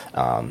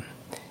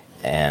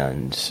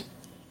 and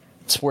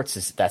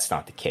sports that's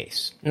not the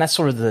case. And that's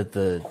sort of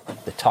the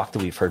talk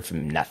that we've heard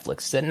from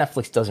Netflix, that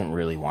Netflix doesn't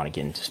really want to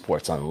get into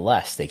sports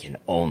unless they can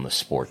own the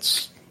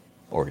sports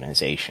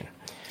organization.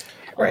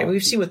 Right.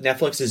 We've seen with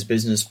Netflix's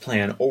business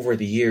plan over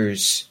the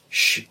years,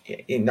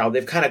 now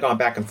they've kind of gone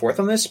back and forth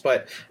on this,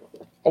 but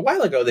a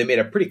while ago they made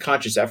a pretty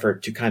conscious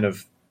effort to kind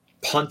of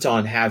punt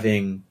on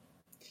having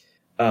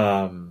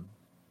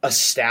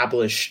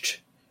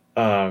established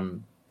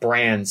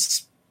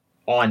brands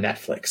on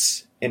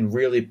Netflix, and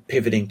really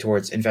pivoting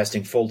towards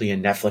investing fully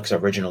in Netflix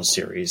original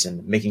series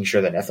and making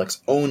sure that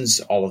Netflix owns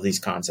all of these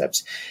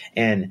concepts.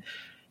 And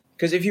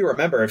because if you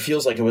remember, it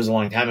feels like it was a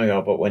long time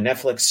ago, but when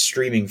Netflix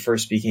streaming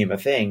first became a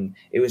thing,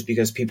 it was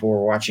because people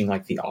were watching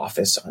like The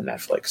Office on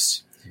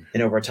Netflix.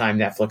 And over time,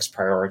 Netflix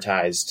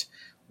prioritized,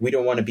 we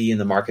don't want to be in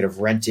the market of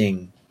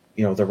renting,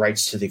 the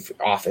rights to The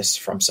Office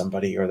from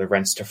somebody, or the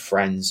rights to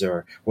Friends,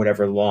 or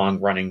whatever long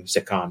running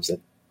sitcoms that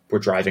were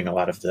driving a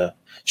lot of the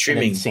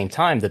streaming. And at the same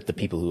time, that the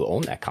people who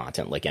own that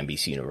content, like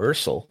NBC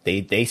Universal,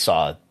 they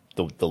saw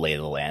the lay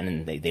of the land,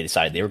 and they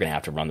decided they were going to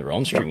have to run their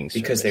own streaming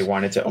service. Because they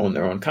wanted to own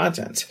their own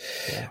content.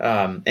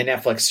 Yeah. And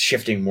Netflix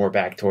shifting more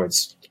back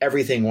towards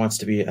everything wants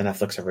to be a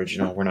Netflix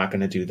original. We're not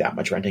going to do that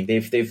much renting.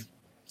 They've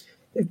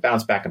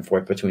bounced back and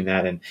forth between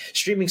that, and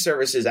streaming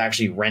services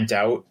actually rent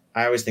out.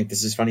 I always think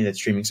this is funny that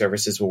streaming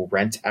services will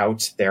rent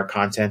out their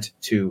content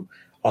to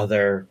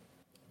other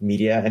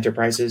media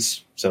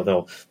enterprises. So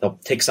they'll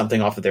take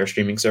something off of their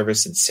streaming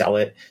service and sell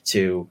it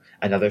to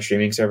another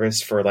streaming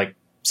service for like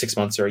 6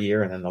 months or a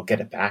year, and then they'll get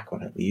it back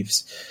when it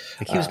leaves.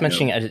 Like he was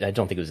mentioning, I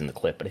don't think it was in the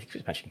clip, but I think he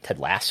was mentioning Ted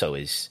Lasso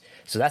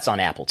so that's on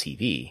Apple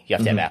TV. You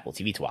have to have Apple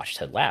TV to watch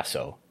Ted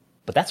Lasso,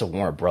 but that's a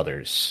Warner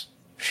Brothers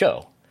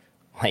show.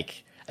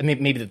 Like, I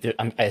mean, maybe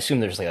I assume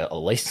there's like a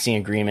licensing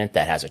agreement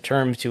that has a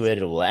term to it.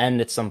 It will end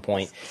at some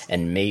point,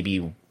 and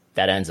maybe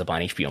that ends up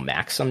on HBO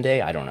Max someday.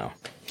 I don't know.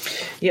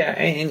 Yeah,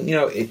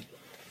 and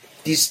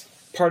these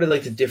part of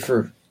like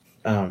the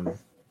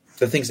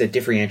things that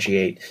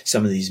differentiate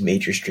some of these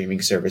major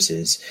streaming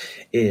services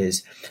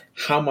is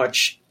how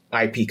much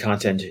IP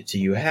content do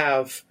you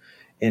have,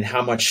 and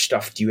how much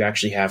stuff do you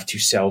actually have to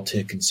sell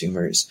to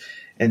consumers.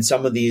 And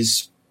some of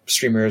these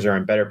streamers are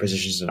in better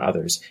positions than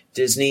others.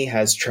 Disney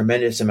has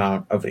tremendous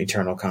amount of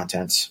eternal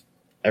content.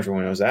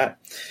 Everyone knows that.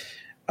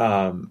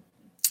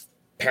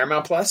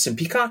 Paramount Plus and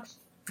Peacock,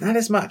 not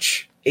as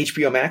much.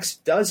 HBO Max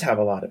does have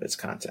a lot of its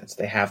content.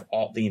 They have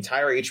the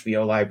entire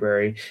HBO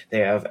library. They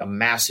have a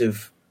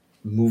massive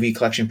movie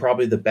collection,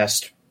 probably the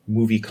best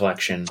movie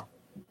collection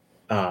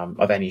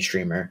of any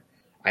streamer,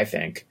 I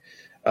think.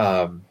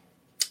 And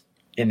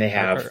they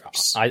have...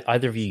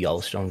 Either of you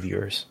Yellowstone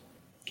viewers?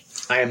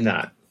 I am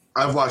not.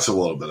 I've watched a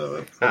little bit of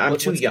it. I'm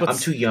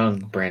too young,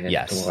 Brandon,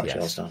 to watch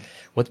Yellowstone.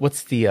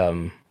 What's the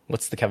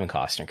Kevin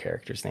Costner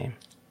character's name?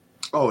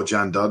 Oh,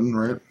 John Dutton,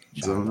 right?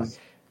 John Dutton.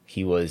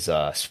 He was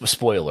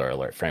spoiler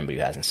alert for anybody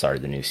who hasn't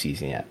started the new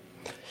season yet.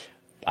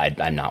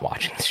 I'm not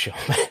watching this show,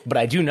 but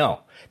I do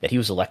know that he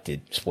was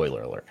elected,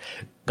 spoiler alert,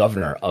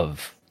 governor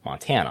of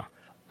Montana,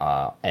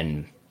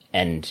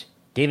 and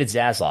David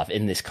Zaslav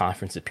in this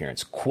conference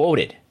appearance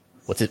quoted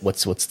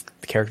what's the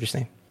character's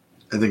name?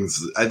 I think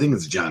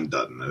it's John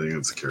Dutton. I think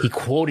it's a character. He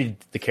quoted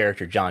the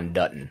character John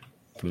Dutton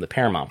from the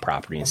Paramount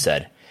property and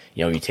said,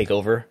 when you take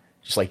over,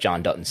 just like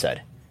John Dutton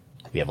said,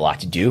 we have a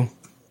lot to do,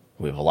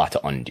 we have a lot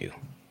to undo.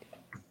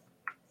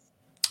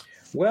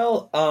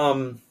 Well,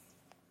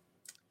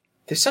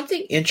 there's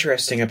something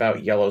interesting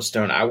about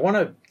Yellowstone. I want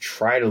to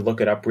try to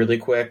look it up really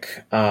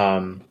quick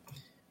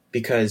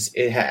because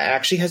it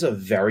actually has a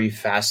very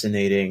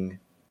fascinating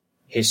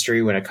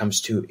history when it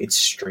comes to its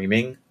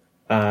streaming.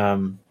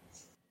 And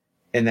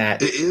that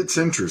it's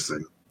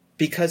interesting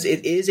because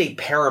it is a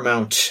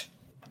Paramount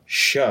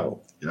show.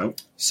 Yep.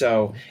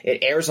 So it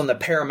airs on the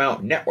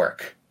Paramount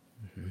network.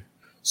 Mm-hmm.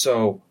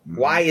 So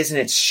why isn't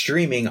it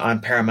streaming on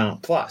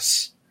Paramount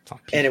Plus?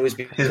 And it was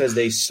because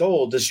they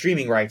sold the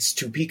streaming rights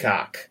to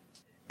Peacock.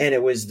 And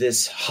it was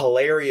this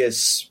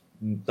hilarious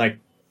like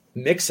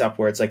mix-up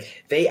where it's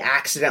like they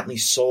accidentally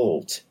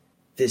sold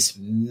this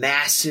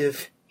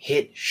massive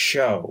hit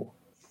show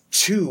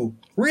to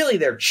really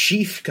their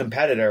chief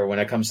competitor when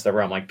it comes to the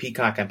realm. Like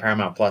Peacock and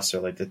Paramount Plus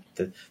are like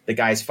the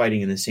guys fighting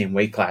in the same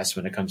weight class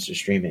when it comes to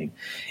streaming.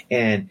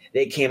 And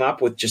they came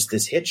up with just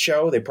this hit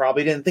show. They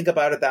probably didn't think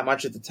about it that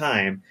much at the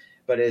time,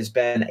 but it has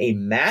been a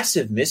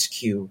massive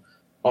miscue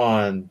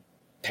on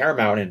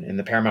Paramount and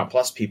the Paramount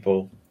Plus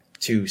people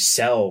to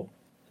sell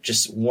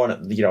just one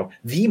of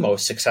the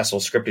most successful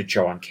scripted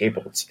show on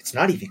cable. It's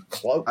not even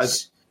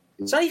close.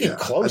 It's not even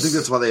close. I think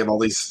that's why they have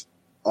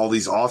all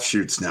these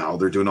offshoots now.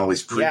 They're doing all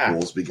these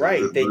prequels because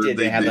right.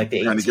 They had like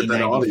the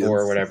 1894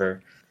 or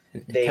whatever.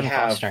 Kevin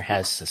Costner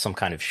has some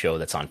kind of show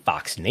that's on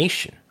Fox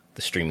Nation,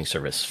 the streaming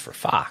service for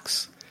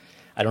Fox.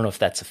 I don't know if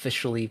that's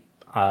officially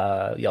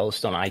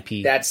Yellowstone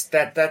IP. That's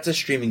a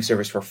streaming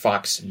service for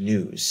Fox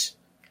News,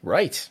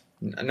 right?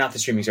 Not the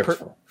streaming service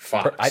for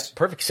Fox.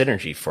 Perfect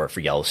synergy for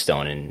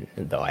Yellowstone, and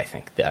though I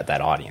think that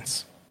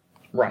audience,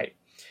 right?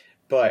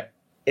 But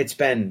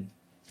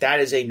that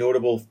is a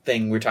notable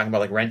thing. We're talking about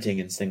like renting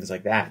and things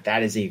like that.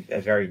 That is a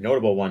very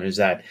notable one. Is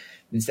that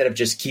instead of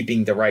just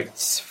keeping the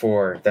rights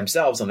for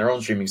themselves on their own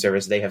streaming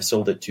service, they have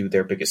sold it to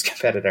their biggest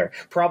competitor,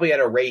 probably at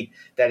a rate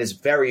that is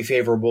very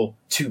favorable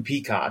to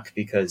Peacock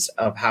because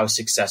of how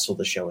successful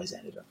the show has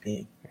ended up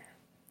being.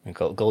 And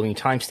go when you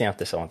timestamp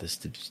this, I want this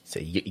to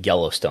say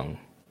Yellowstone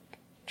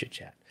chit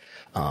chat.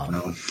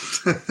 No.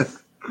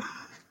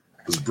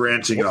 Was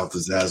branching off the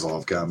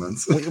Zaslav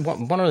comments.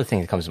 One other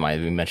thing that comes to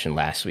mind, we mentioned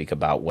last week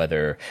about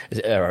whether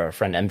our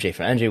friend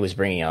MJ was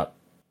bringing up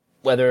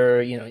whether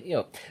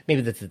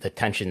maybe the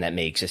tension that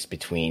may exist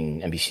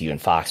between NBCU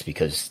and Fox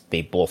because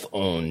they both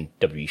own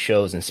WWE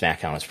shows and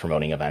SmackDown is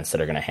promoting events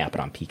that are going to happen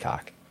on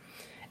Peacock,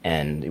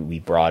 and we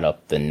brought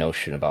up the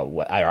notion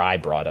about I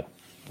brought up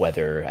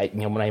whether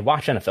when I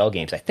watch NFL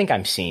games, I think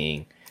I'm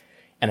seeing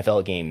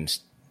NFL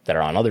games that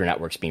are on other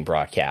networks being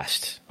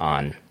broadcast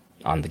on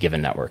the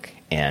given network.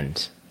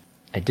 And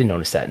I did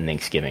notice that in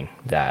Thanksgiving,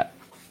 that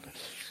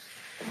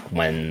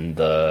when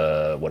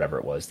the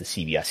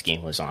CBS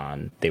game was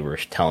on, they were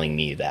telling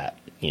me that,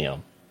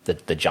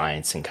 the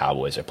Giants and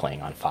Cowboys are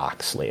playing on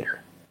Fox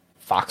later.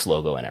 Fox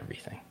logo and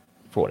everything,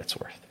 for what it's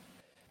worth.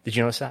 Did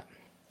you notice that?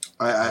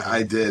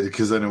 I did,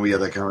 because I know we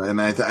had that comment,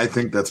 and I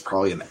think that's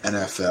probably an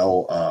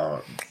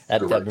NFL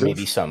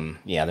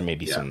there may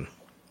be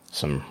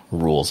some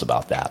rules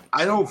about that.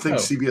 I don't think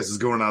CBS is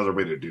going out of their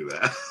way to do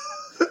that.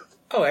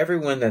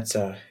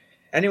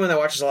 Anyone that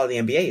watches a lot of the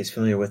NBA is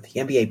familiar with the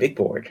NBA Big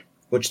Board,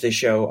 which they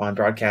show on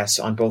broadcasts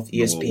on both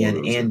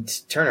ESPN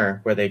and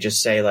Turner, where they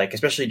just say, like,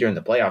 especially during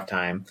the playoff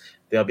time,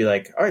 they'll be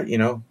like, all right,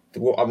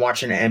 I'm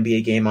watching an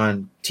NBA game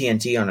on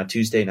TNT on a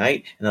Tuesday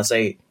night, and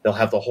they'll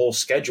have the whole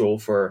schedule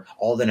for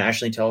all the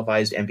nationally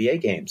televised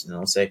NBA games, and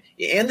they'll say,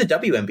 and the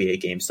WNBA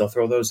games, they'll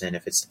throw those in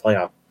if it's the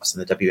playoffs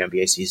and the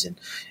WNBA season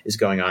is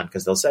going on,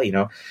 because they'll say,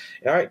 all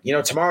right,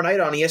 tomorrow night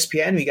on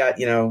ESPN we got,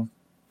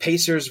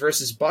 Pacers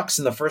versus Bucks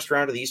in the first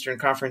round of the Eastern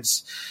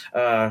Conference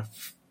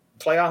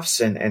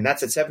playoffs, and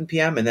that's at 7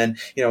 p.m. And then,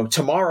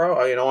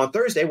 tomorrow, on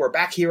Thursday, we're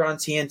back here on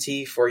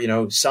TNT for,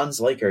 Suns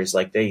Lakers.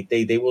 Like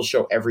they will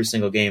show every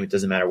single game. It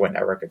doesn't matter what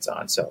network it's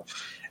on. So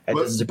it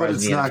doesn't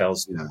surprise me.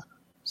 NFL's. Yeah.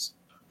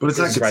 But it's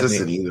not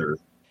consistent either.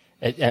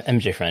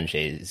 MJ Friend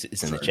is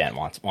in the chat and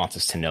wants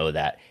us to know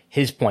that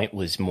his point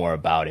was more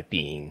about it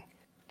being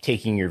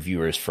taking your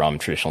viewers from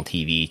traditional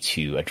TV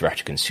to a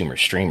direct-to-consumer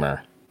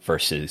streamer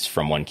versus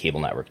from one cable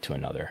network to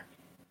another.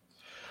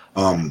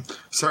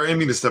 Sorry, I didn't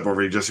mean to step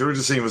over you, Jesse. We were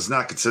just saying it was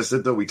not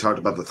consistent, though. We talked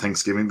about the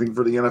Thanksgiving thing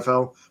for the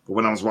NFL, but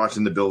when I was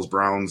watching the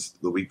Bills-Browns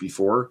the week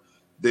before,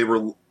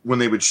 when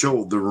they would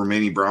show the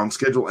remaining Browns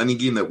schedule, any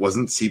game that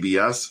wasn't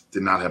CBS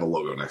did not have a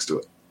logo next to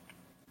it.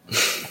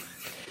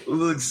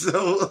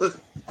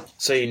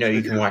 So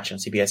you can watch on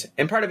CBS.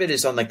 And part of it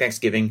is on like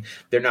Thanksgiving,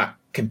 they're not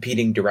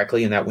competing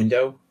directly in that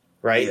window,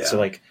 right? Yeah. So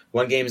like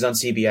one game is on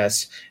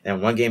CBS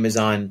and one game is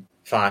on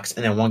Fox,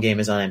 and then one game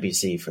is on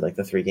NBC for like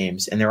the 3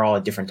 games, and they're all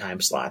at different time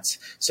slots.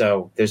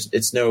 So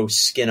it's no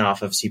skin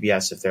off of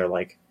CBS if they're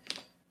like,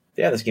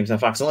 yeah, this game's on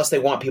Fox, unless they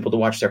want people to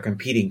watch their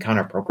competing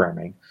counter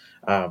programming,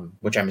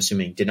 which I'm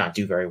assuming did not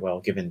do very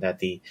well, given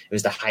that it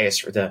was the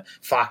highest for the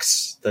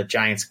Fox, the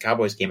Giants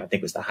Cowboys game. I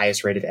think was the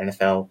highest rated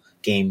NFL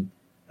game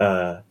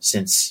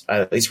since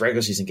at least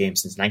regular season game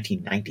since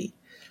 1990.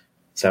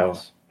 So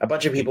a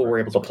bunch of people were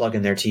able to plug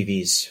in their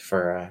TVs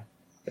for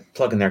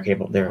their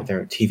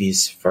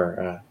TVs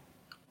for.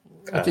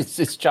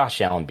 It's Josh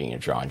Allen being a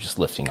draw and just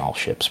lifting all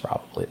ships,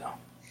 probably, though.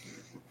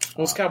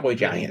 Well, it's Cowboy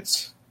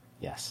Giants.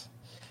 Yes.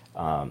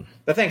 The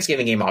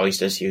Thanksgiving game always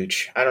does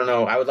huge. I don't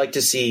know. I would like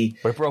to see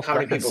how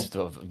many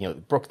people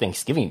broke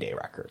Thanksgiving Day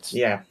records.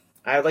 Yeah,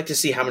 I would like to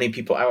see how many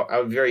people. I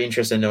would be very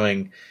interested in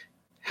knowing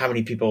how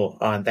many people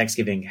on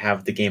Thanksgiving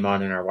have the game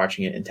on and are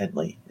watching it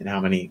intently, and how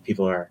many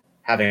people are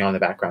having it on the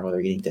background while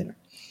they're eating dinner.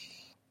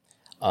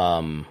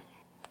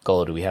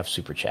 Golo, do we have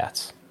super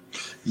chats?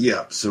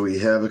 Yeah, so we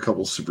have a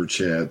couple super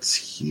chats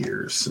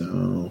here.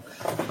 So,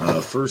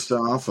 first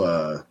off,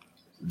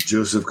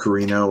 Joseph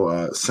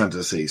Carino sent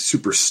us a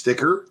super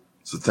sticker.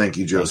 So thank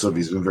you, Joseph.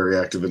 He's been very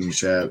active in the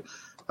chat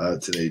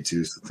today,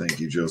 too. So thank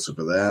you, Joseph,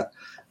 for that.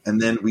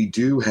 And then we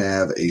do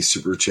have a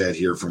super chat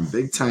here from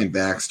Big Time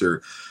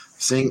Baxter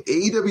saying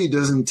AEW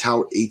doesn't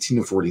tout 18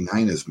 to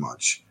 49 as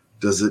much.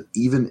 Does it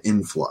even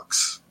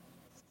influx?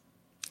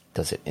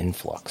 Does it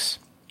influx?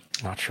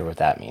 Not sure what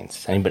that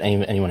means.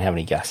 Anyone have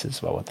any guesses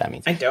about what that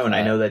means? I don't.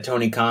 I know that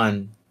Tony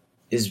Khan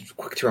is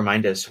quick to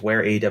remind us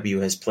where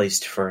AEW has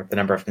placed for the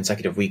number of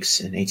consecutive weeks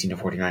in 18 to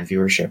 49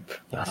 viewership.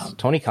 Yes.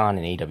 Tony Khan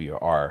and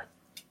AEW are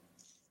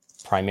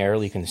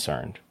primarily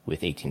concerned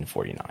with 18 to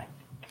 49.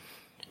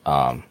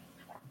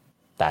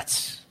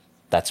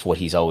 That's what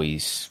he's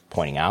always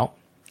pointing out.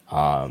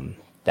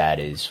 That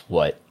is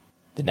what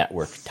the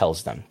network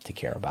tells them to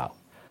care about.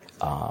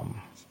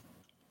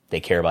 They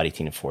care about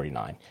 18 to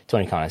 49.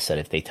 Tony Khan has said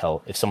if the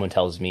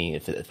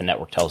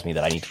network tells me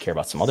that I need to care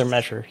about some other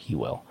measure, he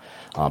will.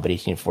 But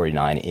 18 to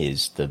 49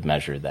 is the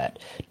measure that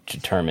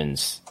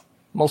determines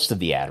most of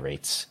the ad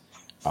rates.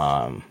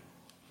 And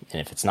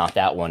if it's not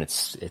that one,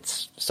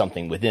 it's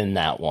something within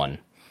that one.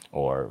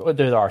 Or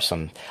there are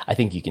some, I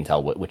think you can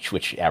tell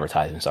which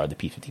advertisements are the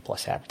P50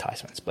 plus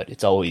advertisements, but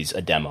it's always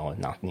a demo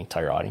and not the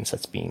entire audience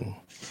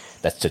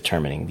that's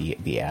determining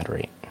the ad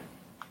rate.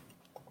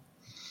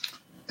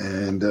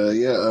 And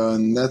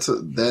and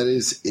that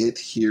is it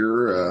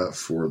here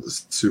for the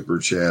super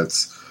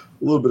chats.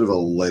 A little bit of a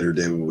lighter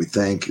day, but we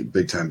thank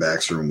Big Time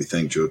Baxter and we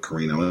thank Joe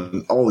Carino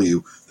and all of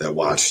you that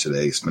watched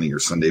today, spending your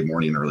Sunday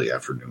morning and early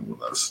afternoon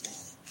with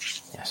us.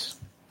 Yes.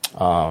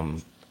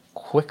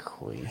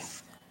 Quickly,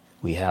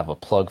 we have a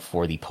plug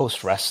for the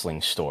Post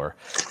Wrestling store.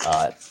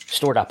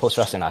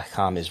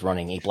 Store.postwrestling.com is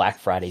running a Black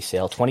Friday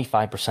sale,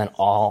 25%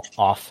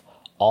 off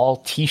all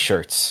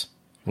T-shirts,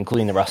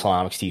 including the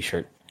WrestleNomics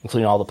T-shirt,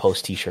 including all the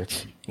Post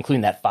T-shirts,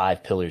 including that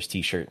 5 Pillars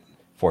T-shirt,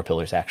 4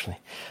 Pillars actually.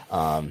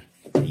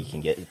 You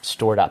can get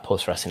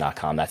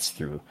store.postwrestling.com. That's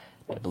through,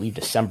 I believe,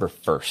 December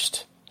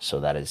 1st. So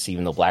that is,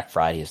 even though Black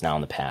Friday is now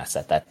in the past,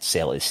 that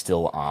sale is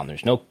still on.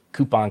 There's no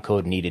coupon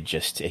code needed.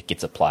 Just it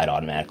gets applied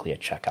automatically at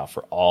checkout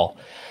for all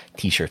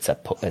T-shirts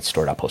at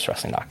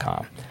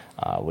store.postwrestling.com.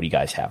 What do you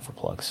guys have for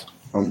plugs?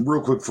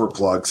 Real quick for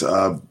plugs.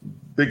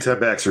 Big Ted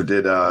Baxter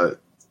did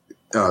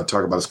talk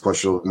about his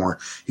question a little more.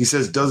 He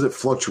says, does it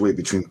fluctuate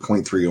between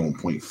 0.30 and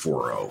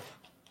 0.40?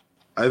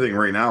 I think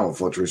right now it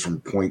fluctuates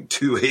from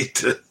 0.28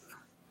 to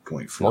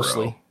 0.40.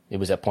 Mostly. It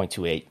was at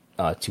 0.28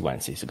 2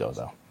 Wednesdays ago,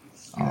 though.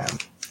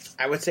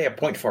 I would say a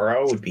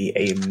 0.40 would be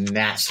a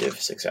massive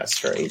success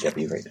for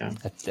AEW right now.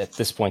 At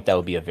this point, that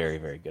would be a very,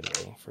 very good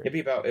rating for it.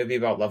 It'd be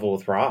about level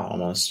with Raw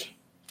almost.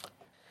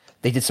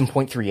 They did some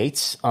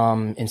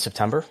 0.38s in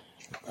September,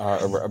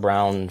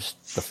 around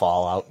the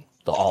Fallout,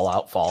 the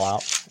all-out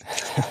Fallout.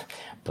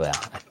 But yeah,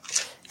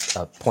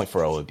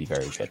 0.40 would be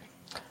very good.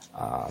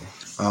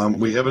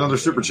 We have another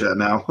super chat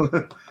now.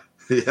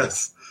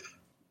 Yes.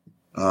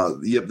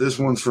 Yep, this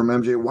one's from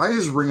MJ. Why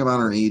is Ring of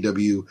Honor and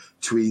AEW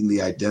tweeting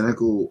the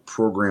identical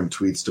program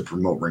tweets to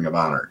promote Ring of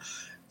Honor?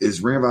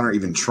 Is Ring of Honor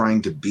even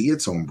trying to be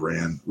its own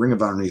brand? Ring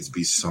of Honor needs to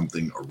be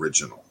something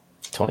original.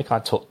 Tony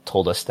Khan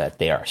told us that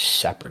they are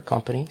separate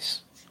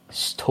companies.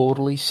 It's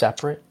totally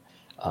separate.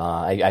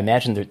 I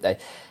imagine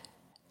that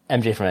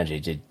MJ from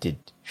MJ did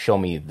show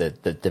me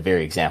the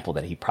very example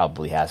that he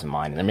probably has in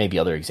mind. And there may be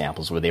other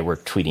examples where they were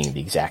tweeting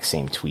the exact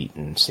same tweet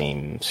and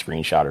same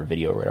screenshot or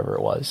video or whatever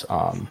it was.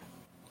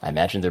 I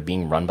imagine they're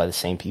being run by the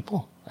same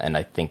people. And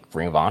I think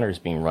Ring of Honor is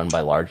being run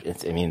by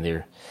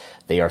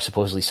they are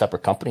supposedly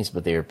separate companies,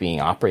 but they are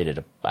being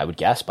operated, I would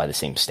guess, by the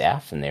same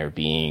staff. And they're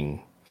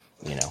being,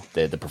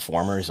 the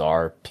performers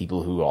are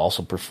people who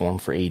also perform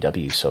for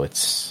AEW. So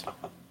it's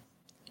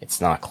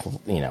not,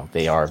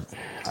 they are,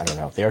 I don't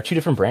know, they are two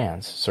different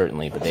brands,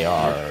 certainly, but they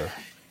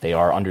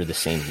are under the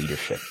same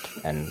leadership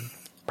and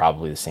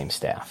probably the same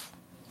staff.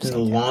 The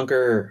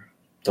longer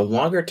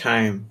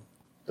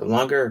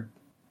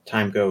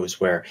time goes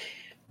where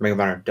Ring of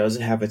Honor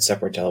doesn't have its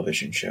separate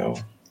television show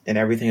and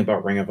everything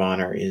about Ring of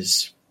Honor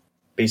is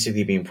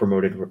basically being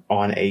promoted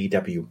on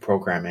AEW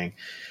programming,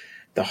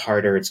 the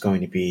harder it's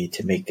going to be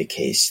to make the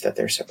case that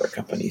they're separate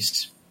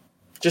companies.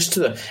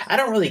 I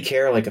don't really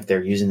care if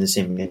they're using the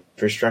same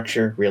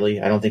infrastructure, really.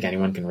 I don't think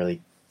anyone can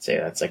really say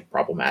that's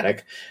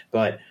problematic.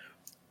 But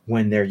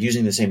when they're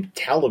using the same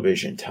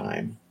television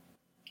time,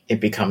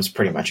 it becomes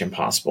pretty much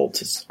impossible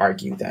to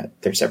argue that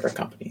they're separate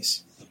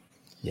companies.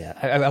 Yeah,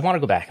 I want to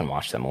go back and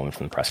watch that moment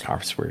from the press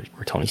conference where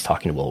Tony's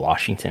talking to Will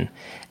Washington,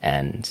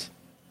 and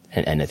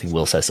I think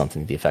Will says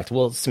something to the effect,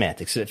 well,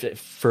 semantics.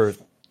 For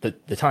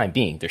the time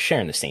being, they're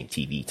sharing the same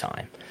TV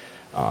time.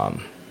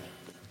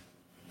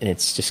 And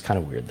it's just kind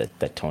of weird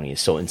that Tony is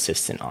so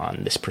insistent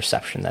on this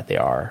perception that they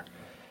are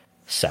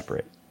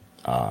separate.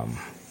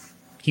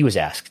 He was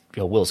asked,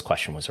 Will's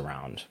question was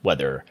around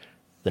whether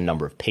the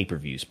number of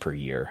pay-per-views per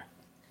year,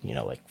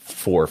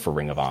 4 for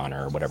Ring of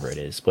Honor or whatever it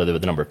is, whether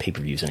the number of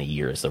pay-per-views in a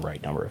year is the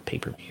right number of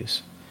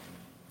pay-per-views.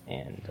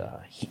 And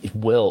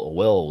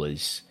Will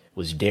was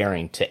was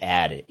daring to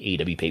add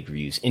AEW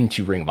pay-per-views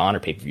into Ring of Honor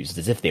pay-per-views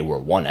as if they were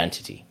one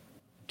entity.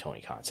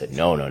 Tony Khan said,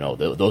 no,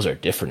 those are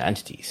different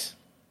entities.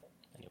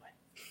 Anyway.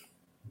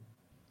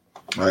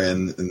 All right,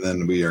 and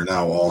then we are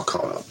now all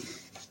caught up.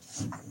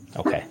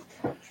 Okay.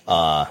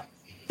 Do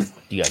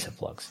you guys have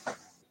plugs?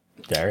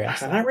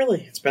 Darius? Not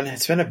really. It's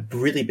been a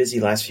really busy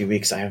last few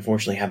weeks. I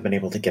unfortunately haven't been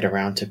able to get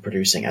around to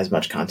producing as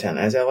much content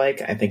as I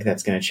like. I think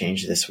that's going to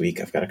change this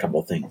week. I've got a couple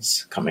of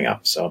things coming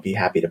up, so I'll be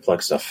happy to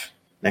plug stuff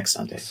next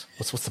Sunday.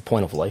 What's the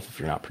point of life if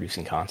you're not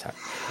producing content?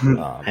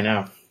 I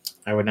know.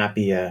 I would not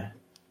be. I'd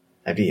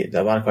be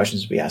a lot of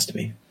questions would be asked of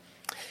me.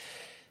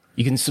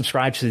 You can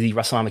subscribe to the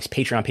WrestleNomics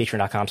Patreon,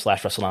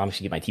 patreon.com/WrestleNomics.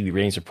 You get my TV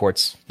ratings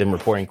reports. Been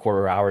reporting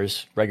quarter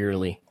hours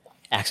regularly.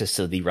 Access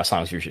to the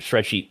WrestleNomics viewership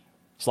spreadsheet.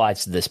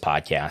 Slides to this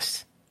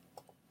podcast.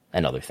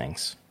 And other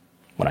things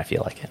when I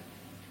feel like it.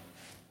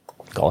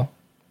 Go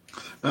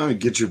on.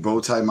 Get your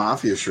Bowtie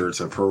Mafia shirts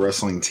at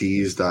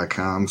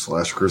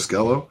ProWrestlingTees.com/Chris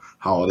Gello.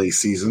 Holiday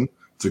season.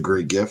 It's a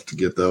great gift to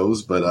get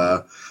those. But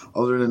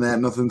other than that,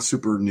 nothing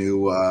super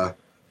new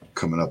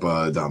coming up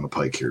down the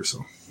pike here.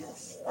 So,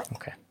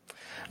 Okay.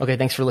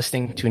 Thanks for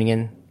listening, tuning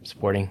in,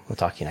 supporting. We'll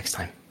talk to you next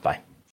time.